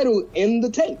desecrated the title in the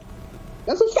tape.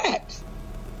 That's a fact.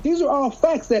 These are all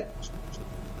facts that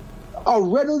are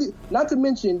readily, not to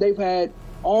mention they've had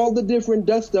all the different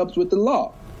dust-ups with the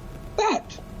law.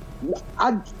 Fact.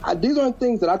 These aren't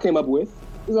things that I came up with.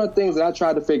 These aren't things that I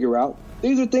tried to figure out.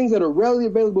 These are things that are readily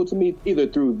available to me either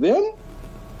through them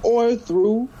or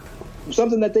through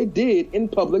something that they did in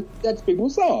public that people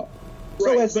saw.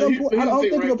 So at some point, I don't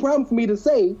think it's a problem for me to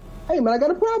say, hey, man, I got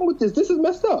a problem with this. This is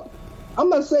messed up. I'm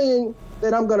not saying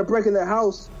that I'm going to break in their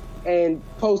house and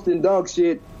post in dog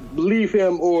shit, leave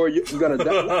him, or you're going to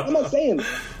die. I'm not saying that.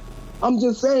 I'm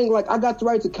just saying, like, I got the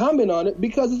right to comment on it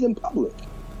because it's in public.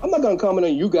 I'm not going to comment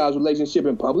on you guys' relationship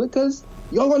in public because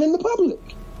y'all aren't in the public.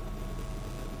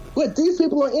 But these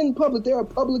people are in public. They are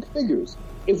public figures.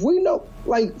 If we know,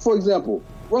 like, for example,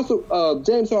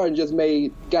 James Harden just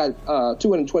got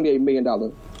 $228 million.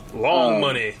 Long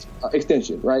money.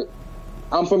 Extension, right?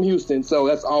 I'm from Houston, so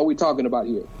that's all we're talking about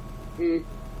here.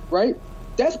 Right?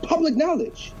 That's public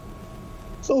knowledge.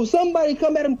 So if somebody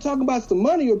come at him talking about some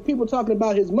money or people talking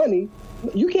about his money,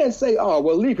 you can't say, oh,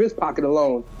 well, leave his pocket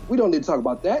alone. We don't need to talk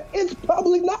about that. It's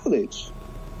public knowledge.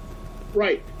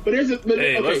 Right. But let's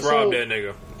rob that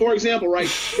nigga. For example, right?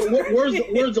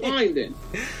 Where's the line then?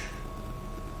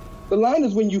 The line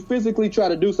is when you physically try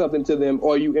to do something to them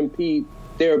or you impede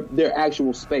their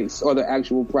actual space or their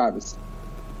actual privacy.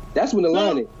 That's when the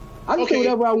line is. I can say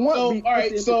whatever I want. All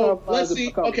right, so let's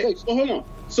see. Okay, so hold on.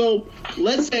 So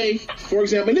let's say, for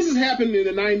example, and this has happened in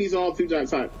the 90s all different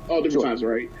times,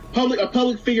 right? A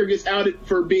public figure gets outed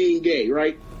for being gay,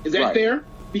 right? Is that fair?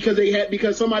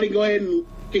 Because somebody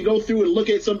can go through and look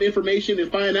at some information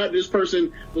and find out this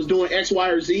person was doing X, Y,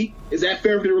 or Z. Is that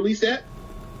fair for to release that?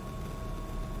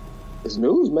 It's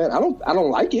news, man. I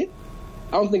don't like it.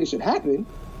 I don't think it should happen,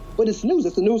 but it's news.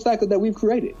 It's the news cycle that we've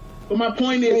created. But my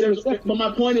point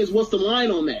is, what's the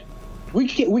line on that? We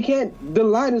can't. The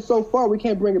line is so far, we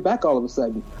can't bring it back all of a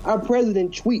sudden. Our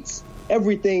president tweets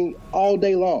everything all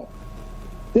day long.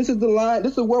 This is the line.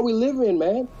 This is where we live in,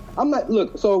 man. I'm not.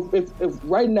 Look. So if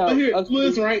right now,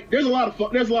 listen, right? There's a lot of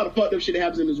fucked up shit that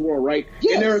happens in this world, right?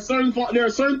 Yes. And there are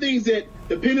certain things that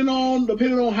depending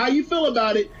on how you feel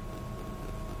about it.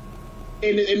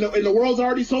 And the world's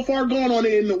already so far gone on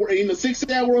it in the 6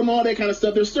 that world and all that kind of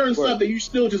stuff. There's certain stuff that you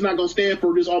still just not gonna stand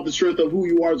for just off the strength of who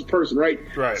you are as a person, right?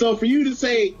 Right. So for you to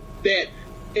say that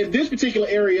in this particular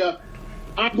area,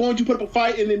 I'm going to put up a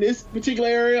fight, and in this particular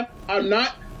area, I'm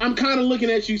not. I'm kind of looking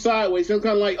at you sideways. So I'm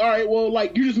kind of like, all right, well,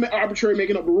 like you're just arbitrary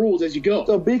making up the rules as you go.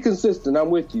 So be consistent.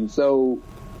 I'm with you. So,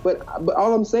 but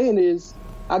all I'm saying is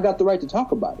I got the right to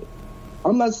talk about it.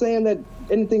 I'm not saying that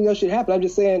anything else should happen. I'm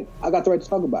just saying I got the right to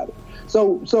talk about it.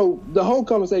 So the whole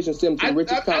conversation stems from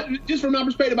Richard's comment. Just from my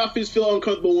perspective, I feel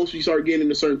uncomfortable once we start getting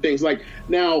into certain things. Like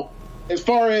now, as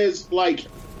far as like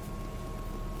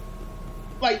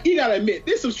you gotta admit,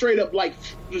 there's some straight up like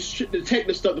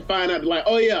detective stuff to find out. Like,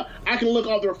 oh yeah, I can look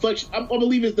off the reflection. I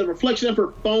believe it's the reflection of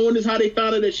her phone is how they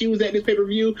found out that she was at this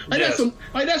pay-per-view. That's some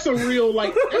real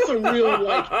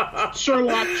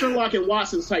Sherlock and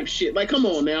Watson type shit. Like, come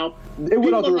on now. It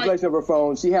went off the reflection of her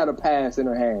phone. She had a pass in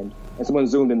her hand, and someone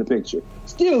zoomed in the picture.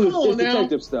 Still, it's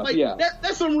detective stuff. Like, yeah,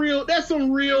 that's some real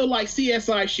like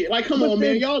CSI shit. Like, come on,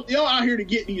 man, y'all out here to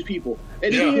get these people.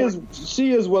 And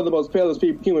she is one of the most palest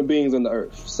human beings on the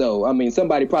earth. So, I mean,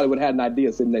 somebody probably would have had an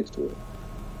idea sitting next to her.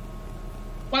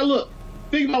 Like, look,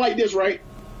 think about it like this, right?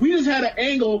 We just had an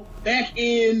angle back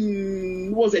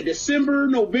in December,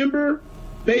 November.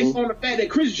 Based on the fact that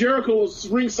Chris Jericho was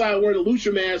ringside wearing a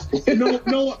lucha mask, and no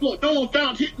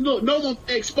one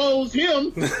exposed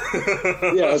him.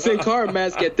 Yeah, a Sin Cara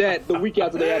mask at that the week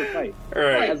after they had a fight.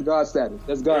 Right. That's God status.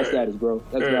 That's God status, bro.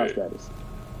 That's God status.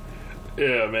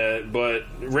 Yeah, man. But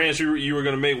Rance, you were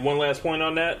going to make one last point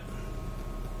on that?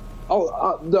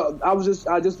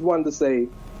 I just wanted to say,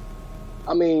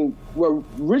 I mean, well,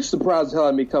 Rich surprised the hell out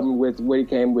of me coming with what he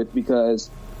came with because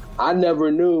I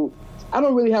never knew. I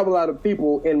don't really have a lot of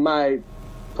people in my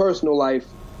personal life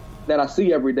that I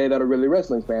see every day that are really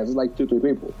wrestling fans. It's like 2-3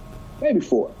 people, maybe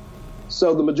 4.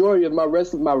 So the majority of my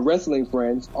wrestling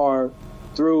friends are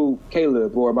through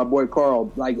Caleb or my boy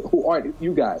Carl, like who aren't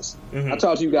you guys. I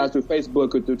talk to you guys through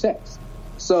Facebook or through text.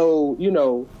 So, you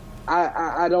know,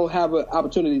 I don't have an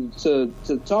opportunity to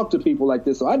talk to people like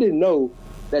this. So I didn't know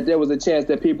that there was a chance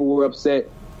that people were upset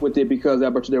with it because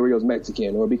Alberto Del Rio's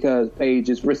Mexican or because Paige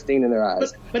is pristine in their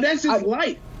eyes. But that's his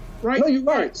life, right? No, you're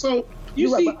right. So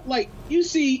you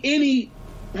see any,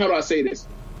 how do I say this,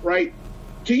 right?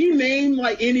 Can you name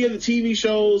like any of the TV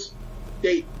shows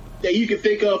that you can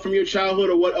think of from your childhood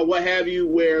or what have you,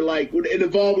 where like it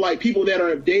involved like people that are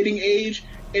of dating age,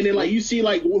 and then like you see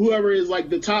like whoever is like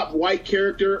the top white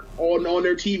character on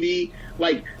their TV,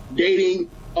 like dating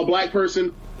a black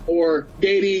person or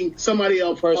dating somebody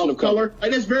of color.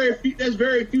 Like that's very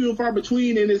few and far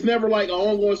between, and it's never like an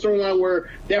ongoing storyline where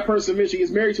that person eventually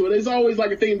gets married to it. It's always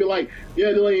like a thing to be like,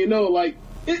 yeah, to let you know, like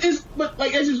but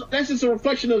like that's just a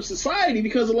reflection of society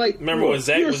because of like. Remember when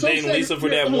Zach was dating Lisa for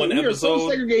that one episode? We are so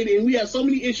segregated, and we have so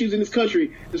many issues in this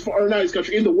country,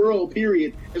 in the world,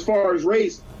 period, as far as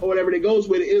race or whatever that goes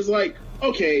with it. It's like,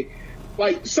 okay,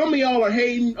 like some of y'all are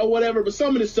hating or whatever, but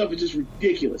some of this stuff is just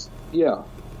ridiculous. Yeah.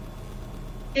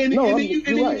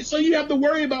 So you have to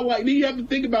worry about like, then you have to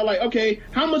think about like, okay,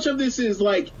 how much of this is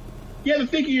like, you have to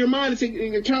think in your mind and take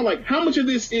into account like how much of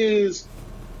this is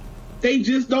they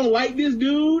just don't like this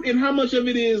dude, and how much of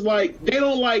it is like they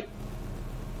don't like,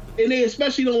 and they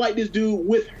especially don't like this dude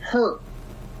with her.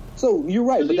 So you're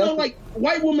right, but you know, like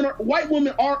white women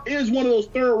is one of those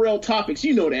third rail topics.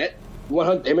 You know that.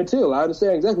 100 Emmett Till. I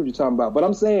understand exactly what you're talking about, but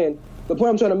I'm saying the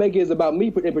point I'm trying to make is about me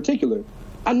in particular.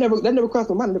 That never crossed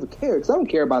my mind. I never cared because I don't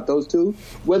care about those two,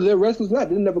 whether they're wrestlers or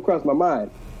not. It never crossed my mind.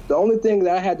 The only thing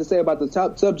that I had to say about the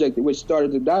top subject, which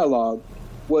started the dialogue,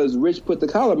 was Rich put the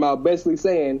column out, basically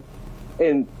saying,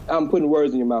 and I'm putting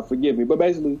words in your mouth, forgive me, but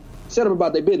basically, shut up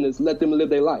about their business, let them live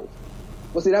their life.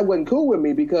 Well, see, that wasn't cool with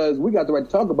me because we got the right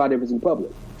to talk about it if it's in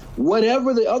public.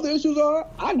 Whatever the other issues are,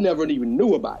 I never even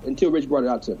knew about it until Rich brought it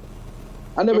out to me.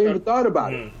 I never even thought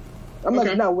about it. I'm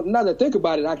like, now that I think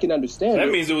about it, I can understand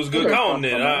that means it was good calling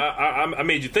then. I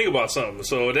made you think about something.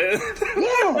 So that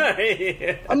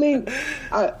yeah. I mean,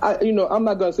 I'm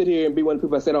not gonna sit here and be one of the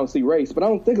people that say I don't see race, but I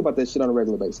don't think about that shit on a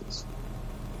regular basis,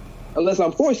 unless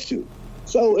I'm forced to.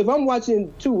 So if I'm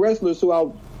watching two wrestlers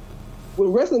when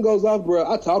wrestling goes off,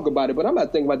 bro, I talk about it, but I'm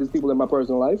not thinking about these people in my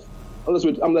personal life, unless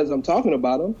I'm talking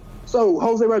about them. So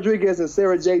Jose Rodriguez and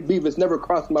Sarah J. Beavis never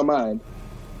crossed my mind,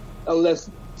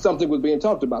 unless something was being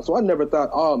talked about. So I never thought,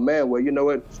 oh man, well, you know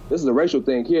what, this is a racial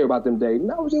thing here about them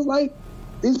dating. I was just like,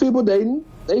 these people dating,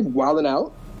 they wilding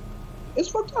out. It's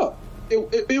fucked up.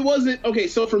 It wasn't okay.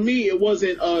 So for me, it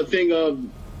wasn't a thing of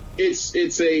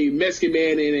it's a Mexican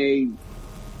man in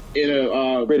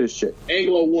a British chick,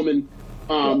 Anglo woman,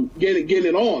 getting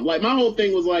it on. Like my whole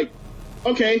thing was like,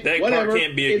 okay, that whatever. part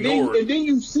can't be ignored. And then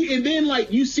you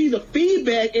see the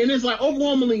feedback, and it's like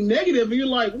overwhelmingly negative, and you're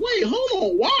like, wait, hold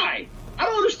on, why? I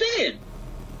don't understand.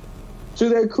 To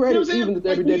their credit, you know even the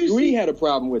WWE had a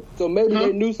problem with it. So maybe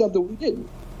they knew something we didn't.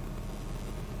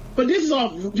 But this was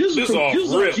off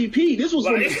GP. This was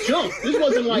when he jumped. This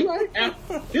wasn't like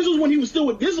this was when he was still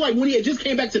with. This is like when he had just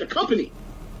came back to the company.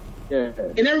 Yeah.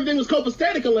 And everything was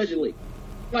copacetic allegedly.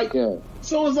 Like,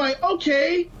 so it's like,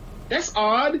 okay, that's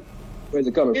odd. Where's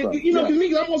it coming from? You know, because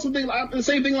me, I'm also thinking the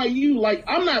same thing like you. Like,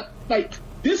 I'm not like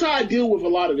this. Is how I deal with a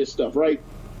lot of this stuff, right?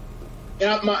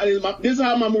 And this is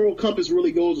how my moral compass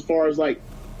really goes as far as like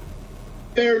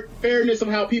fairness of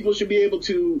how people should be able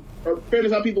to, or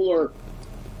fairness how people are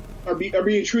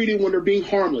being treated when they're being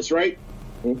harmless, right?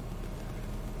 Mm-hmm.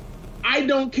 I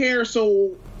don't care,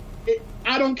 so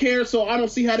I don't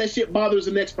see how that shit bothers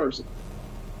the next person.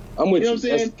 I'm with you. Know what I'm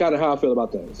saying? That's kind of how I feel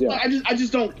about things. Yeah, I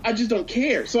just don't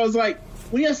care. So I was like,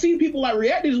 when I see people like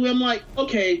react this way, I'm like,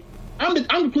 okay, I'm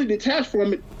completely detached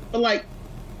from it, but like,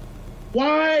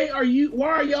 why are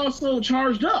y'all so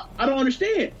charged up? I don't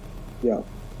understand. Yeah.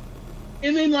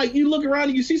 And then like you look around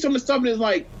and you see some of the stuff and it's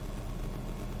like,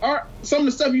 some of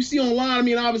the stuff you see online. I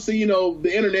mean, obviously, you know,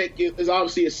 the internet is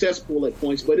obviously a cesspool at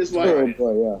points, but it's like,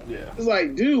 it's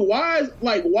like, dude, why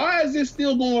is this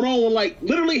still going on when like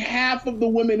literally half of the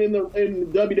women in the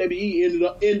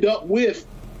WWE end up with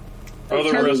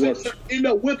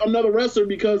another wrestler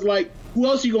because like who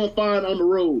else you gonna find on the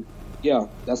road? Yeah,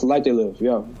 that's the life they live.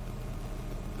 Yeah.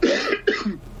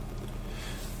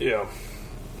 Yeah.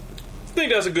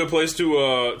 think that's a good place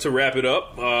to wrap it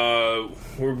up.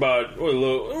 We're running a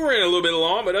little bit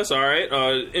long, but that's all right.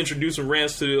 Introducing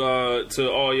Rance to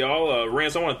all y'all.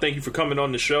 Rance, I want to thank you for coming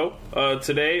on the show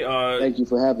today. Thank you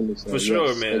for having me, sir. For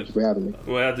sure, man. Thank you for having me.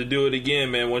 We'll have to do it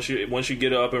again, man. Once you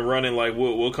get up and running, like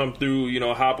we'll come through. You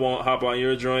know, hop on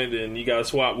your joint, and you got to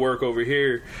swap work over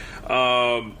here.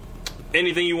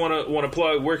 Anything you want to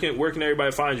plug? Where can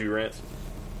everybody find you, Rance?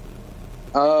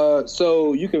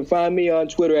 So you can find me on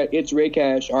Twitter at It's Ray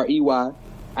Cash, REY.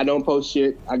 I don't post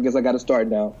shit. I guess I got to start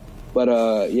now.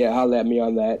 But yeah, holla at me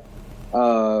on that.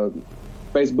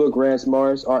 Facebook, Rance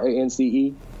Mars,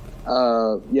 RANCE.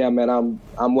 Yeah, man, I'm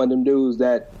one of them dudes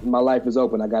that my life is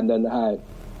open. I got nothing to hide.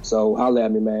 So holla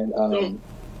at me, man.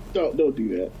 Don't do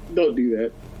that. Don't do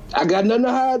that. I got nothing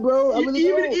to hide, bro. Even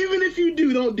if you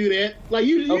do, don't do that. Like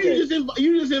you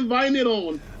just inviting it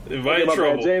on. Invite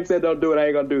trouble. James said don't do it. I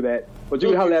ain't gonna do that. But you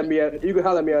can holler at me. You can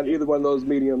holler at me on either one of those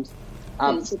mediums.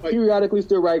 I periodically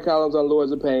still write columns on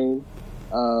Lords of Pain.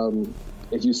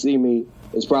 If you see me,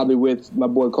 it's probably with my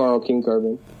boy Carl King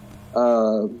Curvin.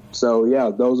 So yeah,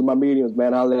 those are my mediums,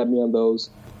 man. Holler at me on those.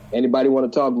 Anybody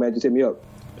want to talk, man? Just hit me up.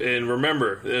 And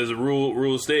remember, there's a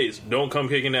rule states: don't come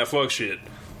kicking that fuck shit.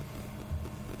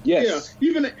 Yes.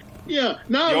 Yeah,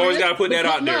 Now you always gotta put that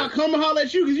out there. Nah, come and holler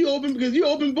at you because you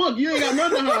open book. You ain't got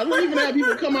nothing to hide. Don't even have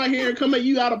people come out here and come at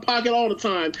you out of pocket all the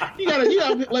time. You gotta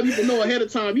let people know ahead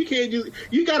of time. You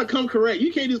gotta come correct.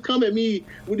 You can't just come at me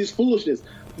with this foolishness.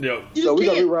 Yep. So we're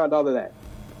gonna rewind all of that.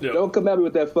 Yep. Don't come at me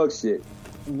with that fuck shit.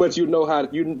 But you know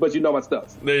my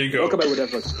stuff. There you go. Don't come at me with that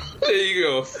fuck shit. There you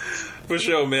go. For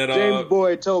sure, man. James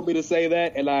Boyd told me to say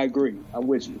that, and I agree. I'm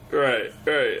with you. Right.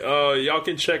 Y'all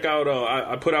can check out.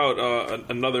 I put out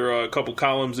another couple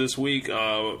columns this week.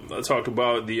 I talked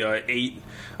about the 8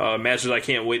 matches I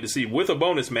can't wait to see with a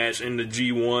bonus match in the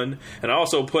G1, and I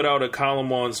also put out a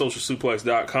column on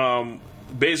socialsuplex.com,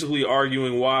 basically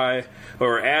arguing why,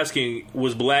 or asking,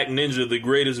 was Black Ninja the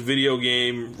greatest video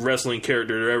game wrestling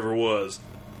character there ever was?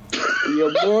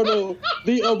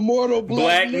 The immortal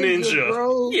Black Ninja,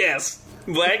 bro. Yes,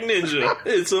 Black Ninja.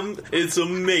 It's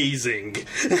amazing.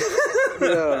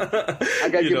 Yeah, I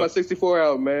gotta get my 64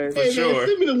 out, man. Hey, man,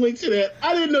 send me the link to that.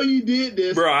 I didn't know you did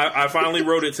this, bro. I finally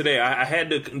wrote it today. I had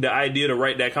the idea to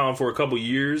write that column for a couple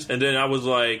years, and then I was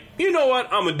like, you know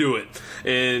what, I'm gonna do it.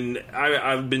 And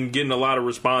I've been getting a lot of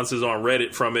responses on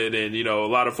Reddit from it, and a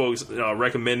lot of folks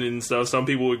recommending stuff. Some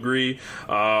people agree,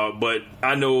 but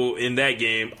I know in that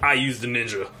game I used the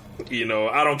ninja.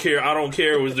 I don't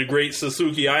care. It was the great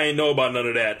Sasuke. I ain't know about none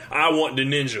of that. I want the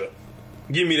ninja.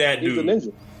 Give me that dude. He's the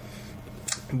ninja.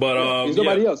 But he's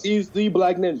nobody else. He's the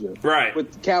Black Ninja, right?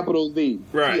 With capital V,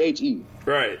 right. THE,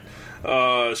 right.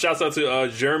 Shouts out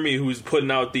to Jeremy, who's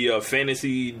putting out the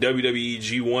fantasy WWE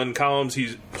G1 columns.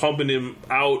 He's pumping them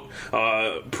out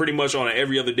pretty much on an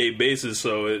every other day basis.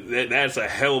 So that's a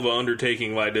hell of an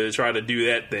undertaking, like to try to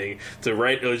do that thing, to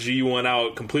write a G1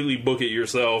 out, completely book it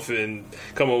yourself, and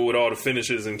come up with all the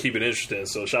finishes and keep it interesting.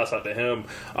 So shouts out to him.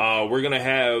 We're gonna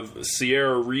have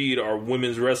Sierra Reed, our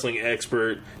women's wrestling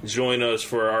expert, join us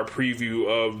for our preview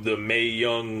of the Mae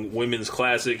Young Women's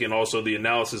Classic and also the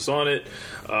analysis on it.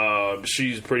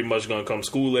 She's pretty much going to come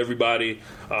school everybody.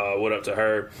 What up to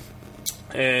her?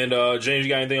 And James, you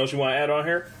got anything else you want to add on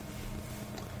here?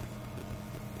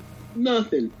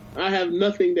 Nothing. I have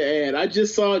nothing to add. I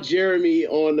just saw Jeremy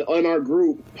on our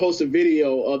group post a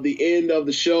video of the end of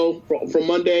the show from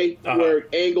Monday, where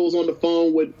Angle's on the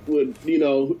phone with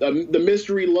the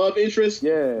mystery love interest.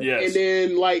 Yeah. Yes. And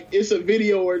then it's a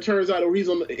video where it turns out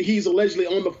he's allegedly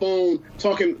on the phone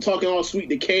talking all sweet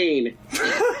to Kane.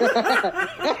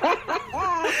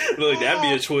 Look, that'd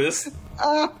be a twist.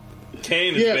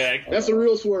 Kane is back. That's a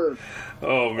real swerve.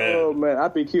 Oh man,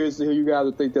 I'd be curious to hear you guys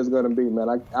would think that's going to be,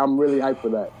 man. I'm really hyped for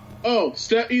that. Oh,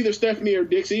 either Stephanie or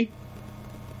Dixie.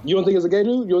 You don't think it's a gay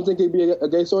dude? You don't think it'd be a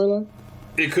gay storyline?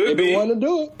 It could be. They want to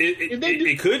do it.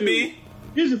 It could be.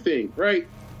 Here's the thing, right?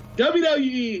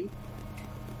 WWE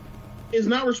is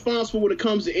not responsible when it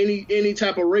comes to any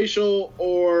type of racial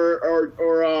or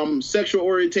sexual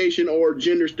orientation or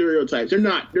gender stereotypes. They're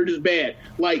not. They're just bad.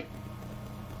 Like,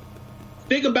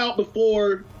 think about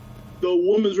before the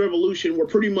women's revolution, where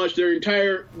pretty much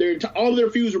all of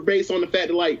their feuds were based on the fact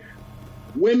that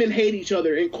women hate each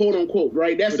other, and quote unquote,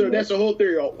 right? That's the whole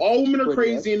theory. All women are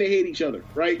crazy and they hate each other,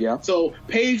 right? Yeah. So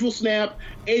Paige will snap,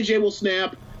 AJ will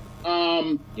snap.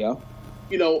 Yeah.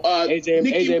 Nikki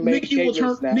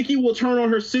will turn on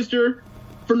her sister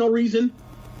for no reason.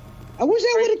 I wish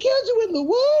I would have killed you in the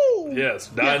womb. Yes,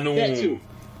 die in the womb. Too.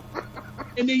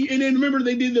 And then remember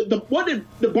they did Billy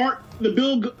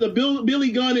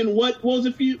Gunn and what was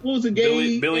the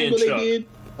game Billy and they Chuck. did?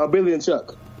 Billy and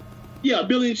Chuck.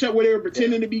 Billy and Chuck, where they were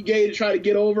pretending to be gay to try to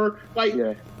get over. Like,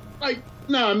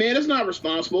 nah, man, that's not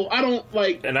responsible. I don't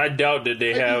like. And I doubt that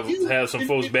they have some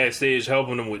folks backstage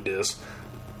helping them with this.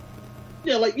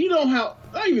 Yeah, like, you know how,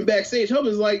 not even backstage help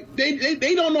is like,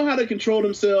 they don't know how to control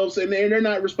themselves, and they're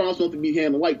not responsible to be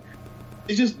handled. Like,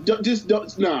 it's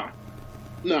just nah.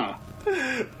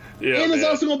 Yeah, and it's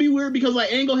also gonna be weird because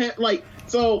like Angle had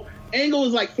Angle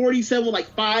is like 47 with like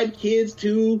 5 kids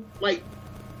too. Like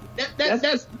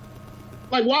that's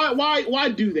like why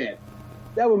do that?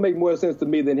 That would make more sense to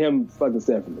me than him fucking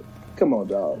Stephanie. Come on,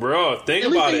 dog. Bro, think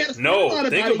about it.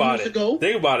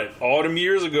 Think about it. All them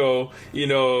years ago, you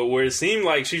know, where it seemed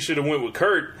like she should have went with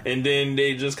Kurt, and then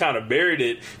they just kind of buried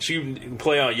it. She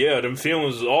play on, them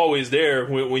feelings was always there.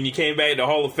 When you came back to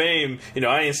Hall of Fame, you know,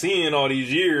 I ain't seen in all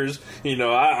these years. You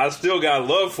know, I still got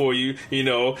love for you. You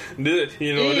know,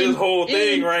 this whole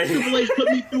thing right here. Triple H put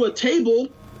me through a table.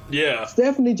 Yeah.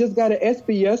 Stephanie just got an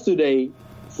SP yesterday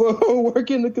for her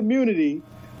work in the community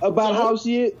about how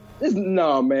she.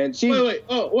 No, man. Wait.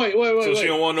 So she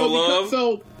don't want no love?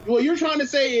 So what you're trying to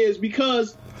say is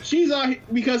because she's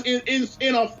because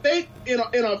in a fake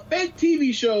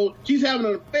TV show she's having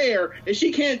an affair and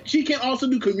she can't also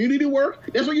do community work?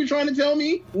 That's what you're trying to tell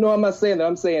me? No, I'm not saying that.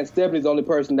 I'm saying Stephanie's the only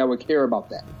person that would care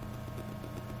about that.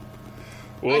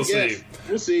 We'll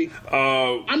see.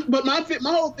 But my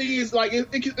whole thing is like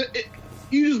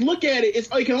you just look at it.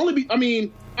 It can only be. I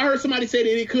mean, I heard somebody say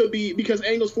that it could be because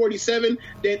Angle's 47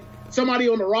 that somebody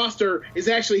on the roster is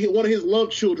actually one of his love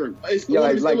children.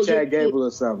 Like Chad Gable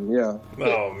or something. Yeah.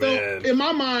 Oh man. So in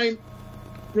my mind,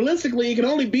 realistically, it can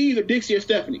only be either Dixie or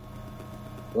Stephanie.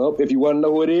 Well, if you want to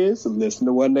know who it is, listen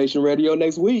to One Nation Radio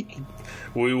next week.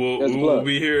 We will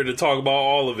be here to talk about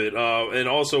all of it, and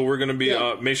also we're going to be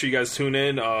make sure you guys tune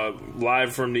in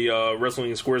live from the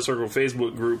Wrestling Square Circle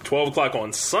Facebook group 12 o'clock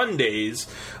on Sundays.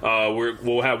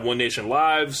 We'll have One Nation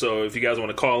Live, so if you guys want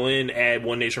to call in, add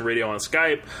One Nation Radio on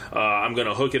Skype. I'm going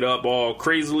to hook it up all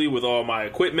crazily with all my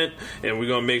equipment, and we're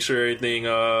going to make sure everything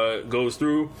goes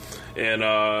through. And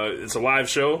it's a live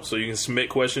show, so you can submit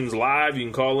questions live. You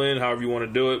can call in however you want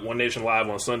to do it. One Nation Live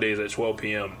on Sundays at 12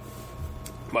 p.m.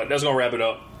 But that's going to wrap it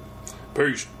up.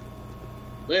 Peace.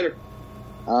 Later.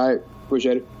 All right.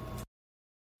 Appreciate it.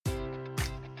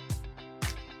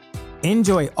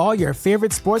 Enjoy all your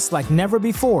favorite sports like never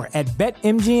before at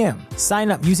BetMGM.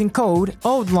 Sign up using code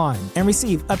OldLine and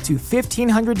receive up to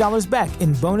 $1,500 back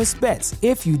in bonus bets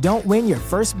if you don't win your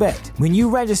first bet. When you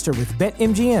register with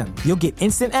BetMGM, you'll get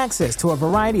instant access to a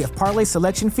variety of parlay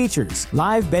selection features,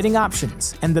 live betting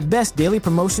options, and the best daily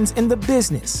promotions in the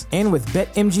business. And with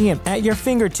BetMGM at your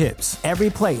fingertips,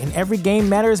 every play and every game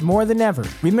matters more than ever.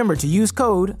 Remember to use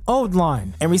code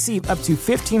OldLine and receive up to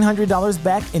 $1,500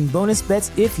 back in bonus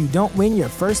bets if you don't win your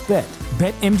first bet.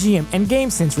 BetMGM and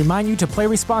GameSense remind you to play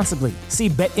responsibly. See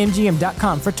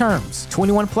BetMGM.com for terms.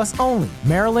 21 plus only.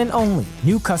 Maryland only.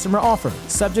 New customer offer.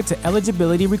 Subject to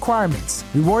eligibility requirements.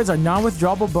 Rewards are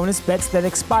non-withdrawable bonus bets that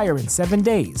expire in 7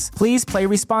 days. Please play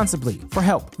responsibly. For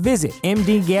help, visit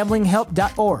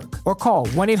mdgamblinghelp.org or call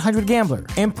 1-800-GAMBLER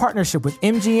in partnership with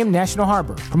MGM National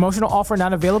Harbor. Promotional offer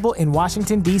not available in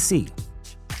Washington, D.C.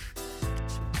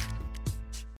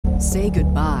 Say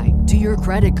goodbye to your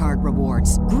credit card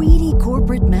rewards. Greedy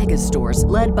corporate mega stores,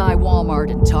 led by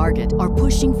Walmart and Target, are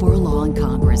pushing for a law in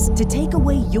Congress to take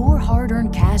away your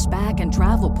hard-earned cash back and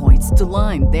travel points to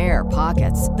line their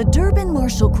pockets. The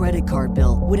Durbin-Marshall credit card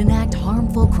bill would enact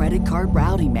harmful credit card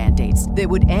routing mandates that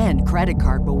would end credit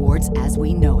card rewards as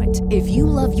we know it. If you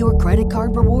love your credit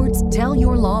card rewards, tell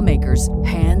your lawmakers,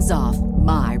 hands off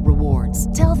my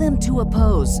rewards. Tell them to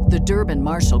oppose the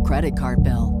Durbin-Marshall credit card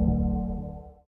bill.